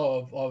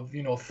Amun-Ra, of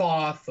you know,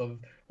 Thoth, of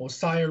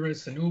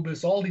Osiris,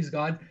 Anubis, all these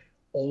gods,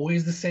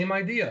 always the same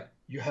idea.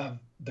 You have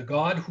the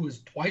god who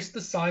is twice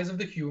the size of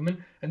the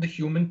human, and the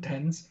human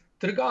tends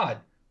to the god.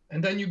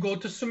 And then you go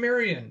to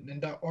Sumerian,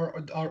 and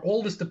our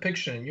oldest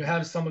depiction, and you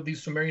have some of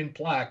these Sumerian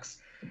plaques,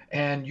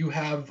 and you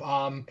have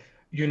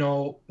you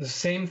know, the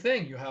same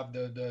thing. You have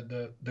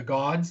the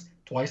gods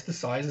twice the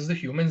size as the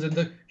humans, and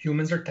the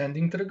humans are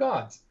tending to the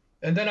gods.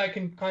 And then I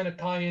can kind of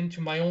tie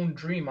into my own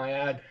dream I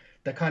had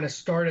that kind of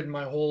started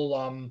my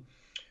whole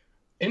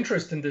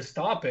interest in this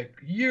topic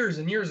years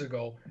and years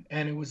ago.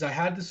 And it was I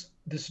had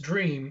this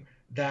dream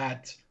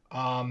that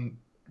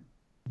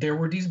there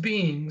were these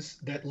beings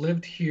that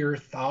lived here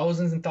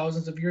thousands and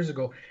thousands of years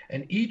ago,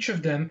 and each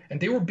of them, and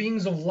they were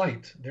beings of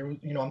light. There was,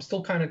 you know, I'm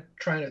still kind of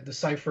trying to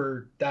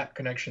decipher that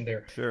connection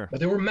there. Sure. But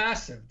they were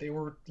massive. They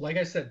were, like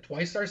I said,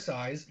 twice our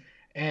size,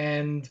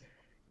 and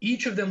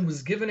each of them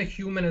was given a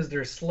human as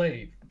their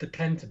slave to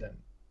tend to them,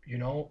 you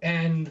know?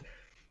 And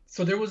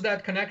so there was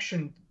that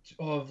connection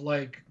of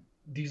like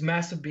these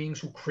massive beings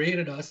who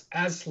created us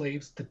as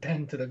slaves to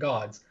tend to the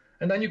gods.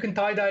 And then you can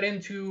tie that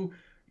into,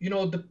 you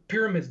know, the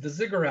pyramids, the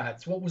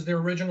ziggurats. What was their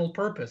original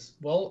purpose?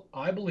 Well,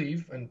 I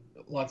believe, and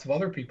lots of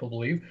other people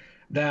believe,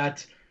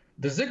 that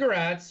the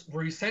ziggurats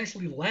were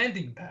essentially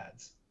landing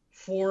pads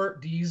for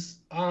these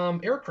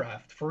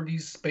aircraft, for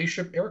these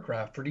spaceship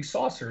aircraft, for these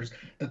saucers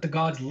that the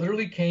gods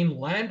literally came,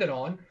 landed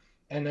on,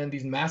 and then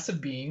these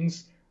massive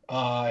beings,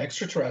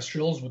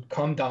 extraterrestrials, would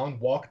come down,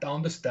 walk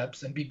down the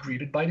steps, and be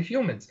greeted by the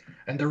humans.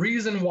 And the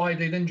reason why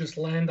they didn't just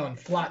land on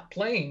flat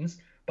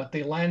plains, but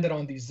they landed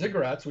on these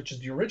ziggurats, which is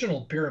the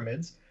original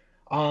pyramids,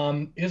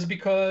 is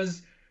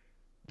because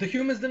the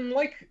humans didn't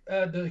like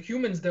the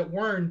humans that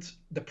weren't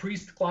the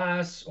priest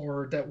class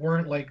or that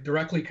weren't like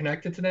directly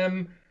connected to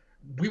them.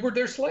 We were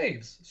their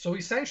slaves. So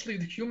essentially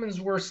the humans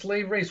were a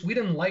slave race. We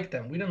didn't like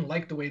them. We didn't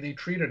like the way they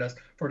treated us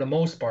for the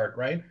most part,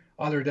 right?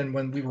 Other than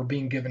when we were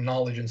being given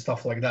knowledge and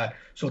stuff like that.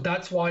 So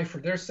that's why for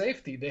their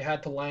safety, they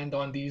had to land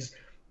on these,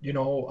 you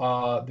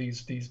know,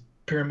 these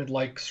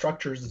pyramid-like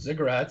structures, the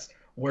ziggurats,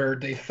 where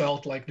they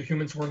felt like the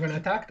humans weren't going to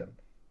attack them,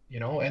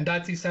 you know, and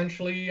that's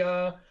essentially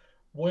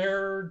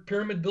where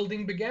pyramid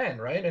building began,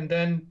 right? And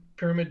then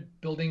pyramid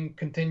building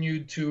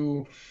continued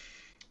to,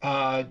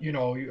 you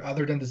know,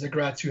 other than the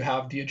ziggurats, you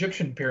have the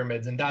Egyptian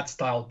pyramids and that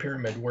style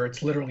pyramid where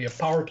it's literally a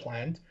power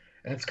plant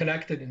and it's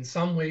connected in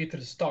some way to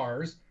the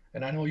stars.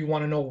 And I know you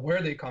want to know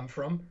where they come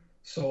from,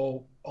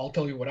 so I'll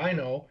tell you what I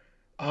know.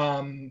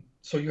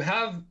 So you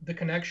have the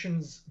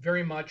connections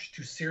very much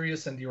to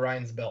Sirius and the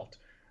Orion's Belt.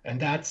 And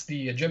that's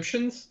the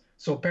Egyptians.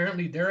 So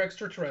apparently they're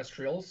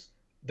extraterrestrials,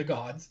 the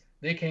gods.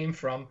 They came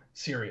from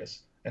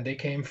Sirius, and they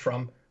came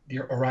from the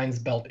Orion's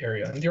Belt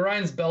area. And the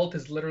Orion's Belt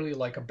is literally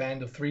like a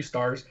band of 3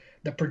 stars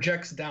that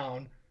projects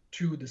down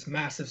to this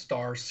massive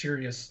star,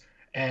 Sirius,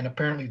 and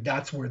apparently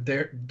that's where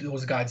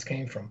those gods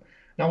came from.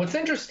 Now, what's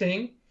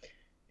interesting,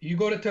 you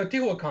go to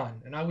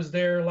Teotihuacan, and I was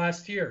there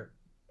last year.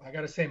 I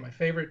got to say, my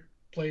favorite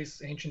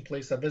place, ancient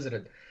place I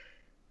visited.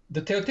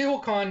 The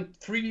Teotihuacan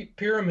 3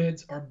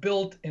 pyramids are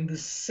built in the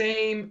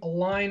same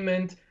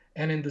alignment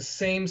and in the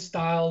same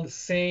style, the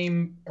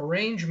same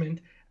arrangement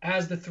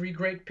as the 3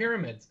 Great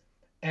Pyramids.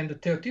 And the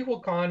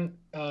Teotihuacan,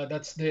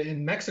 that's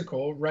in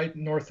Mexico, right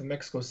north of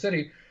Mexico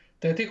City,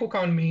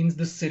 Teotihuacan means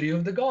the city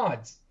of the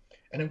gods.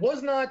 And it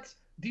was not,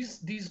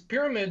 these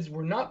pyramids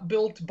were not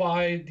built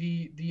by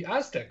the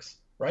Aztecs,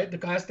 right?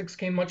 The Aztecs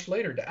came much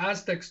later. The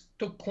Aztecs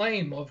took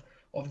claim of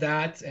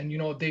that, and, you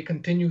know, they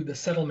continued the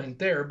settlement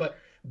there, but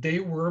they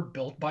were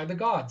built by the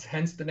gods,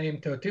 hence the name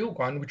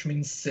Teotihuacan, which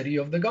means city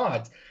of the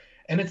gods.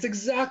 And it's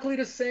exactly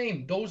the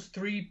same. Those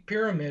 3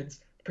 pyramids,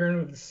 the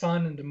pyramid of the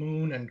sun and the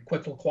moon and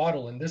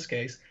Quetzalcoatl in this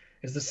case,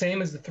 is the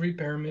same as the 3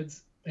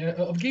 pyramids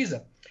of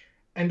Giza.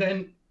 And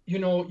then, you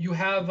know, you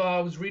have,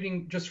 I was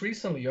reading just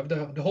recently of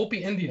the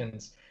Hopi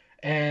Indians,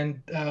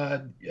 and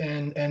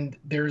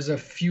there's a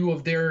few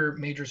of their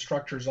major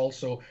structures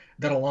also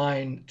that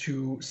align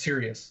to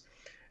Sirius.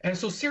 And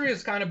so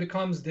Sirius kind of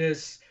becomes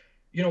this,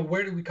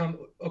 where did we come?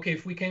 Okay,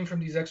 if we came from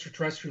these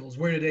extraterrestrials,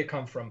 where did they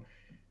come from?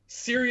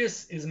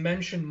 Sirius is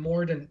mentioned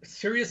more than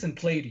Sirius and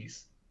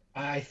Pleiades.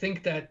 I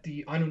think that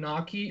the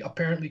Anunnaki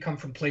apparently come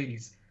from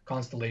Pleiades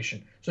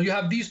constellation. So you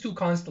have these two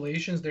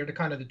constellations. They're the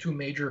kind of the two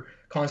major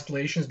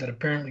constellations that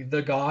apparently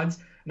the gods.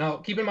 Now,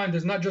 keep in mind,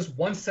 there's not just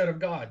one set of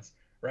gods,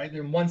 right?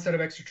 There's one set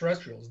of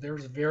extraterrestrials.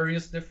 There's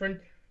various different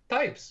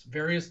types,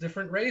 various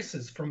different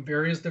races from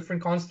various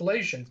different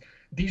constellations.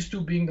 These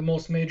two being the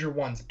most major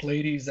ones,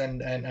 Pleiades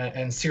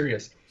and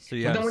Sirius. So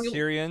you But have then when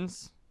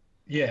Syrians,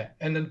 yeah,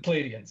 and then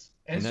Pleiadians.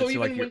 and And then so so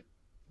like even your when,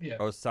 yeah,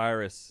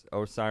 Osiris.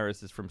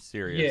 Osiris is from yeah,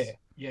 Sirius.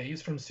 yeah,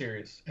 he's from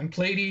Sirius. And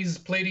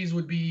Pleiades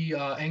would be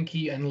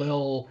Enki and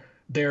Lil.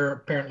 They're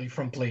apparently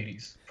from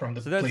Pleiades, from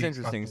the So that's Pleiades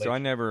interesting. So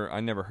constellation. I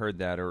never heard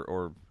that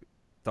or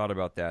thought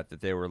about that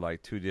they were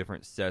like two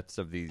different sets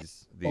of Oh,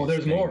 these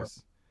there's more.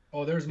 things.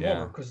 Oh, there's more.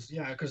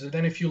 Yeah. Because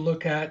then if you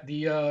look at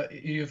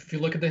if you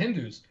look at the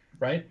Hindus,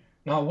 right?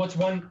 Now, what's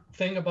one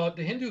thing about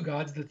the Hindu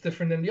gods that's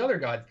different than the other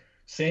gods?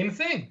 Same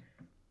thing.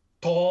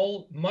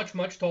 Tall, much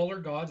taller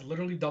gods,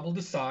 literally double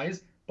the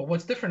size. But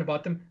what's different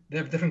about them? They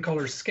have different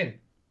color skin.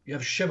 You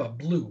have Shiva,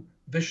 blue,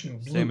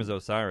 Vishnu, Same blue. as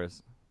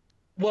Osiris.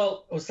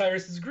 Well,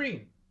 Osiris is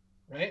green,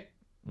 right? Mm.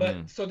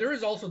 But so there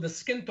is also the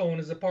skin tone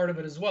is a part of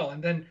it as well.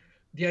 And then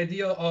the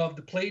idea of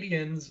the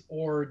Pleiadians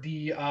or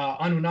the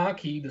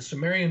Anunnaki, the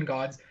Sumerian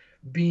gods,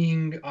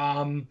 being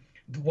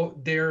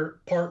they're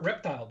part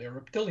reptile, they're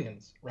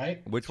reptilians,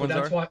 right? Which So ones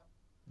that's are? why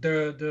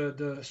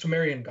the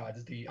Sumerian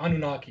gods, the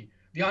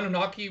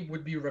Anunnaki,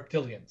 would be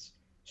reptilians.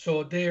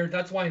 So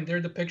that's why in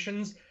their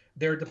depictions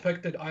they're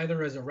depicted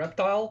either as a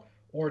reptile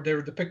or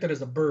they're depicted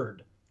as a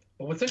bird.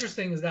 But what's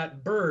interesting is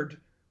that bird,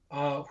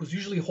 who's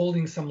usually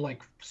holding some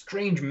like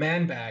strange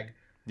man bag,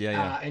 Yeah,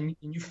 yeah. and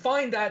you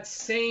find that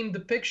same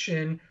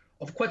depiction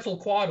of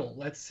Quetzalcoatl,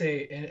 let's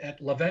say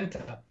at La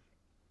Venta,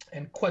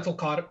 and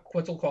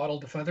Quetzalcoatl,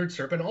 the feathered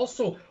serpent,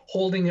 also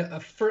holding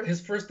his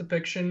first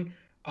depiction.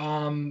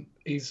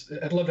 He's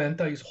at La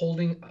Venta. He's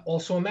holding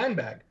also a man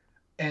bag,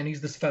 and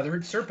he's this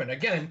feathered serpent.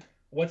 Again,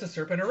 what's a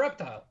serpent? A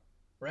reptile,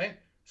 right?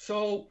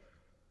 So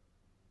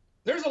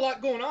there's a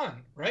lot going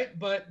on, right?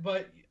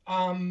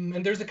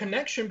 And there's a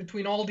connection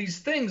between all these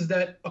things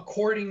that,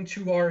 according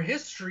to our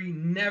history,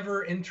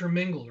 never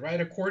intermingled,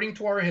 right? According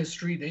to our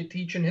history, they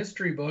teach in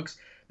history books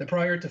that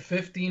prior to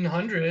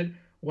 1500,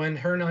 when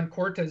Hernan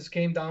Cortez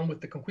came down with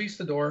the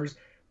conquistadors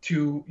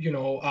to,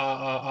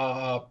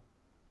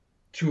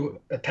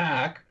 to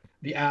attack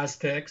the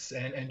Aztecs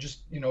and just,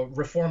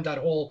 reform that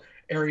whole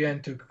area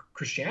into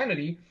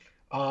Christianity,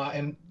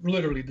 and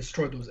literally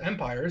destroy those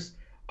empires.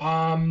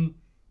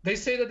 They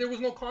say that there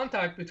was no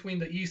contact between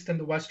the East and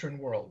the Western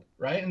world,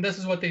 right? And this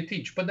is what they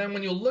teach. But then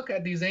when you look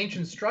at these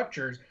ancient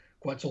structures,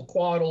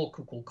 Quetzalcoatl,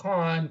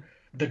 Kukulkan,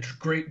 the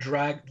great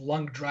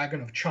lung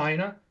dragon of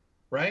China,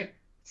 right?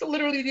 It's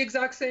literally the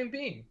exact same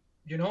being.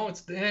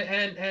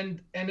 And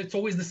it's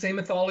always the same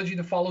mythology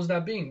that follows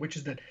that being, which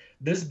is that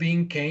this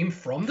being came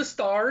from the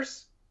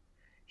stars.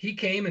 He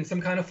came in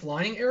some kind of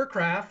flying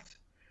aircraft.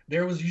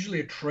 There was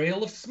usually a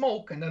trail of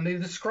smoke, and then they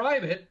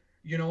describe it,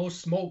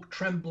 smoke,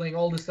 trembling,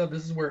 all this stuff.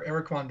 This is where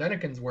Eric von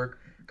Däniken's work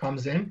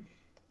comes in.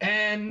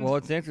 And Well,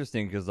 it's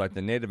interesting because like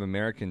the Native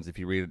Americans, if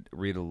you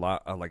read a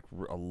lot,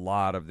 a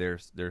lot of their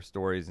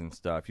stories and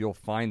stuff, you'll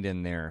find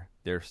in there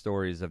their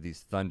stories of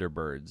these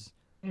thunderbirds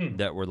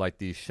that were like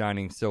these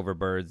shining silver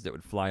birds that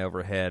would fly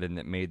overhead and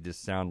that made this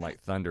sound like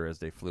thunder as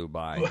they flew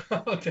by.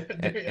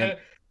 And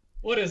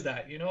what is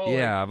that?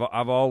 yeah,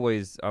 I've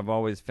always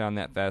found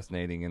that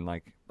fascinating, and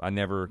like I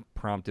never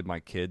prompted my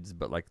kids,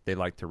 but like they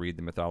like to read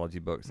the mythology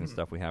books and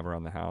stuff we have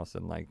around the house,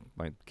 and like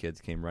my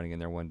kids came running in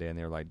there one day and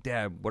they were like,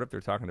 "Dad, what if they're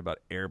talking about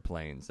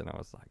airplanes?" And I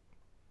was like,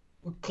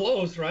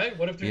 close, right?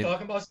 What if they're You-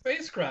 talking about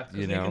spacecraft?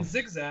 Because they can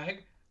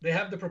zigzag. They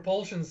have the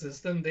propulsion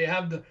system. They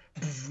have the,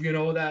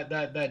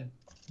 that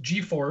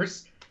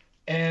G-force.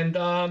 And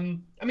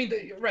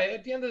right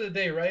at the end of the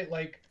day, right?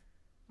 Like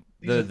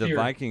the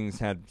Vikings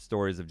had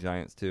stories of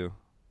giants too.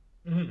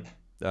 Mm-hmm.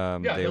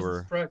 Yeah, They this were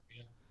is correct.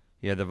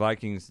 Yeah, the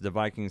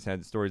Vikings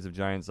had stories of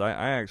giants. I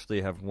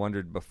actually have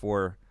wondered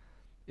before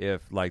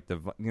if like the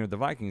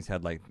Vikings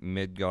had like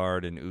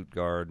Midgard and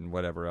Utgard and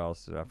whatever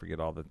else. I forget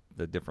all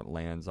the different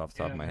lands off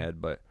the top of my head,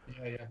 but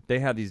Yeah. they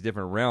had these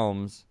different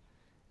realms,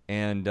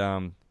 and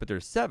but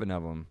there's 7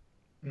 of them,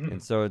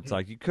 and so it's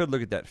like you could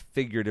look at that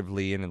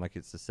figuratively and like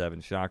it's the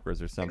 7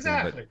 chakras or something.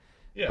 Exactly.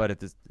 Yeah.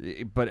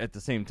 But at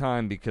the same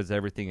time, because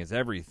everything is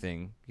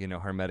everything,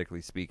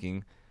 hermetically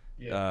speaking.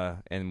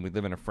 And we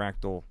live in a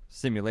fractal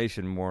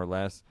simulation, more or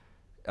less.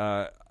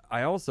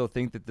 I also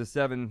think that the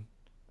seven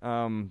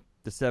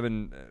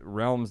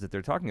realms that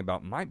they're talking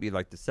about might be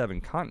like the 7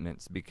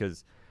 continents,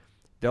 because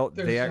they'll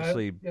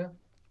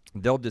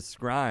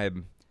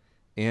describe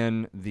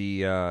in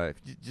the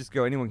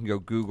anyone can go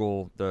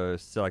Google the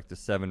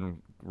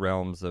 7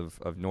 realms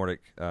of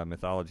Nordic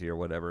mythology or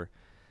whatever,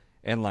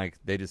 and like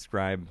they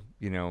describe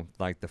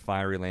like the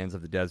fiery lands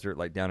of the desert,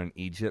 like down in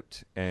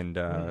Egypt, and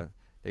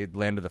they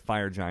land of the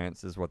fire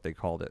giants is what they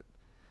called it.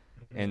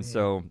 And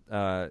so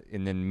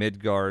and then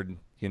Midgard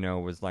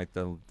was like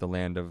the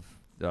land of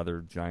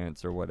other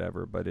giants or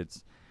whatever. But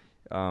it's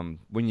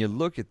when you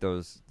look at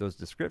those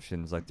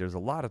descriptions, like there's a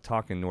lot of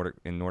talk in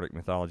Nordic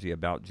mythology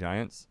about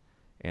giants,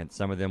 and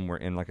some of them were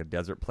in like a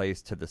desert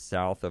place to the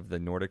south of the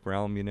Nordic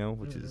realm,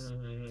 which is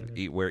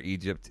where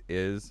Egypt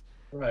is.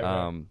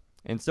 Right.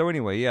 And so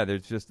anyway, yeah,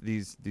 there's just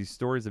these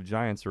stories of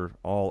giants are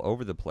all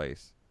over the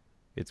place.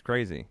 It's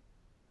crazy.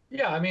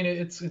 Yeah, I mean,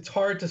 it's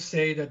hard to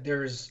say that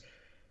there's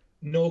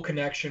no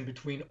connection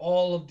between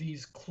all of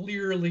these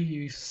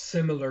clearly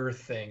similar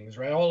things,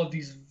 right? All of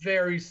these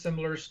very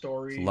similar It's a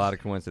lot stories. of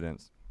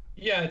coincidence.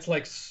 Yeah, it's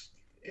like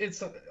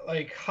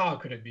how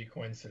could it be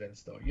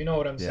coincidence though? You know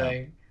what I'm Yeah.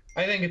 saying?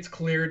 I think it's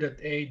clear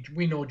that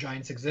we know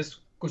giants exist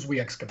because we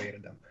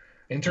excavated them.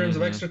 In terms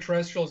of Mm-hmm.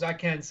 extraterrestrials, I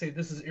can't say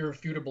this is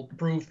irrefutable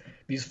proof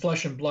these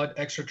flesh and blood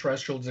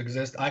extraterrestrials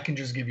exist. I can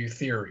just give you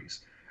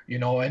theories,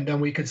 and then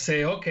we could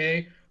say,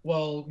 okay,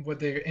 well, were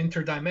they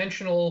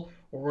interdimensional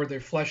or were they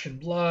flesh and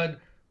blood?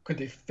 Could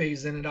they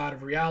phase in and out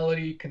of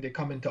reality? Can they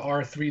come into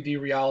our 3D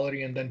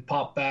reality and then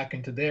pop back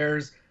into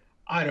theirs?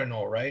 I don't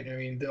know, right? I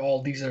mean,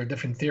 all these are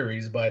different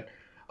theories, but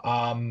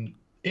um,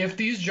 if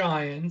these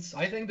giants,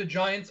 I think the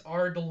giants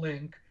are the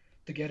link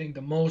to getting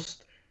the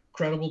most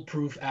credible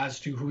proof as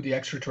to who the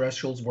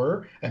extraterrestrials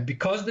were, and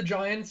because the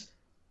giants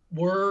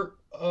were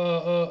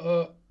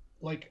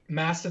like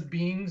massive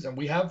beings, and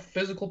we have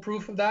physical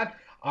proof of that,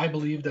 I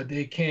believe that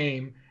they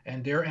came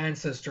and their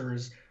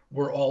ancestors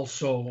were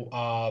also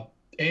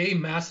a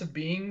massive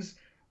beings,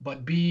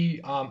 but b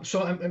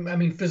I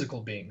mean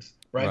physical beings,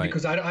 right? Right.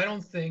 Because I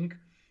don't think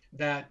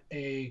that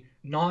a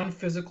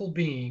non-physical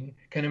being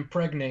can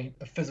impregnate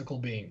a physical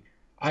being.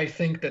 I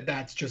think that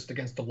that's just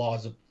against the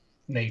laws of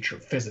nature,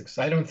 physics.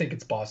 I don't think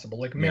it's possible.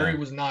 Like Yeah. Mary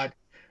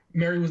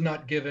was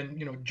not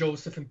given,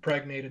 Joseph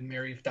impregnated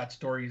Mary. If that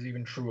story is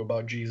even true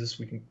about Jesus,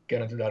 we can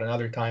get into that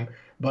another time.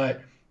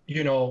 But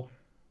you know,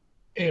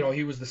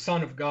 he was the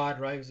son of God,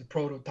 right? He was a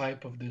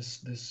prototype of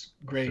this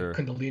great Sure.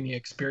 Kundalini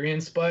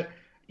experience. But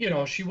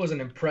she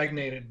wasn't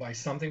impregnated by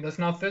something that's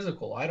not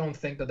physical. I don't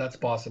think that that's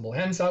possible.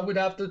 Hence, I would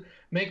have to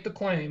make the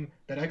claim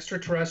that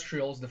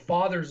extraterrestrials, the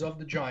fathers of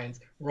the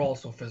giants, were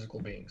also physical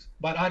beings.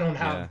 But I don't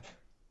Yeah. have,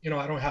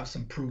 I don't have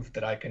some proof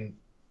that I can.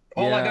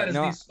 All I Yeah. got is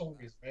No, these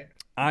stories, right?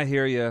 I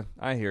hear you.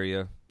 I hear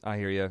you. I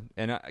hear you.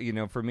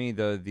 And for me,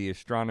 the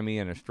astronomy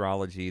and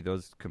astrology,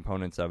 those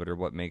components of it are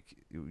what make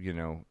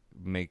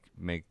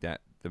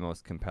that the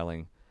most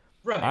compelling.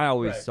 I Right,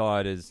 always right. saw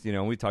it as,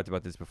 we talked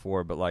about this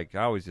before, but like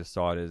I always just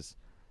saw it as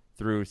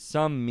through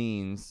some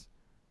means,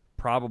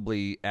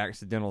 probably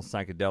accidental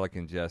psychedelic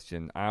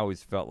ingestion. I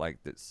always felt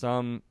like that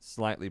some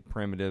slightly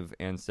primitive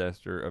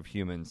ancestor of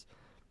humans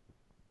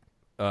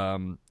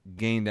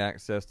gained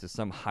access to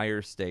some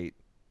higher state,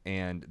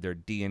 and their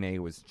DNA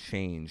was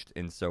changed.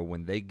 And so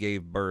when they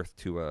gave birth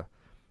to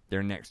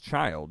their next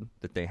child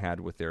that they had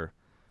with their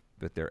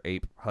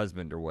ape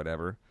husband or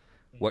whatever,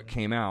 what Mhm.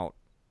 came out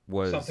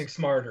Something was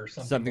smarter,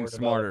 something something more developed.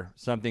 smarter,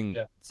 something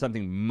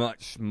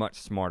Yeah, much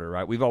smarter,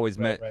 right? We've always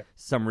right, met right.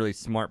 some really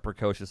smart,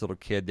 precocious little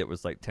kid that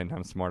was like 10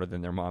 times smarter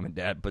than their mom and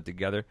dad put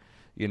together.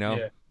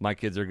 Yeah. My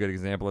kids are a good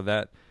example of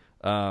that.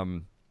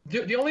 Um,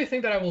 The only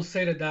thing that I will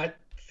say to that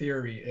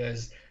theory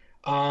is,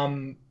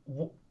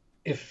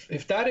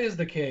 if that is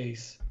the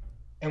case,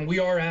 and we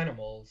are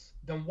animals,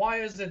 then why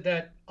is it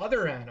that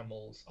other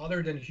animals,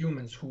 other than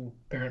humans, who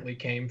apparently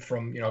came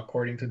from,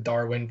 according to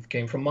Darwin,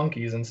 came from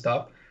monkeys and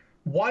stuff,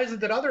 why is it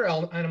that other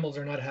animals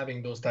are not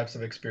having those types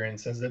of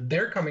experiences, that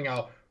they're coming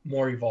out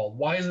more evolved?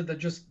 Why is it that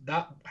just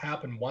that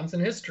happened once in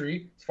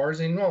history, as far as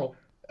they know,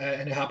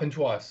 and it happened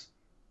to us?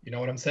 You know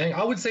what I'm saying?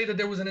 I would say that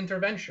there was an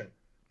intervention.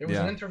 There was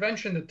an yeah,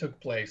 intervention that took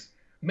place.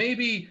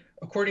 Maybe,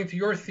 according to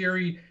your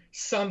theory,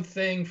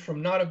 something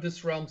from not of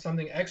this realm,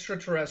 something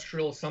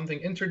extraterrestrial, something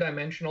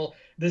interdimensional,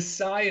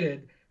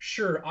 decided,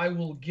 sure, I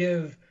will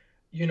give,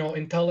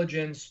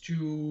 intelligence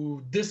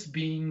to this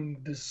being,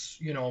 this,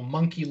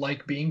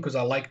 monkey-like being, because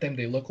I like them.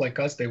 They look like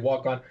us. They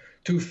walk on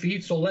 2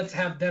 feet. So let's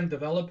have them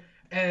develop.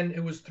 And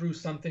it was through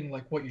something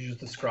like what you just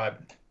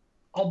described.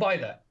 I'll buy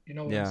that. You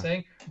know what I'm yeah,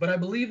 saying? But I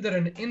believe that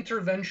an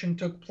intervention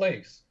took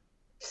place.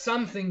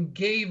 Something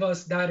gave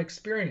us that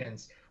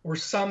experience, or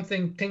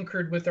something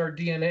tinkered with our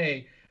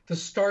DNA to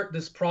start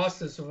this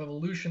process of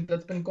evolution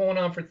that's been going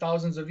on for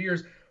thousands of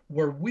years,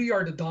 where we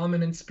are the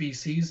dominant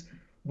species.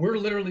 We're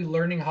literally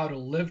learning how to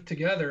live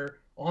together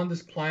on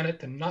this planet,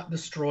 to not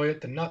destroy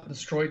it, to not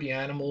destroy the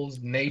animals,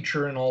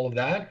 nature, and all of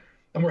that.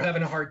 And we're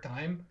having a hard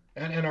time,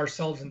 and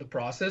ourselves in the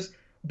process.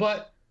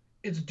 But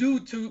it's due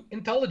to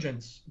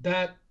intelligence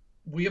that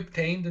we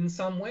obtained in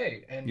some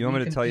way, and you want we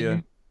me to tell you?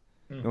 continue.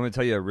 You want me to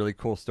tell you a really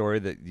cool story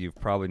that you've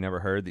probably never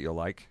heard that you'll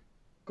like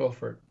Go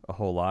for it. a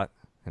whole lot,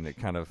 and it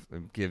kind of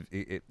it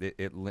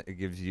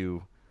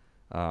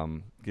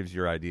gives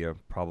your idea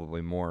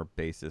probably more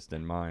basis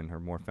than mine, or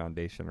more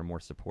foundation, or more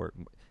support.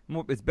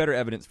 It's better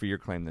evidence for your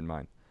claim than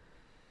mine.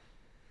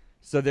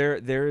 So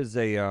there is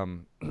a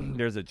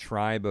there's a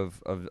tribe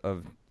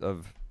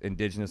of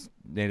indigenous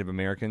Native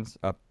Americans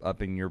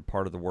up in your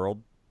part of the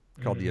world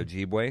called the Mhm.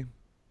 Ojibwe.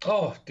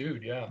 Oh,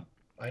 dude, yeah.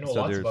 I know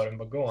So lots there's about him,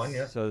 but go on,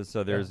 yeah. so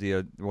Yeah. there's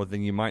the well,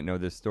 then you might know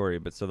this story,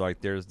 but so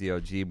like there's the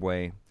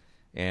Ojibwe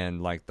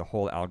and like the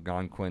whole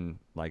Algonquin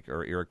like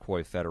or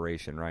Iroquois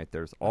Federation, right?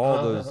 There's all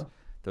Uh-huh.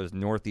 those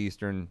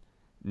northeastern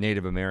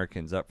Native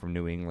Americans up from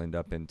New England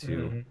up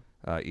into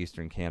Hmm.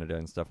 eastern Canada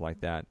and stuff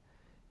like that.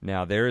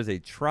 Now there is a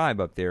tribe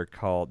up there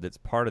called that's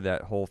part of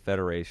that whole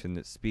federation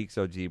that speaks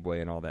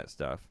Ojibwe and all that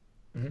stuff.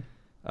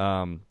 Hmm.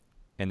 Um,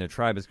 and the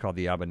tribe is called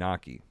the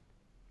Abenaki,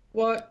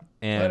 What?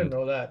 I didn't and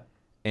know that.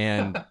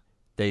 and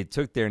they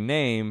took their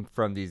name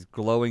from these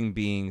glowing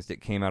beings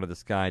that came out of the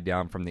sky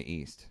down from the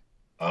east.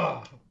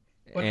 Ah,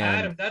 but And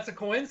Adam, that's a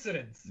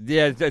coincidence.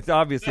 yeah, it's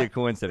obviously a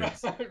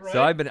coincidence. Right,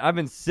 So right? I've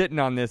been sitting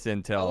on this I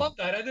intel. love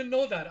that. I didn't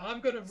know that. I'm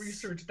gonna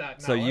research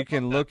that So now. I you love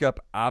can that. look up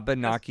That's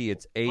Abenaki. cool.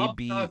 It's I'm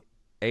not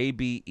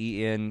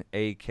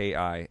Abenaki.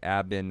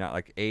 Aben, not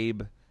like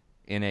Abe,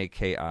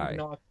 Naki.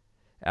 not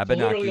so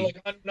literally Abenaki.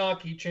 like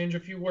Anunnaki, change a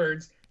few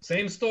words,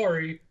 same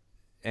story.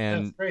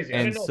 That's crazy. I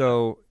And didn't know that.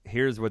 so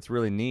here's what's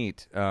really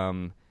neat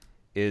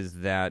is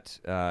that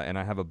and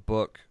I have a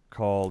book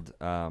called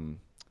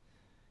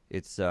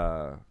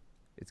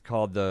it's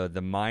called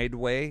the Mide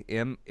Way,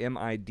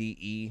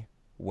 Mide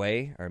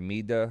way, or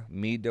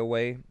Mida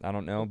way. I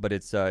don't know, but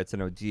it's an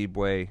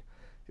Ojibwe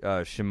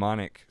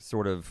shamanic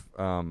sort of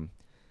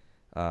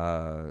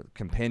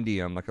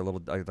compendium, like a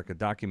little like a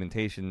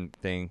documentation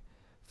thing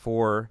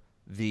for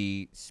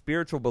the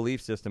spiritual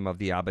belief system of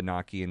the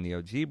Abenaki and the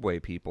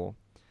Ojibwe people.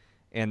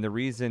 And the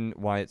reason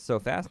why it's so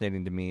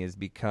fascinating to me is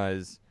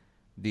because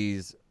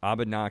these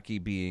Abenaki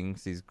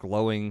beings, these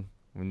glowing,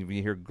 when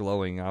you hear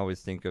glowing, I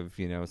always think of,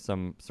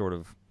 some sort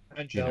of, you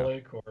know,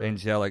 Angelic or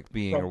angelic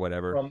being or from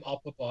whatever from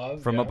up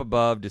above. from up Yeah.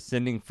 above,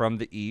 descending from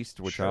the east,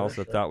 which I Sure,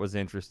 also sure. thought was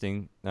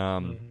interesting.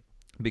 Hmm.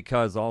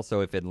 Because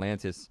also, if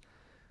Atlantis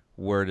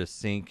were to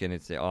sink and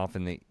it's off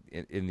in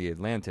the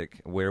Atlantic,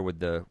 where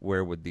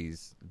would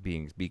these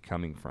beings be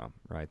coming from?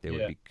 Right, they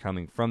would Yeah. be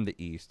coming from the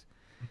east.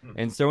 Hmm.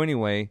 And so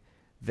anyway,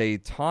 they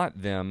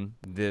taught them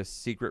this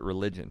secret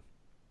religion,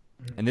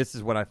 and this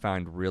is what I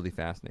find really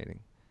fascinating,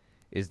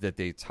 is that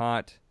they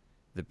taught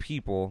the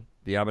people,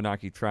 the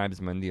Abenaki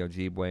tribesmen, the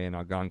Ojibwe and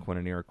Algonquin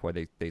and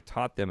Iroquois, they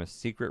taught them a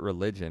secret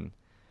religion.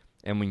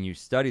 And when you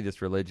study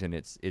this religion,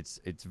 it's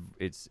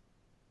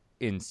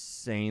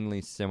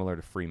insanely similar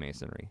to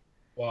Freemasonry.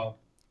 Wow.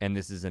 And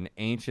this is an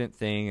ancient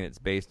thing, and it's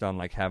based on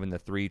like having the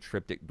three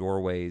triptych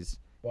doorways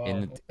Wow.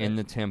 in Okay.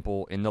 the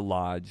temple, in the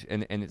lodge,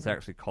 and it's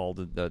actually called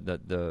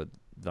the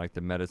like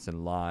the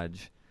Medicine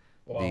Lodge,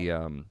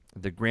 Wow.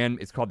 the grand,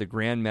 it's called the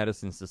Grand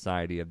Medicine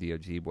Society of the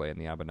Ojibwe and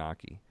the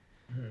Abenaki.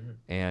 Mhm.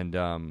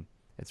 And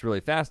it's really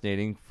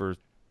fascinating for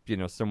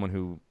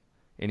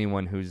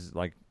anyone who's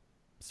like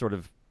sort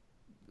of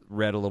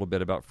read a little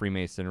bit about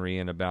Freemasonry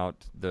and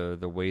about the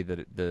way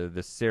that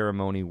the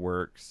ceremony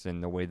works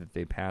and the way that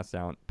they pass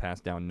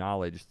down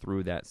knowledge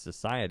through that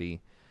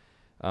society.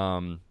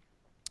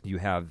 You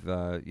have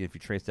if you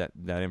trace that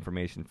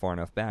information far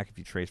enough back, if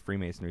you trace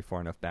Freemasonry far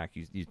enough back,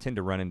 you tend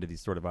to run into these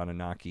sort of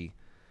Anunnaki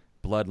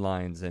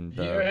bloodlines and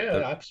Yeah,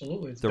 yeah,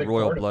 absolutely. It's a the big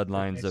royal part of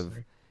bloodlines of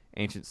Freemasonry.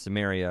 ancient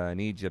Samaria and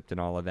Egypt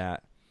and all of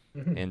that.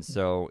 Mhm. And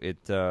so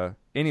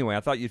anyway, I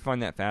thought you'd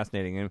find that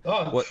fascinating. And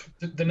Oh, what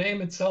the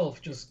name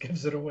itself just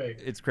gives it away.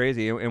 it's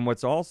crazy. And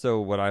what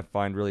I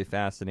find really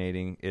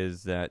fascinating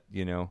is that,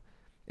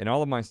 in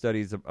all of my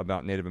studies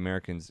about Native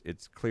Americans,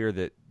 it's clear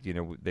that,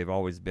 they've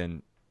always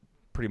been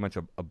pretty much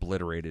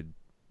obliterated,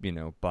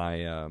 Yeah.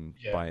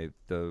 by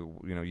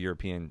the,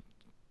 European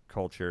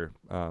culture.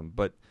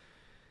 But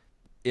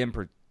in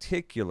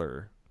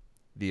particular,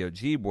 the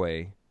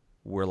Ojibwe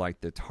were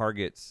like the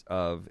targets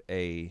of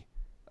a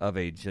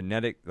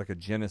genetic, like a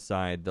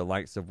genocide, the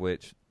likes of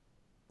which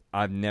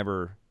I've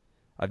never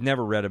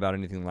read about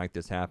anything like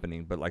this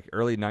happening, but like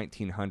early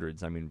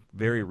 1900s, I mean,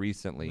 very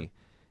recently,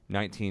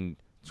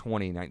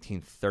 1920,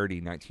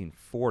 1930,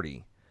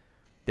 1940,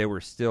 they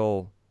were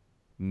still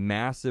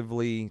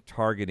massively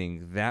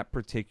targeting that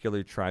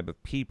particular tribe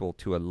of people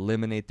to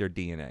eliminate their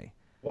DNA.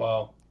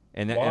 Wow.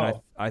 And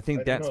Wow. I I think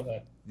didn't that's, know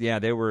that. yeah,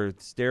 they were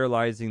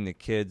sterilizing the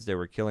kids, they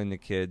were killing the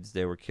kids,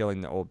 they were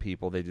killing the old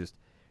people.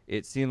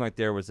 It seemed like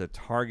there was a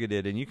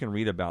targeted, and you can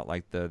read about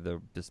like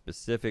the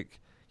specific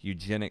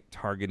eugenic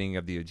targeting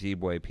of the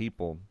Ojibwe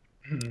people.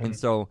 And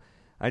so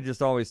I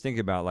just always think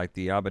about like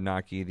the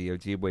Abenaki, the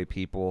Ojibwe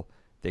people.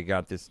 They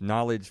got this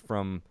knowledge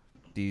from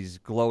these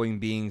glowing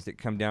beings that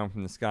come down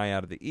from the sky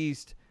out of the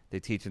east. They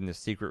teach them this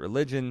secret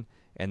religion,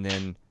 and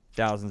then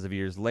thousands of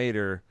years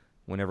later,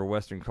 whenever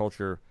Western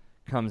culture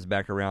comes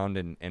back around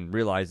and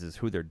realizes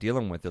who they're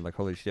dealing with, they're like,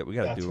 "Holy shit, we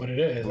got to That's do what it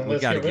is. And we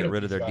let's got to get get rid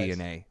rid of of their these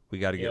guys. DNA. We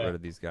got to get Yeah. rid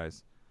of these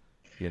guys."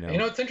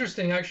 It's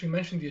interesting. I actually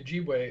mentioned the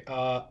Ojibwe.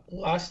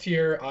 Last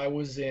year, I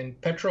was in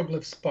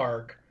Petroglyphs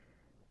Park,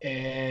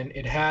 and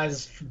it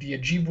has the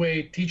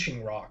Ojibwe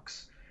teaching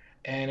rocks.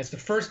 And it's the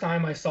first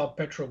time I saw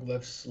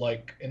petroglyphs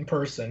like in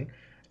person,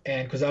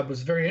 and because I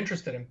was very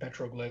interested in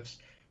petroglyphs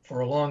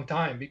for a long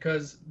time,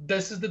 because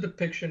this is the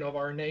depiction of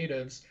our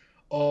natives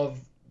of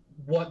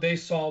what they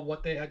saw,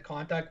 what they had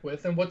contact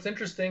with. And what's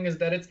interesting is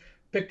that it's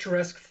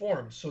picturesque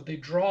forms. So they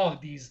draw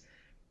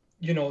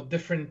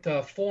different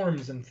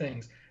forms and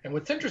things. And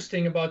what's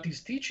interesting about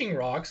these teaching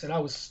rocks, and I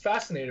was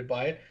fascinated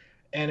by it,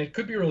 and it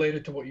could be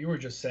related to what you were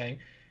just saying.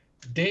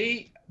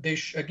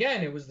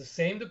 Again, it was the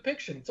same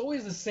depiction. It's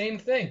always the same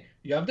thing.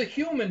 You have the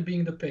human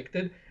being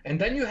depicted, and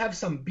then you have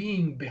some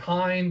being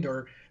behind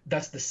or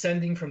that's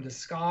descending from the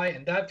sky,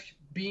 and that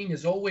being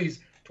is always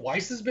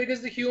twice as big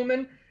as the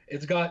human.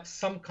 It's got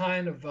some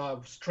kind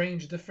of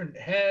strange different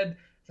head,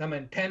 some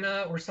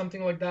antenna or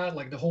something like that,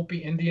 like the Hopi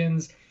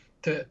Indians.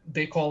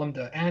 They call them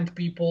the ant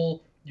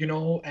people,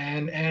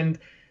 and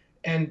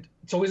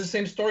it's always the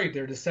same story.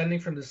 They're descending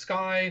from the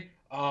sky,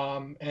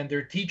 and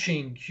they're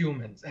teaching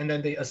humans, and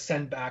then they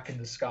ascend back in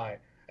the sky.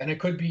 And it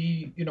could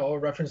be, a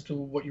reference to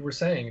what you were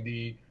saying,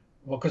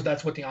 because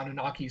that's what the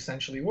Anunnaki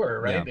essentially were,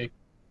 right? Yeah. They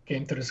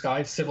came to the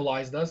sky,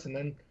 civilized us, and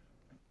then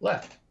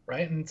left,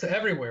 right? And it's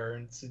everywhere.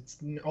 And it's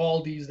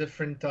all these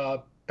different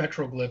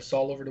petroglyphs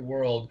all over the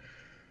world.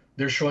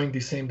 They're showing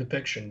these same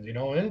depictions,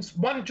 and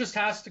one just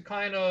has to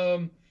kind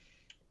of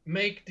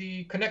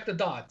connect the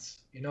dots,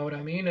 you know what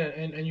I mean?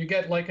 And you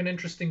get like an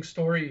interesting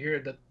story here,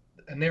 that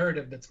a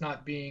narrative that's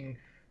not being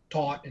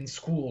taught in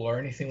school or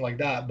anything like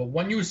that. But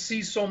when you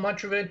see so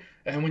much of it,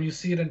 and when you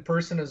see it in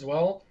person as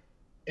well,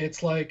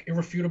 it's like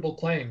irrefutable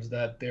claims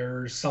that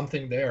there's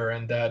something there,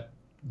 and that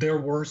there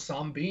were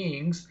some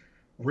beings,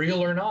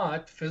 real or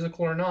not,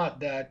 physical or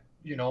not, that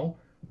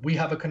we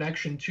have a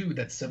connection to,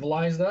 that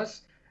civilized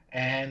us,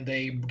 and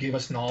they gave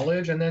us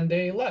knowledge, and then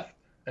they left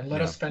and let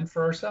Yeah. us fend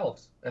for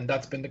ourselves. And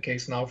that's been the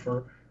case now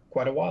for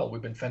quite a while.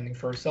 We've been fending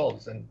for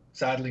ourselves, and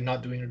sadly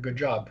not doing a good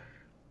job.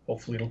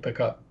 Hopefully it'll pick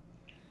up.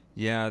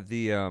 Yeah,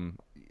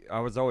 I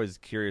was always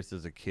curious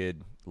as a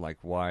kid, like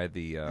why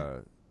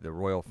the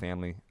royal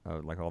family,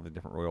 like all the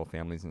different royal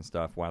families and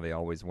stuff, why they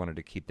always wanted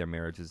to keep their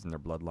marriages and their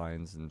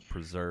bloodlines and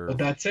preserve. But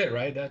that's it,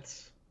 right?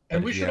 But And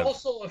if we you should have,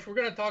 also, if we're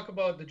gonna talk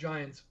about the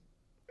giants,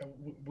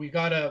 we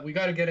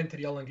gotta get into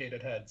the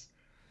elongated heads.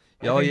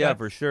 I oh think yeah, that's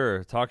for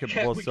sure. Talk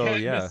well, we so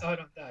can't yeah, miss out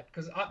on that,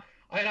 because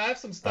I have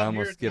some I stuff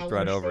almost here that I skipped want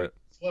right to show over you it.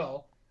 as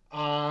well,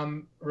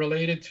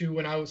 related to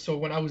when I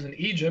was in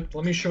Egypt.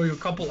 Let me show you a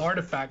couple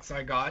artifacts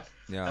I got.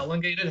 Yeah,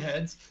 Elongated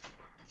heads.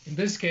 In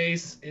this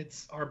case,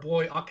 it's our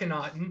boy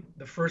Akhenaten,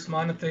 the first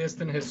monotheist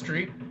in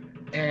history,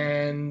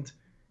 and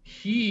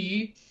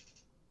he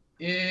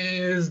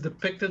is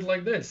depicted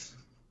like this.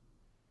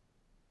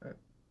 All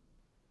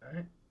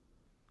right,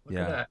 look at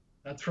yeah, that.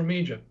 That's from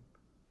Egypt.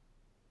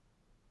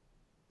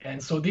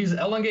 And so these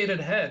elongated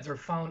heads are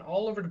found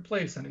all over the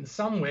place, and in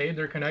some way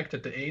they're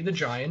connected to A, the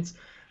giants,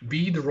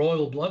 B, the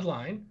royal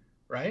bloodline,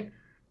 right?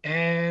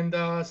 And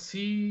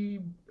C,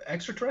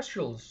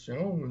 extraterrestrials,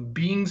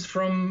 beings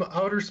from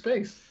outer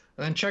space.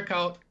 And then check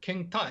out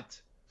King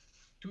Tut,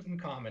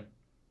 Tutankhamun.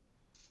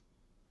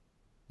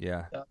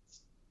 yeah,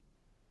 That's,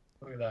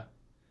 look at that.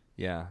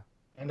 yeah.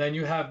 And then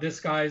you have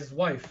this guy's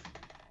wife,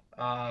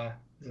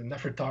 is it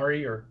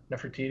Nefertari or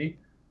Nefertiti?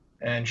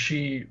 And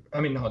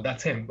no,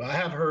 that's him, but I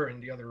have her in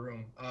the other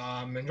room.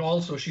 And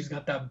also she's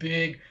got that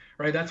big,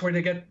 right? That's where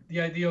they get the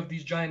idea of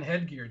these giant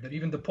headgear that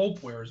even the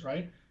Pope wears,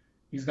 right?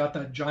 He's got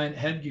that giant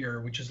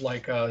headgear, which is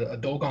like a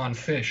Dogon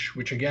fish,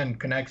 which again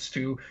connects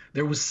to,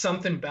 there was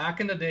something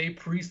back in the day,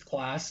 priest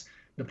class.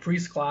 The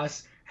priest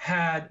class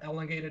had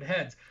elongated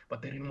heads,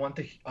 but they didn't want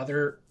the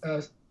other,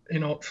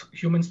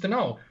 humans to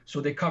know.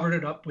 So they covered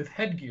it up with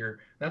headgear.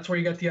 That's where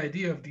you get the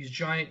idea of these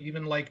giant,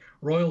 even like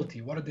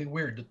royalty. What do they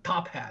wear? The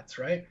top hats,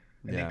 right?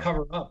 And they Yeah.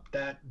 cover up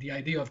the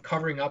idea of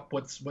covering up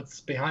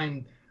what's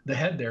behind the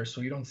head there, so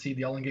you don't see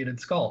the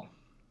elongated skull.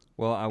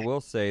 Well, I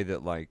will say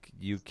that like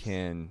you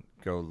can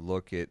go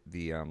look at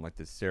like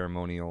the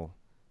ceremonial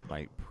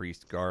like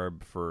priest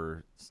garb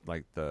for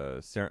like the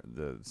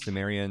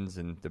Sumerians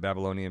and the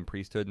Babylonian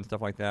priesthood and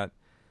stuff like that,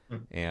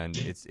 and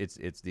it's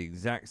the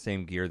exact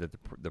same gear that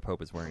the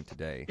Pope is wearing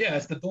today. Yeah,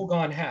 it's the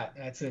Dogon hat.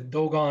 That's a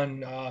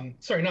Dogon.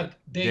 Sorry, not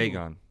Dagon.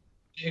 Dagon,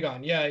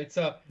 Dagon. Yeah, it's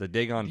the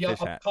Dagon the fish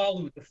hat.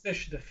 Apkallu,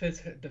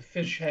 the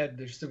fish head.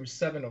 There were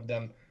seven of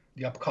them,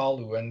 the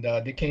Apkallu, and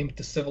they came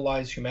to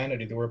civilize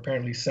humanity. They were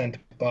apparently sent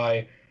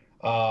by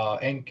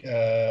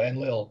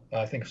Enlil,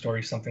 I think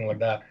story something like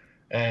that.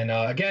 And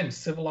again,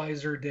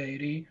 civilizer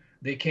deity.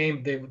 They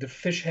came. The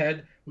fish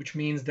head, which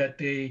means that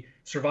they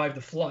survived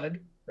the flood,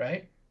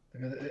 right?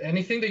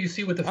 Anything that you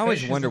see with the I always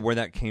fish wonder where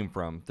that came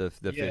from, the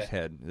yeah. fish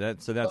head.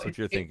 That's Well, what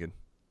you're thinking.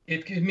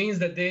 it means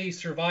that they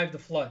survived the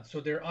flood. So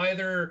they're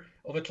either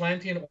of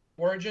Atlantean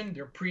origin,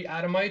 they're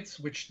pre-Adamites,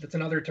 which that's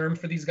another term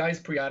for these guys,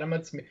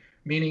 pre-Adamites,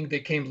 meaning they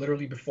came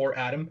literally before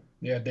Adam.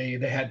 Yeah, they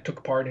had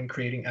took part in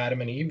creating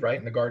Adam and Eve, right,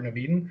 in the Garden of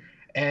Eden.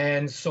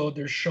 And so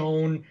they're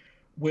shown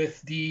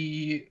with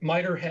the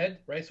mitre head,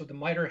 right? So the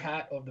mitre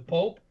hat of the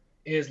Pope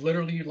is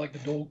literally like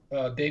the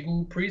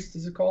Daegu priest,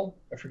 is it called?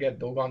 I forget,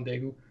 Dogon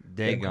Daegu.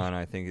 Dagon,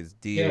 I think, is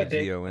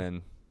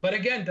Dagon. But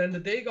again, then the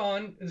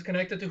Dagon is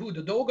connected to who?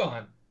 The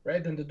Dogon,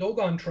 right? Then the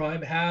Dogon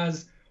tribe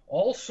has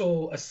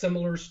also a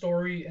similar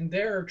story in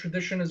their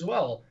tradition as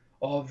well,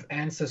 of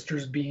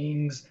ancestors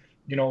beings,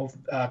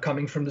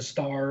 coming from the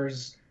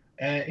stars,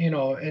 and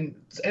and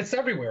it's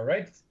everywhere,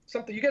 right?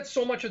 Something you get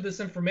so much of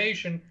this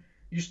information,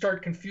 you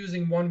start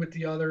confusing one with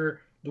the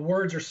other. The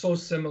words are so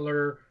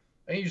similar,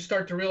 and you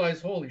start to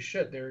realize, holy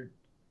shit, they're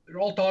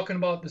all talking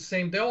about the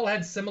same. They all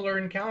had similar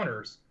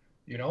encounters,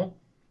 you know?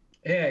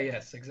 Yeah,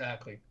 yes,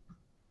 exactly.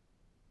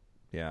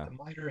 Yeah. The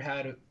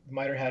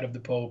mitre hat of the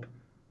Pope,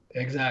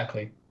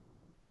 exactly.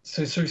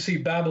 So you see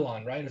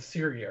Babylon, right?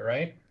 Assyria,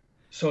 right?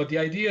 So the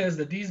idea is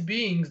that these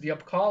beings, the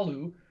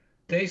Apkallu,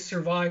 they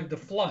survived the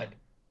flood.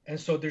 And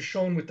so they're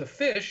shown with the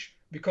fish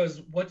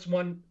because what's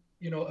one,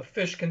 a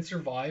fish can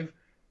survive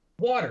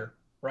water,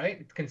 right?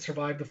 It can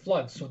survive the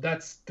flood. So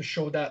that's to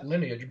show that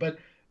lineage. But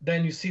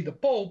then you see the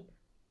Pope,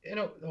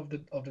 of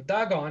the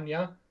Dagon,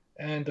 yeah,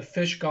 and the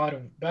fish god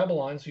of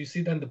Babylon. So you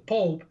see then the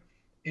Pope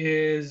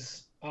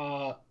is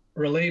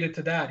related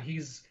to that.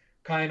 He's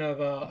kind of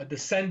a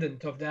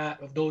descendant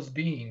of those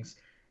beings.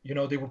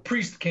 They were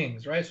priest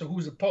kings, right? So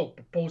who's a Pope?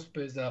 The Pope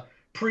is a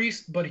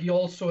priest, but he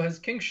also has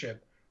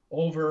kingship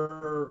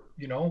over,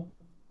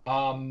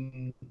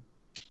 um,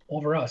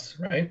 over us,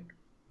 right?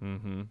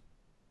 Mm-hmm.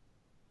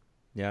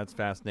 Yeah, it's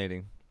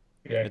fascinating.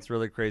 Yeah. It's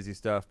really crazy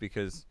stuff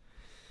because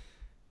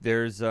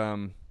there's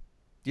to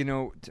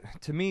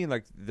me,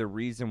 like, the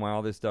reason why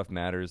all this stuff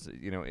matters,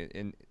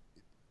 in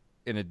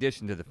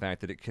addition to the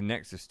fact that it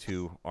connects us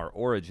to our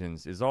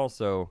origins, is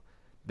also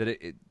that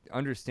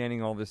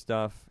understanding all this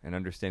stuff and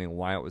understanding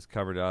why it was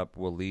covered up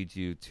will lead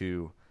you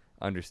to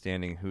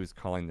understanding who's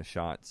calling the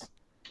shots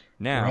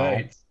now,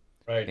 Right.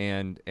 Right.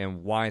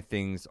 and why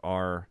things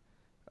are,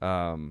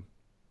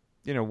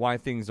 why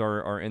things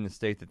are in the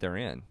state that they're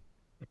in,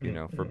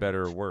 for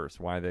better or worse,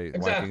 why things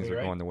are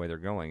Right. going the way they're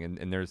going,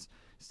 and there's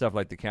stuff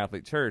like the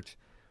Catholic Church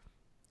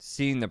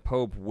seeing the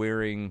Pope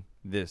wearing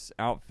this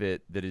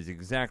outfit that is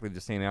exactly the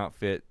same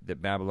outfit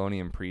that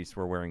Babylonian priests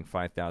were wearing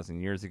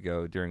 5,000 years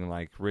ago during,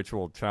 like,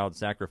 ritual child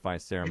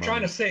sacrifice They're ceremonies.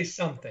 trying to say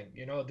something,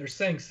 they're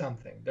saying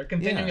something. They're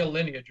continuing Yeah. a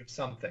lineage of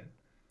something.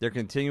 They're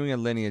continuing a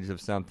lineage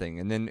of something.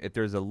 And then if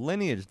there's a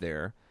lineage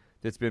there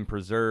that's been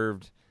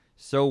preserved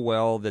so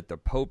well that the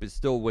Pope is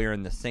still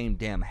wearing the same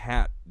damn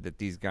hat that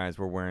these guys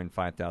were wearing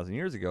 5,000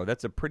 years ago,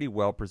 that's a pretty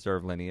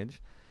well-preserved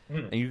lineage.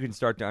 And you can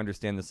start to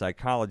understand the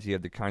psychology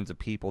of the kinds of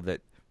people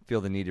that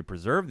feel the need to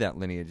preserve that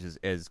lineage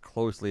as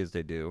closely as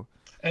they do.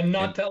 And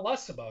not tell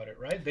us about it,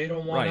 right? They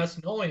don't want Right.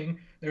 us knowing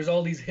there's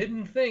all these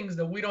hidden things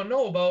that we don't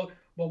know about.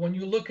 But when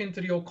you look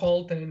into the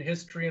occult and in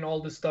history and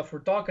all this stuff we're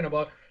talking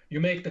about, you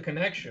make the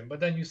connection. But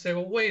then you say,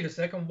 well, wait a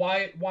second,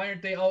 why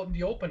aren't they out in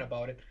the open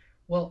about it?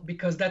 Well,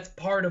 because that's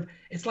part of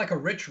it's like a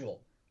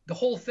ritual. The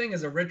whole thing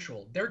is a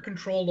ritual. Their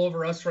control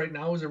over us right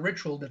now is a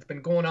ritual that's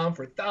been going on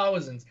for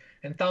thousands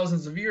and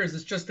thousands of years.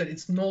 It's just that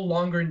it's no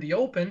longer in the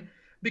open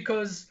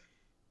because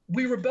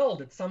we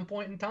rebelled at some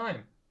point in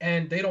time,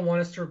 and they don't want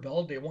us to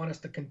rebel. They want us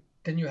to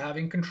continue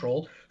having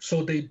control.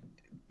 So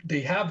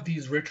they have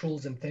these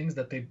rituals and things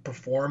that they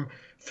perform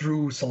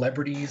through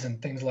celebrities and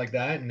things like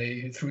that,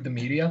 and through the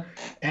media,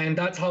 and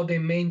that's how they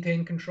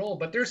maintain control.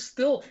 But they're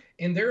still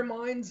in their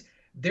minds.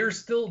 They're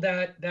still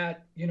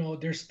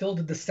they're still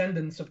the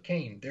descendants of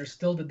Cain. They're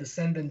still the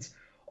descendants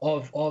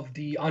of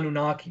the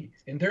Anunnaki.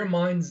 In their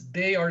minds,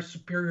 they are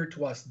superior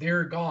to us.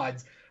 They're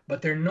gods,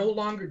 but they're not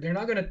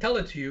going to tell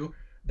it to you.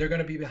 They're going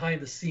to be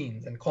behind the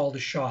scenes and call the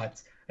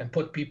shots and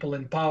put people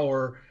in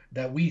power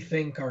that we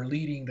think are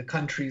leading the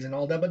countries and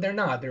all that, but they're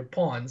not. They're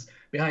pawns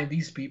behind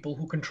these people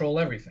who control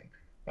everything.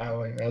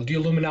 The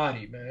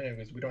Illuminati.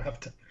 Anyways, we don't have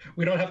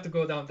to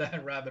go down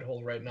that rabbit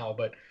hole right now.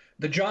 But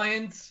the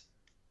Giants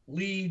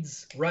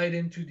leads right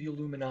into the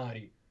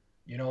Illuminati.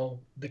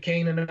 The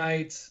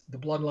Canaanites, the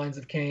bloodlines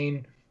of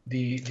Cain,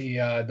 the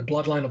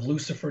bloodline of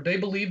Lucifer. They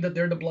believe that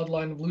they're the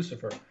bloodline of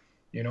Lucifer.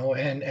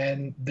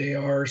 And they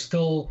are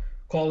still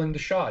calling the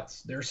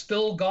shots. They're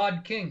still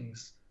God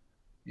kings.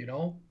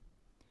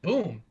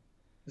 Boom.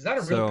 Is that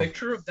a real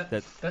picture of that?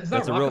 Is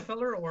that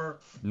Rockefeller or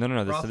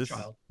No.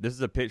 Rothschild? This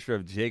is a picture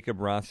of Jacob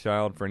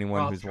Rothschild for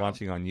anyone who's Rothschild.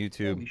 watching on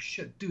YouTube. Holy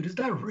shit, dude! Is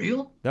that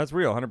real? That's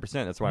real, 100%.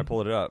 That's why I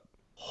pulled it up.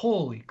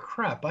 Holy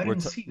crap! I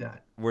didn't see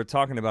that. We're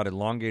talking about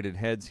elongated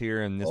heads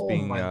here, and this Oh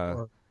being my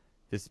Lord.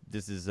 this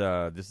is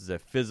a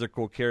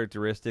physical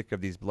characteristic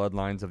of these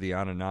bloodlines of the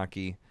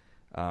Anunnaki,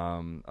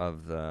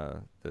 of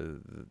the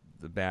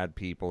bad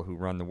people who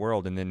run the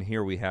world. And then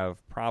here we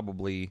have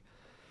probably,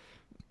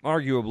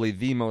 arguably,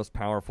 the most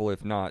powerful,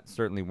 if not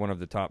certainly one of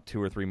the top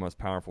 2 or 3 most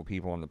powerful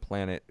people on the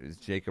planet, is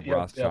Jacob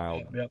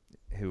Rothschild, Yep.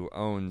 who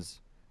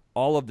owns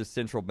all of the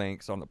central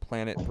banks on the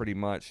planet. Pretty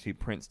much, he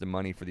prints the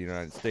money for the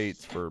United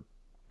States, for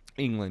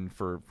England,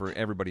 for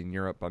everybody in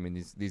Europe. I mean,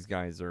 these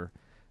guys are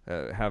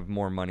have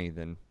more money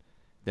than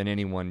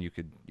anyone you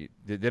could.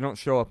 They don't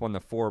show up on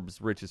the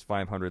Forbes richest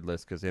 500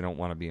 list because they don't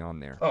want to be on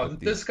there. Oh,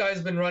 this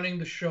guy's been running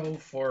the show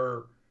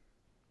for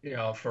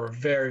a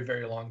very,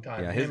 very long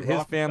time. Yeah,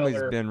 his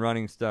family's been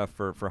running stuff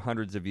for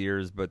hundreds of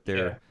years, but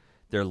their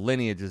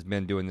lineage has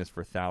been doing this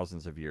for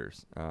thousands of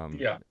years. And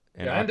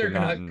they're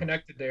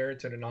connected there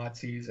to the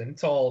Nazis, and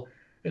it's all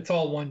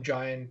one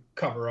giant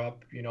cover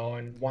up,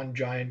 and one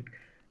giant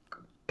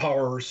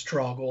power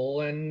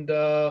struggle, and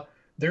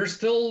they're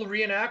still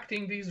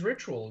reenacting these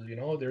rituals.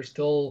 They're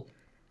still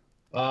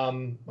I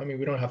mean,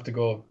 we don't have to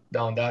go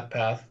down that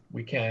path.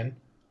 We can,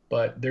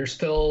 but they're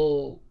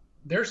still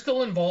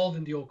involved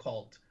in the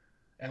occult,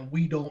 and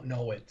we don't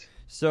know it. You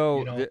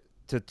So know?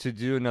 to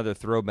do another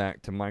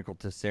throwback to Michael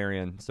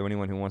Tsarion. So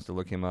anyone who wants to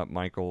look him up,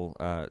 Michael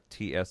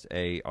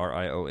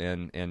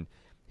Tsarion, and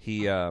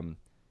he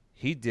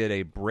he did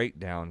a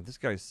breakdown. This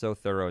guy's so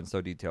thorough and so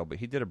detailed, but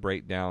he did a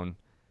breakdown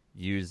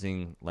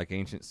using like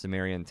ancient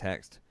Sumerian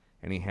text,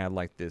 and he had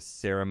like this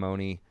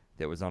ceremony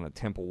that was on a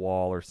temple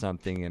wall or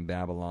something in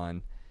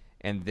Babylon.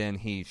 And then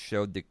he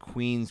showed the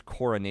queen's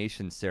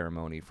coronation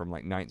ceremony from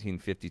like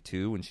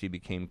 1952 when she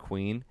became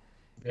queen.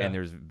 And Yeah,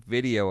 there's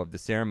video of the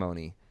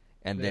ceremony.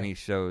 And then yeah. he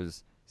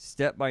shows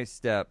step by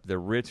step the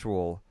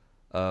ritual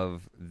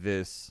of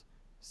this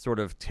sort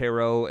of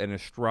tarot and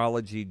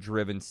astrology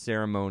driven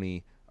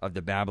ceremony of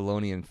the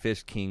Babylonian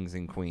fish kings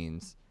and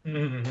queens.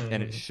 And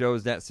it Mhm.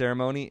 shows that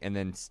ceremony, and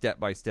then step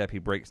by step he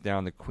breaks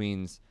down the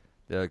Queen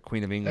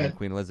of England, And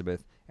Queen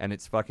Elizabeth, and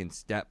it's fucking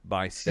step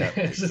by step.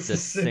 it's It's just the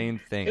same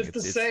thing. it's the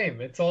It's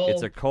same. It's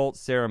it's a all cult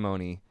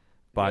ceremony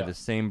by yeah. the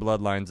same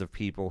bloodlines of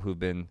people who've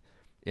been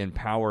in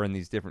power in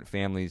these different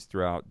families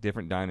throughout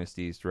different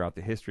dynasties throughout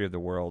the history of the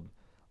world,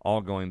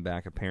 all going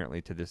back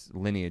apparently to this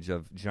lineage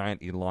of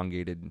giant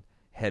elongated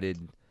headed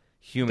The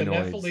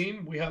humanoids.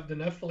 Nephilim, we have the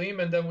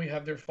Nephilim, and then we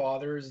have their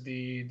fathers,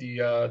 the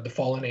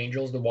fallen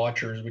angels, the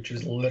Watchers, which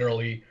is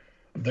literally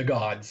the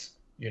gods.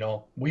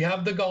 We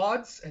have the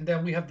gods, and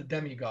then we have the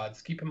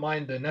demigods. Keep in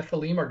mind, the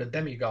Nephilim are the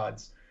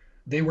demigods.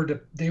 They were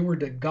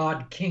the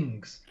god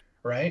kings,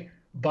 right?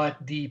 But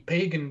the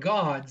pagan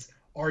gods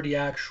are the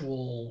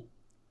actual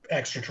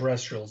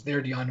extraterrestrials.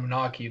 They're the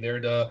Anunnaki. They're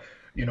the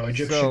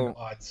Egyptian So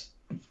gods.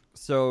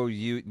 so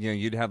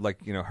you'd have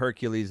like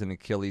Hercules and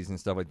Achilles and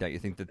stuff like that. You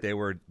think that they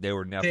were They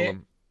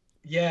Nephilim?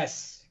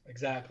 Yes,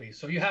 exactly.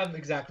 So you have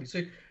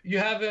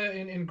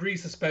in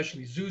Greece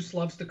especially, Zeus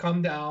loves to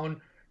come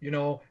down,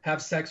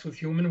 have sex with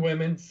human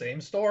women.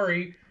 Same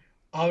story.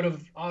 Out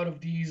of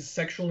these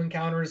sexual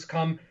encounters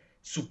come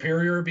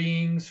superior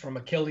beings from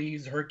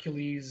Achilles,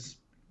 Hercules,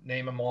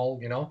 name them all.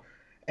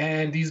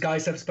 And these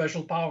guys have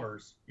special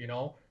powers.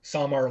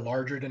 Some are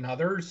larger than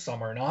others,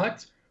 some are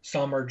not.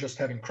 Some are just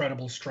have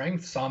incredible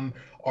strength. Some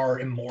are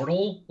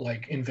immortal,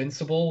 like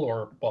invincible,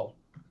 or well,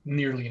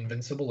 nearly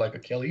invincible, like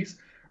Achilles,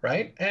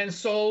 right? And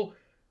so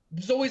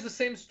there's always the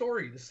same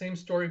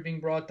story being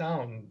brought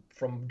down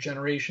from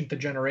generation to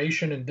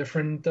generation in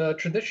different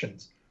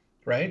traditions,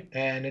 right?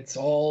 And it's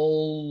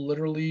all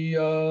literally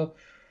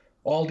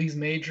all these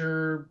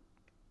major,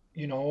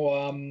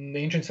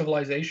 ancient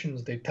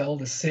civilizations. They tell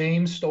the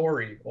same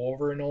story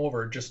over and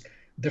over, just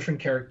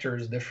different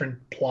characters, different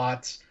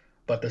plots,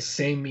 but the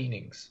same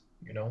meanings,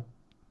 to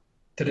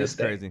That's this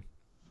day. crazy.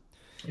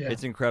 Yeah.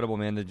 It's incredible,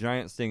 man. The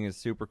Giants thing is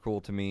super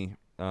cool to me.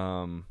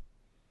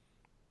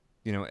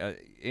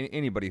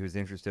 Anybody who's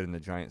interested in the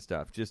giant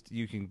stuff, just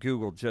you can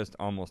Google just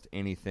almost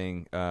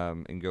anything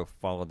and go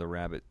follow the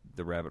rabbit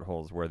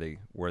holes where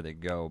they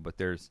go. But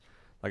there's,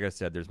 like I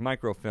said, there's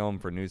microfilm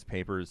for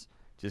newspapers.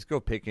 Just go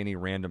pick any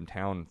random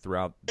town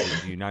throughout the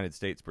United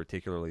States,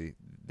 particularly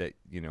that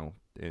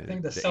I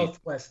think the the eight,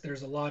 Southwest,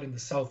 there's a lot in the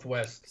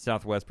Southwest.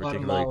 Southwest, A lot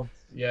of particularly. mountains.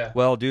 Yeah.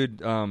 Well,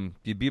 dude,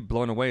 you'd be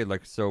blown away.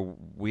 Like, so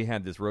we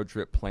had this road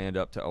trip planned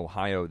up to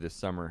Ohio this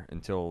summer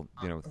until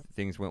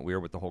things went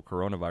weird with the whole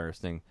coronavirus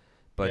thing. Yeah.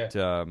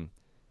 But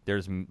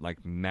there's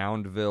like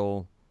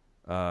Moundville,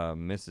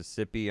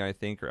 Mississippi, I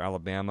think, or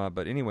Alabama.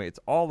 But anyway, it's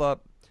all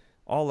up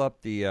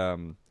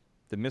the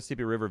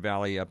Mississippi River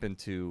Valley up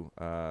into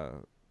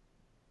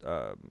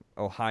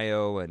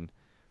Ohio, and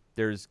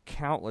there's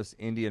countless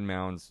Indian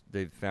mounds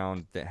they've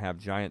found that have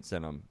giants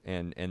in them.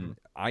 And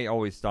I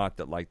always thought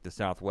that like the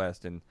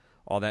Southwest and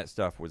all that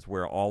stuff was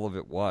where all of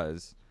it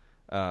was.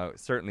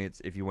 Certainly,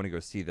 it's if you want to go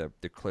see the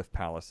cliff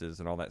palaces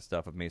and all that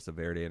stuff of Mesa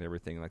Verde and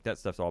everything, like that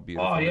stuff's all Oh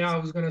beautiful. yeah, I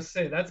was gonna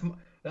say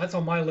that's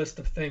on my list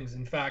of things.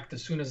 In fact,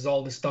 as soon as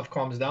all this stuff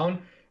calms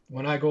down,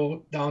 when I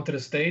go down to the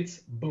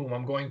States, boom,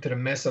 I'm going to the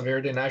Mesa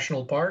Verde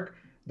National Park,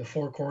 the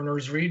Four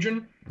Corners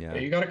region. Yeah. Yeah,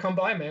 you got to come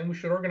by, man. We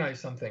should organize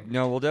something.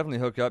 No, we'll definitely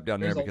hook up down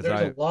there There's a because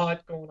there's I a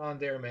lot going on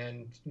there,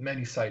 man.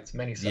 Many sites,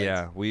 many sites.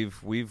 yeah,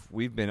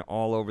 we've been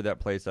all over that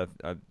place. I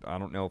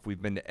don't know if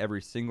we've been to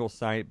every single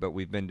site, but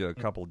we've been to a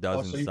couple Oh,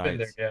 dozen so you've been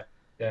there, sites.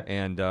 yeah,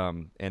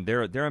 yeah. And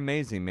they're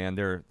amazing, man.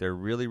 They're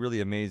really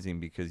really amazing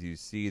because you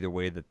see the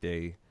way that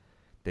they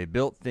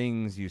built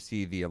things. You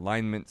see the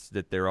alignments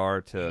that there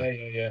are Yeah, yeah,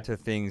 yeah. to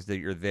things that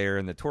you're there,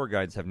 and the tour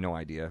guides have no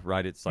idea,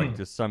 right? It's like Hmm.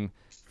 just some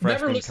Never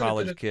freshman listened to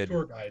college the kid,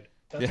 tour guide.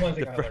 That's yeah, one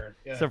thing I learned.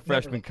 Yeah, some never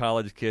freshman listened.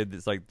 college kid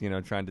that's like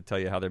trying to tell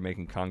you how they're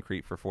making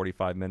concrete for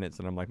 45 minutes,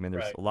 and I'm like, man,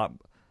 there's Right. a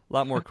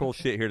lot more cool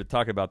shit here to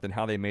talk about than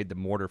how they made the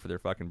mortar for their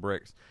fucking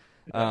bricks.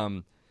 Yeah.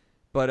 Um,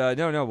 but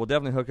no, we'll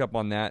definitely hook up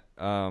on that.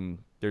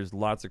 There's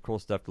lots of cool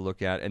stuff to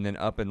look at, and then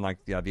up in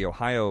like the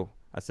Ohio,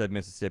 I said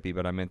Mississippi,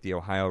 but I meant the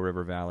Ohio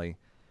River Valley.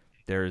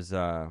 There's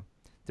a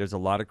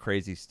lot of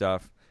crazy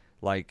stuff.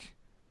 Like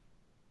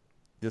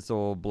this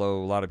will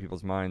blow a lot of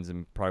people's minds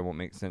and probably won't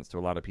make sense to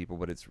a lot of people,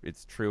 but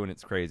it's true and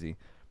it's crazy.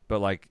 But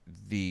like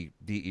the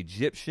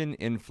Egyptian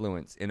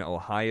influence in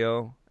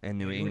Ohio and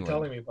New You were England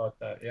telling me about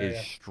that. Yeah, is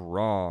yeah.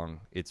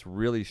 strong. It's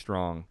really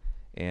strong.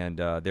 And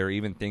there are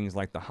even things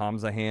like the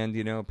Hamza hand,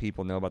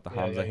 people know about the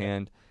Yeah, Hamza yeah, yeah.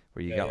 hand,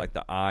 where you Yeah, got yeah. like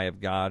the eye of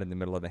God in the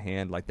middle of the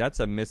hand. Like that's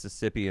a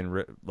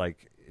Mississippian,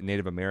 like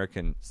Native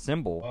American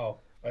symbol. Wow.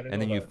 I didn't And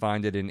know then you that.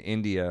 find it in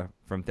India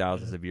from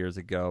thousands Mhm. of years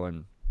ago.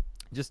 And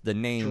just the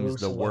names, the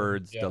Jerusalem.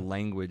 words, the Yeah.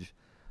 language,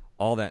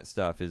 all that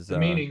stuff is, The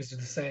meaning's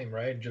the same,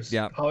 right? Just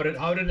yeah, how did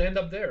it end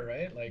up there,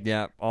 right? Like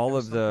yeah, all there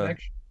was of some the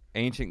connection.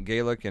 ancient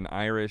Gaelic and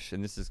Irish,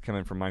 and this is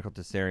coming from Michael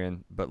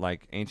Tessarian, but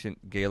like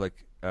ancient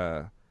Gaelic,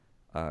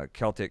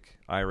 Celtic,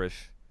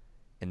 Irish,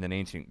 and then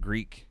ancient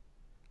Greek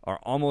are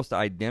almost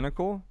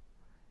identical,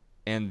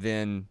 and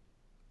then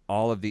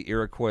all of the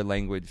Iroquois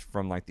language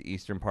from like the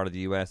eastern part of the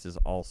U.S. is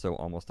also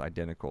almost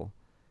identical.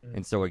 Mm.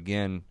 And so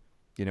again,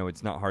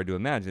 it's not hard to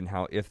imagine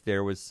how if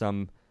there was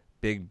some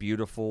big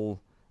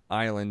beautiful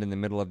island in the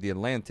middle of the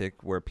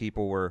Atlantic where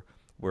people were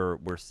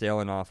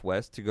sailing off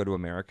west to go to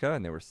America,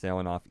 and they were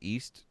sailing off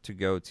east to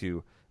go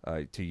to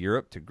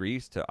Europe, to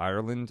Greece, to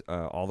Ireland,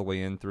 all the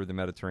way in through the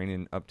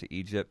Mediterranean up to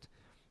Egypt,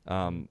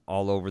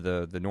 all over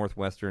the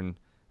northwestern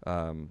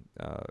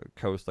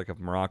coast, like of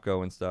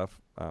Morocco and stuff.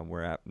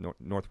 We're at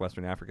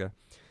northwestern Africa.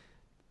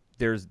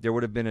 There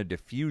would have been a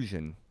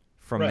diffusion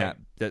from Right.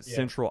 that Yeah.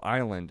 central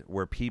island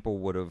where people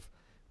would have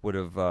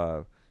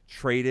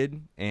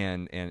traded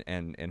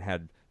and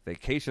had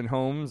vacation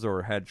homes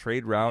or had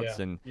trade routes,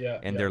 Yeah. Yeah.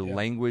 and Yeah. their Yeah.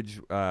 language,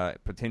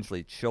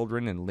 potentially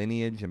children and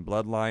lineage and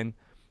bloodline,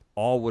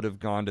 all would have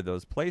gone to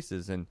those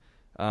places. And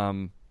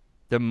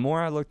the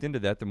more I looked into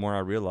that, the more I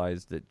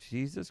realized that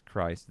Jesus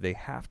Christ, they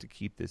have to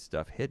keep this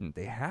stuff hidden.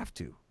 They have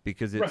to,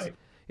 because Right.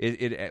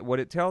 it what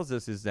it tells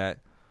us is that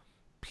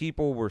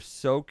people were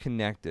so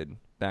connected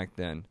back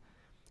then,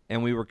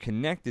 and we were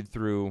connected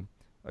through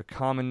a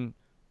common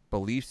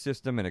belief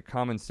system and a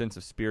common sense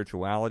of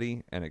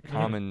spirituality and a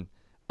common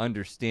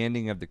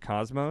understanding of the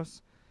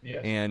cosmos.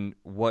 Yes. And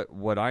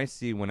what I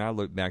see when I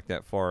look back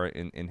that far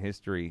in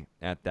history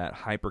at that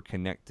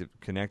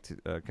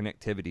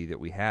connectivity that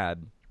we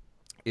had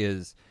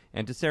is,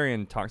 and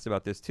Tessarian talks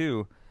about this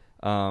too.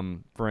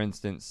 For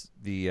instance,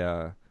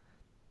 the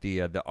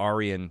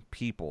Aryan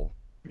people,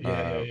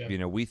 Yeah. Yeah.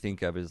 Yeah. we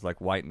think of as like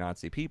white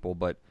Nazi people,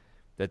 but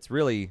that's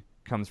really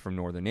comes from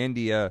northern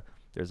India.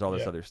 There's all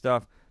this Yeah. other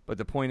stuff. But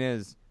the point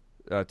is,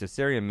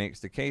 Tessarian makes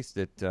the case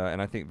that,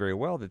 and I think very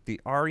well, that the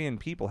Aryan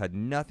people had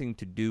nothing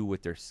to do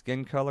with their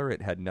skin color.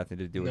 It had nothing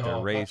to do with their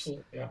No, race.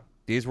 absolutely. Yeah.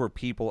 These were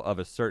people of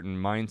a certain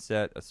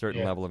mindset, a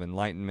certain Yeah. level of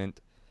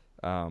enlightenment,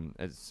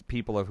 as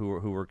people of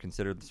who were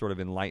considered sort of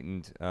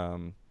enlightened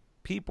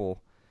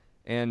people.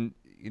 And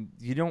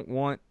you don't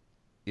want,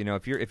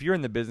 if you're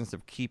in the business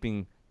of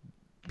keeping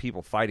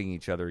people fighting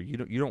each other, you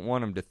don't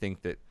want them to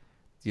think that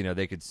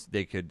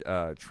they could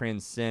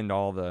transcend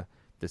all the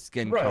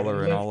skin Right. color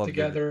And and live all of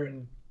together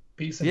in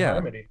peace and yeah.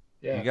 harmony.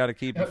 Yeah. You got to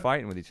keep Yeah.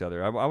 fighting with each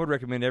other. I would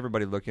recommend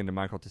everybody look into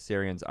Michael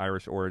Tessarian's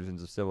Irish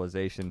Origins of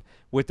Civilization,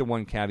 with the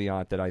one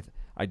caveat that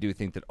I do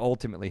think that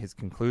ultimately his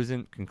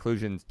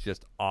conclusion's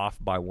just off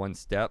by one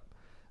step.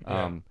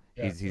 Yeah.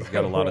 He's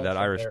got a lot of that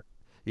From Irish,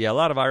 there. a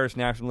lot of Irish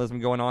nationalism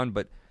going on,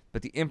 but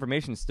the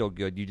information's still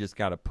good. You just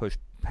got to push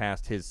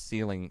past his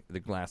ceiling, the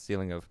glass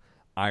ceiling of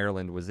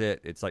Ireland was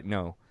it. It's like,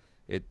 no,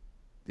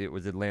 it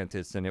was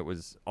Atlantis, and it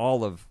was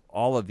all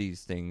of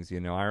these things.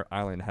 Our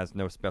island has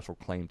no special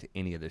claim to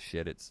any of this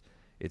shit.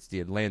 It's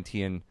the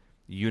Atlantean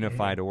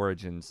unified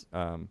origins,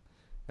 and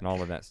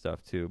all of that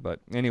stuff too. But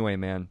anyway,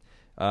 man,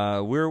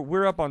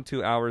 we're up on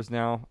 2 hours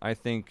now. I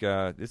think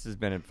this has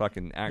been a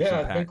fucking Yeah, it's been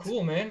action-packed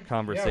cool, man. Yeah, we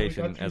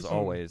conversation got through as some-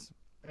 always.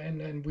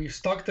 And we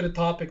stuck to the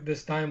topic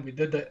this time. We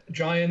did the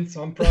Giants.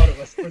 I'm proud of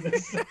us for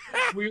this.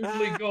 We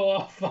usually go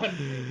off on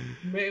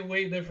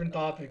way different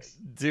topics.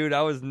 Dude,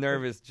 I was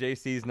nervous.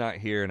 JC's not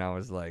here, and I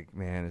was like,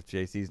 man, if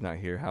JC's not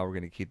here, how are we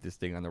going to keep this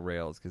thing on the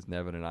rails? Because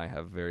Nevin and I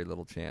have very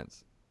little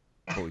chance.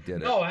 But we did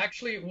it. No,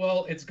 actually,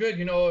 well, it's good,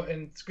 and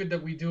it's good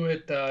that we do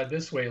it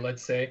this way,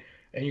 let's say.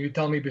 And you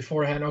tell me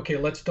beforehand, okay,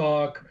 let's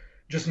talk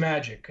just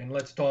magic, and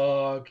let's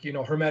talk,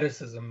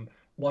 Hermeticism,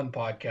 one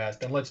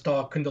podcast, and let's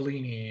talk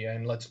Kundalini,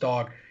 and let's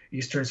talk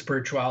Eastern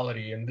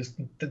spirituality, and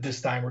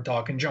this time we're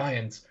talking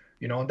Giants,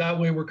 and that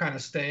way we're kind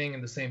of staying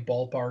in the same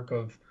ballpark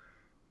of,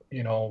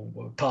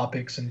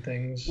 topics and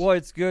things. Well,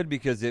 it's good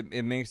because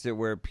it makes it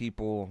where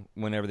people,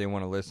 whenever they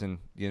want to listen,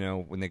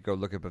 when they go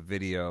look up a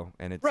video,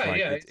 and it's Right, like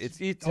yeah, it's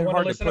I want hard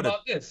to to listen put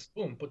about this.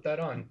 Boom, put that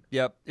on.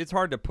 Yep, it's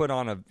hard to put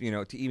on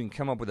to even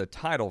come up with a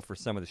title for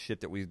some of the shit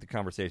that the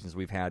conversations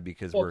we've had,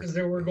 because Because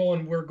we're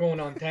going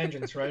on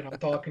tangents, right? I'm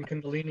talking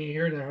Kundalini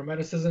here, then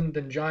Hermeticism,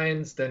 then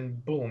Giants,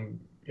 then boom,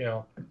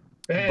 And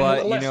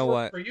But you less know work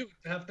what? for you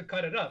to have to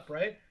cut it up,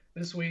 right?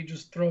 This way, you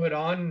just throw it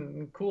on,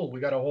 and cool. We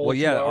got a whole Well, 2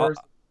 yeah, hours.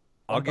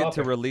 I'll on get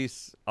to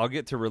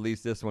topic.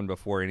 release this one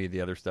before any of the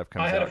other stuff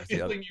comes I had out. a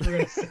feeling you were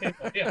going to say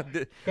that. Yeah,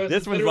 'cause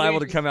This one's literally liable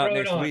to just come out throw it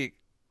next on. week.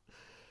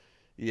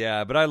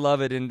 Yeah, but I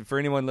love it. And for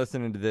anyone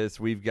listening to this,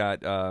 we've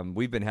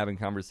been having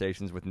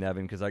conversations with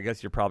Nevin, because I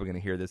guess you're probably going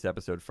to hear this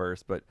episode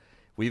first, but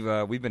we've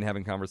been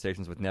having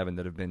conversations with Nevin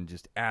that have been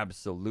just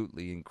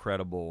absolutely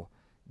incredible,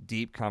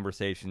 deep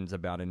conversations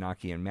about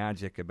Enochian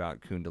magic,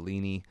 about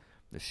Kundalini,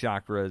 the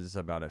chakras,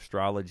 about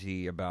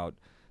astrology, about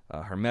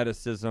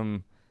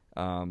Hermeticism,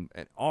 and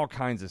all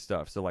kinds of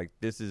stuff. So like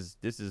this has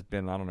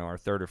been, I don't know, our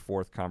third or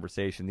fourth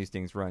conversation. These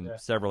things run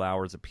several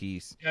hours a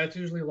piece. Yeah, it's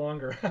usually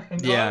longer.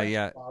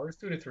 Yeah. 2 hours,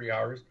 2 to 3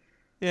 hours.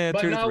 Yeah,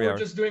 But 2 to now 3 we're hours.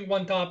 just doing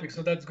one topic,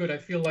 so that's good. I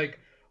feel like,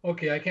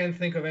 okay, I can't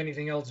think of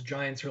anything else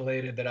Giants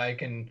related that I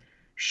can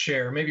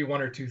share. Maybe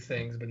one or two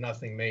things, but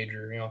nothing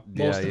major.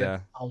 Most of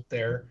it's out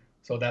there,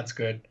 so that's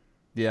good.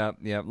 Yeah.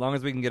 As long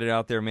as we can get it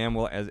out there, man.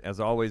 Well, as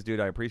always, dude,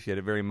 I appreciate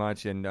it very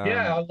much. And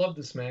Yeah, I love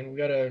this, man.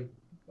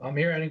 I'm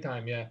here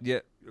anytime. Yeah. yeah.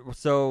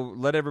 So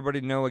let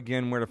everybody know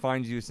again where to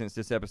find you, since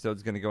this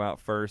episode's going to go out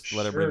first.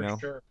 Let everybody know.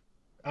 Sure.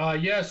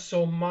 Yes,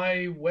 so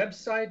my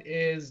website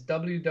is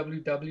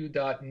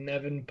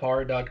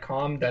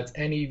www.nevenpar.com. That's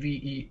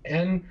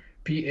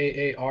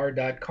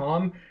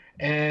NEVENPAAR.com.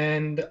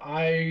 And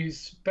I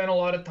spend a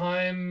lot of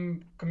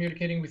time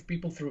communicating with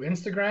people through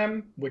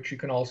Instagram, which you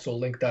can also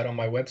link that on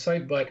my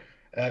website. But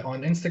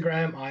on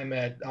Instagram, I'm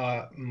at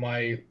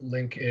my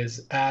link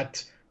is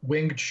at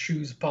Winged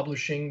Shoes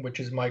Publishing, which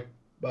is my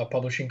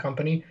publishing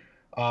company.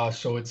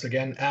 So it's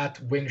again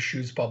at Winged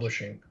Shoes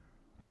Publishing.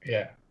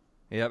 Yeah.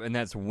 Yep, and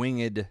that's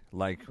Winged,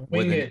 like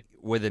Winged.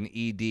 with an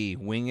ED.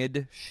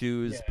 Winged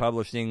Shoes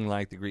Publishing,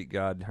 like the Greek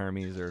god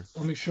Hermes. Or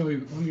let me show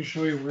you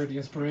where the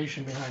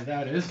inspiration behind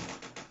that is.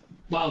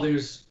 Well,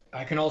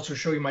 I can also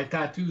show you my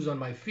tattoos on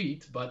my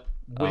feet, but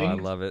I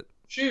love it.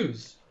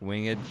 Shoes.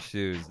 Winged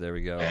Shoes. There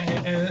we go.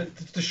 And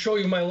to show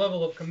you my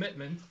level of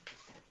commitment.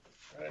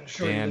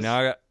 And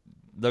now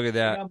look at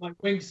that. I got my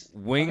wings.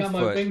 Wing I got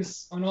foot. my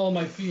wings on all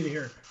my feet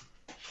here.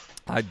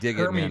 I dig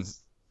it, man.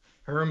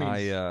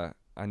 Hermes.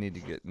 I need to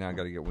get now. I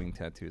got to get wing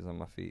tattoos on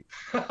my feet,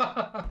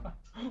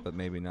 but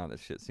maybe not. That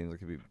shit seems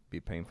like it'd be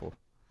painful.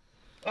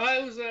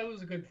 It was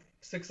a good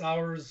 6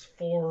 hours,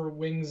 4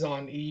 wings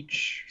on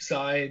each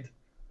side.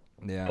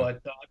 Yeah.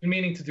 But I've been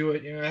meaning to do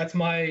it. That's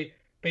my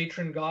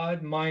patron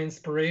god, my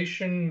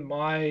inspiration,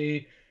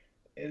 my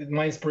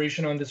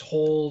inspiration on this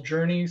whole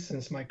journey,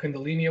 since my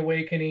Kundalini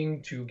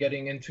awakening to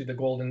getting into the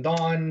Golden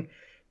Dawn,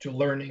 to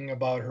learning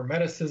about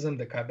Hermeticism,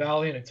 the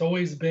Kybalion. It's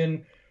always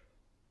been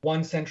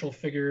one central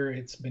figure.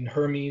 It's been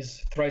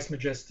Hermes,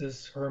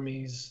 Thrice-Megistus,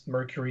 Hermes,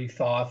 Mercury,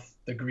 Thoth,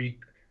 the Greek,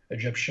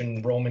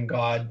 Egyptian, Roman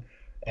god.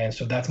 And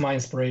so that's my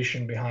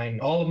inspiration behind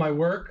all of my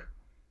work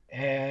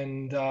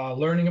and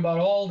learning about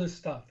all this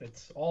stuff.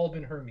 It's all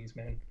been Hermes,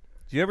 man.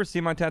 Do you ever see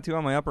my tattoo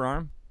on my upper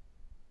arm?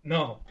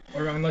 No,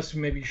 or unless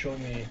you maybe showed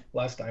me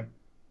last time.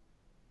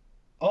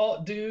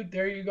 Oh, dude,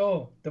 there you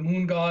go. The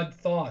moon god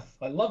Thoth.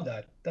 I love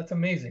that. That's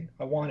amazing.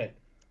 I want it.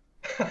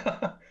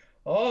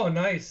 Oh,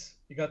 nice.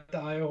 You got the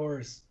Eye of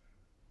Horus.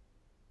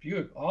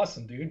 Beautiful.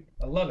 Awesome, dude.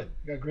 I love it.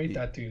 You got great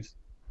tattoos.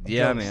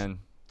 Yeah, man.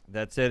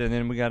 That's it. And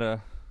then we got a...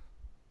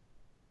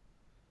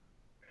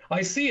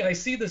 I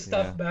see the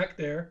stuff back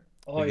there.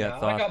 Oh, we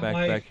got Thoth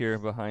back here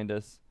behind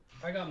us.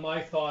 I got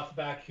my Thoth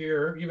back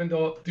here, even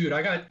though, dude,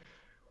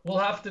 we'll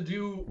have to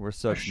do We're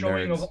such a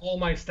showing nerds. of all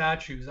my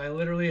statues. I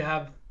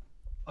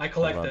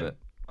collect them.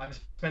 I've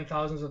spent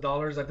thousands of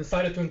dollars. I've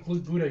decided to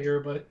include Buddha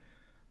here, but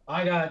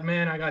I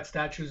got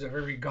statues of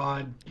every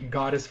god and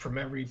goddess from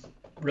every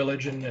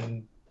religion,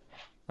 and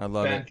I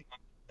love it.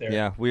 There.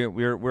 Yeah,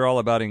 we're all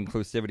about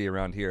inclusivity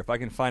around here. If I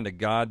can find a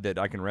god that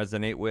I can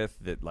resonate with,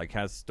 that like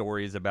has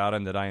stories about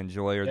him that I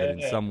enjoy, or that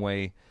in some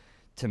way,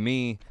 to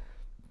me,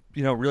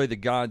 really the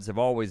gods have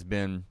always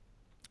been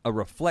a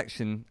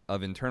reflection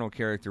of internal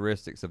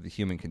characteristics of the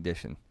human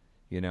condition,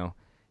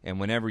 and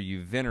whenever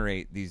you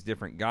venerate these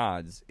different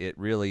gods, it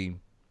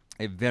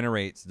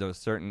venerates those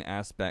certain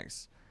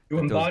aspects. You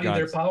embody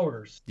their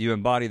powers. You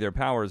embody their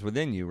powers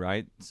within you,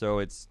 right? So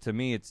it's, to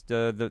me, it's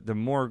the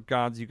more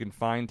gods you can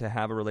find to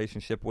have a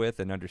relationship with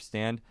and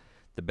understand,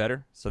 the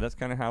better. So that's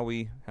kind of how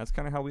we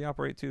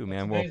operate too,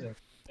 man. Well,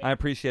 I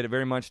appreciate it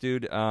very much,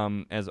 dude.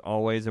 As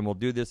always, and we'll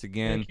do this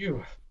again. Thank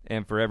you.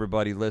 And for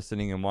everybody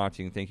listening and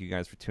watching, thank you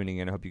guys for tuning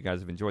in. I hope you guys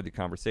have enjoyed the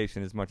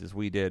conversation as much as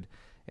we did.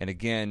 And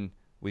again,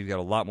 we've got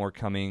a lot more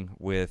coming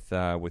with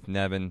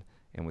Nevin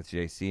and with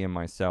JC and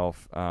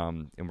myself,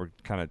 and we're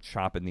kind of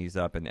chopping these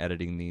up and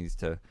editing these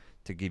to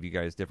give you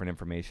guys different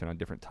information on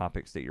different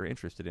topics that you're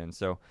interested in.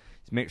 So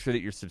make sure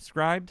that you're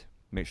subscribed.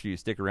 Make sure you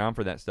stick around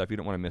for that stuff. You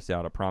don't want to miss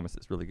out. I promise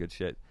it's really good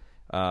shit.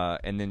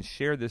 And then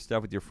share this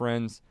stuff with your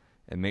friends,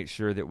 and make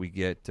sure that we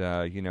get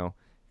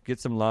get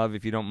some love.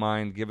 If you don't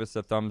mind, give us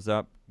a thumbs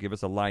up, give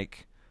us a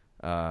like,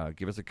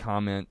 give us a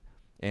comment,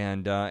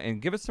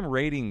 and give us some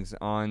ratings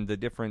on the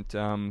different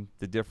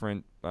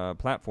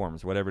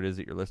platforms, whatever it is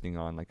that you're listening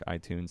on, like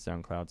iTunes,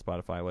 SoundCloud,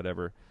 Spotify,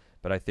 whatever.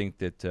 But I think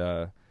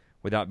that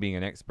without being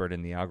an expert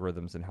in the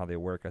algorithms and how they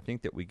work, I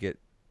think that we get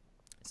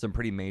some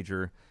pretty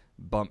major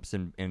bumps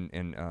and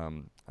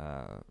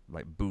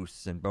like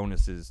boosts and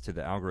bonuses to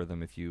the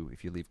algorithm if you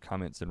leave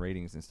comments and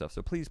ratings and stuff.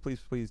 So please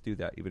do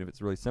that, even if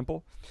it's really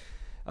simple.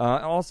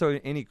 Also,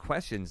 any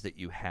questions that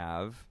you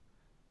have,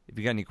 if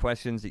you got any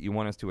questions that you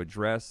want us to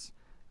address,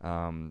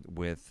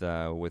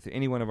 with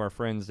any one of our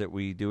friends that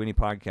we do any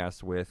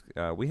podcast with.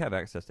 We have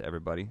access to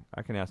everybody.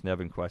 I can ask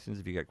Nevin questions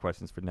if you got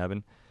questions for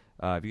Nevin.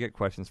 If you got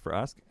questions for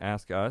us,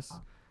 ask us.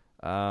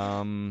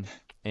 And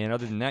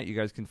other than that, you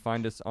guys can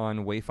find us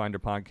on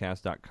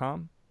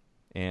wayfinderpodcast.com.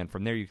 And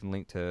from there, you can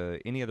link to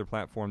any other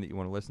platform that you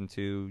want to listen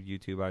to: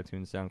 YouTube,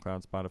 iTunes,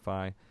 SoundCloud,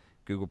 Spotify,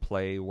 Google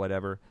Play,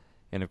 whatever.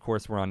 And, of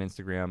course, we're on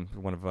Instagram,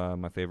 one of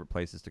my favorite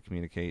places to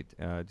communicate,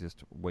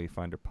 just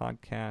Wayfinder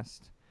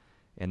Podcast.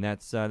 And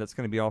that's going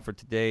to be all for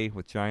today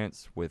with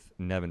Giants, with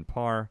Nevin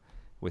Parr,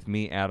 with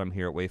me, Adam,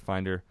 here at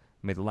Wayfinder.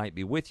 May the light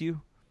be with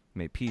you,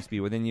 may peace be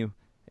within you,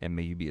 and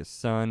may you be a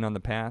sun on the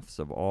paths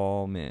of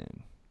all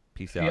men.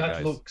 Peace out,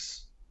 guys.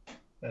 Lux.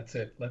 That's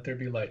it. Let there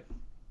be light.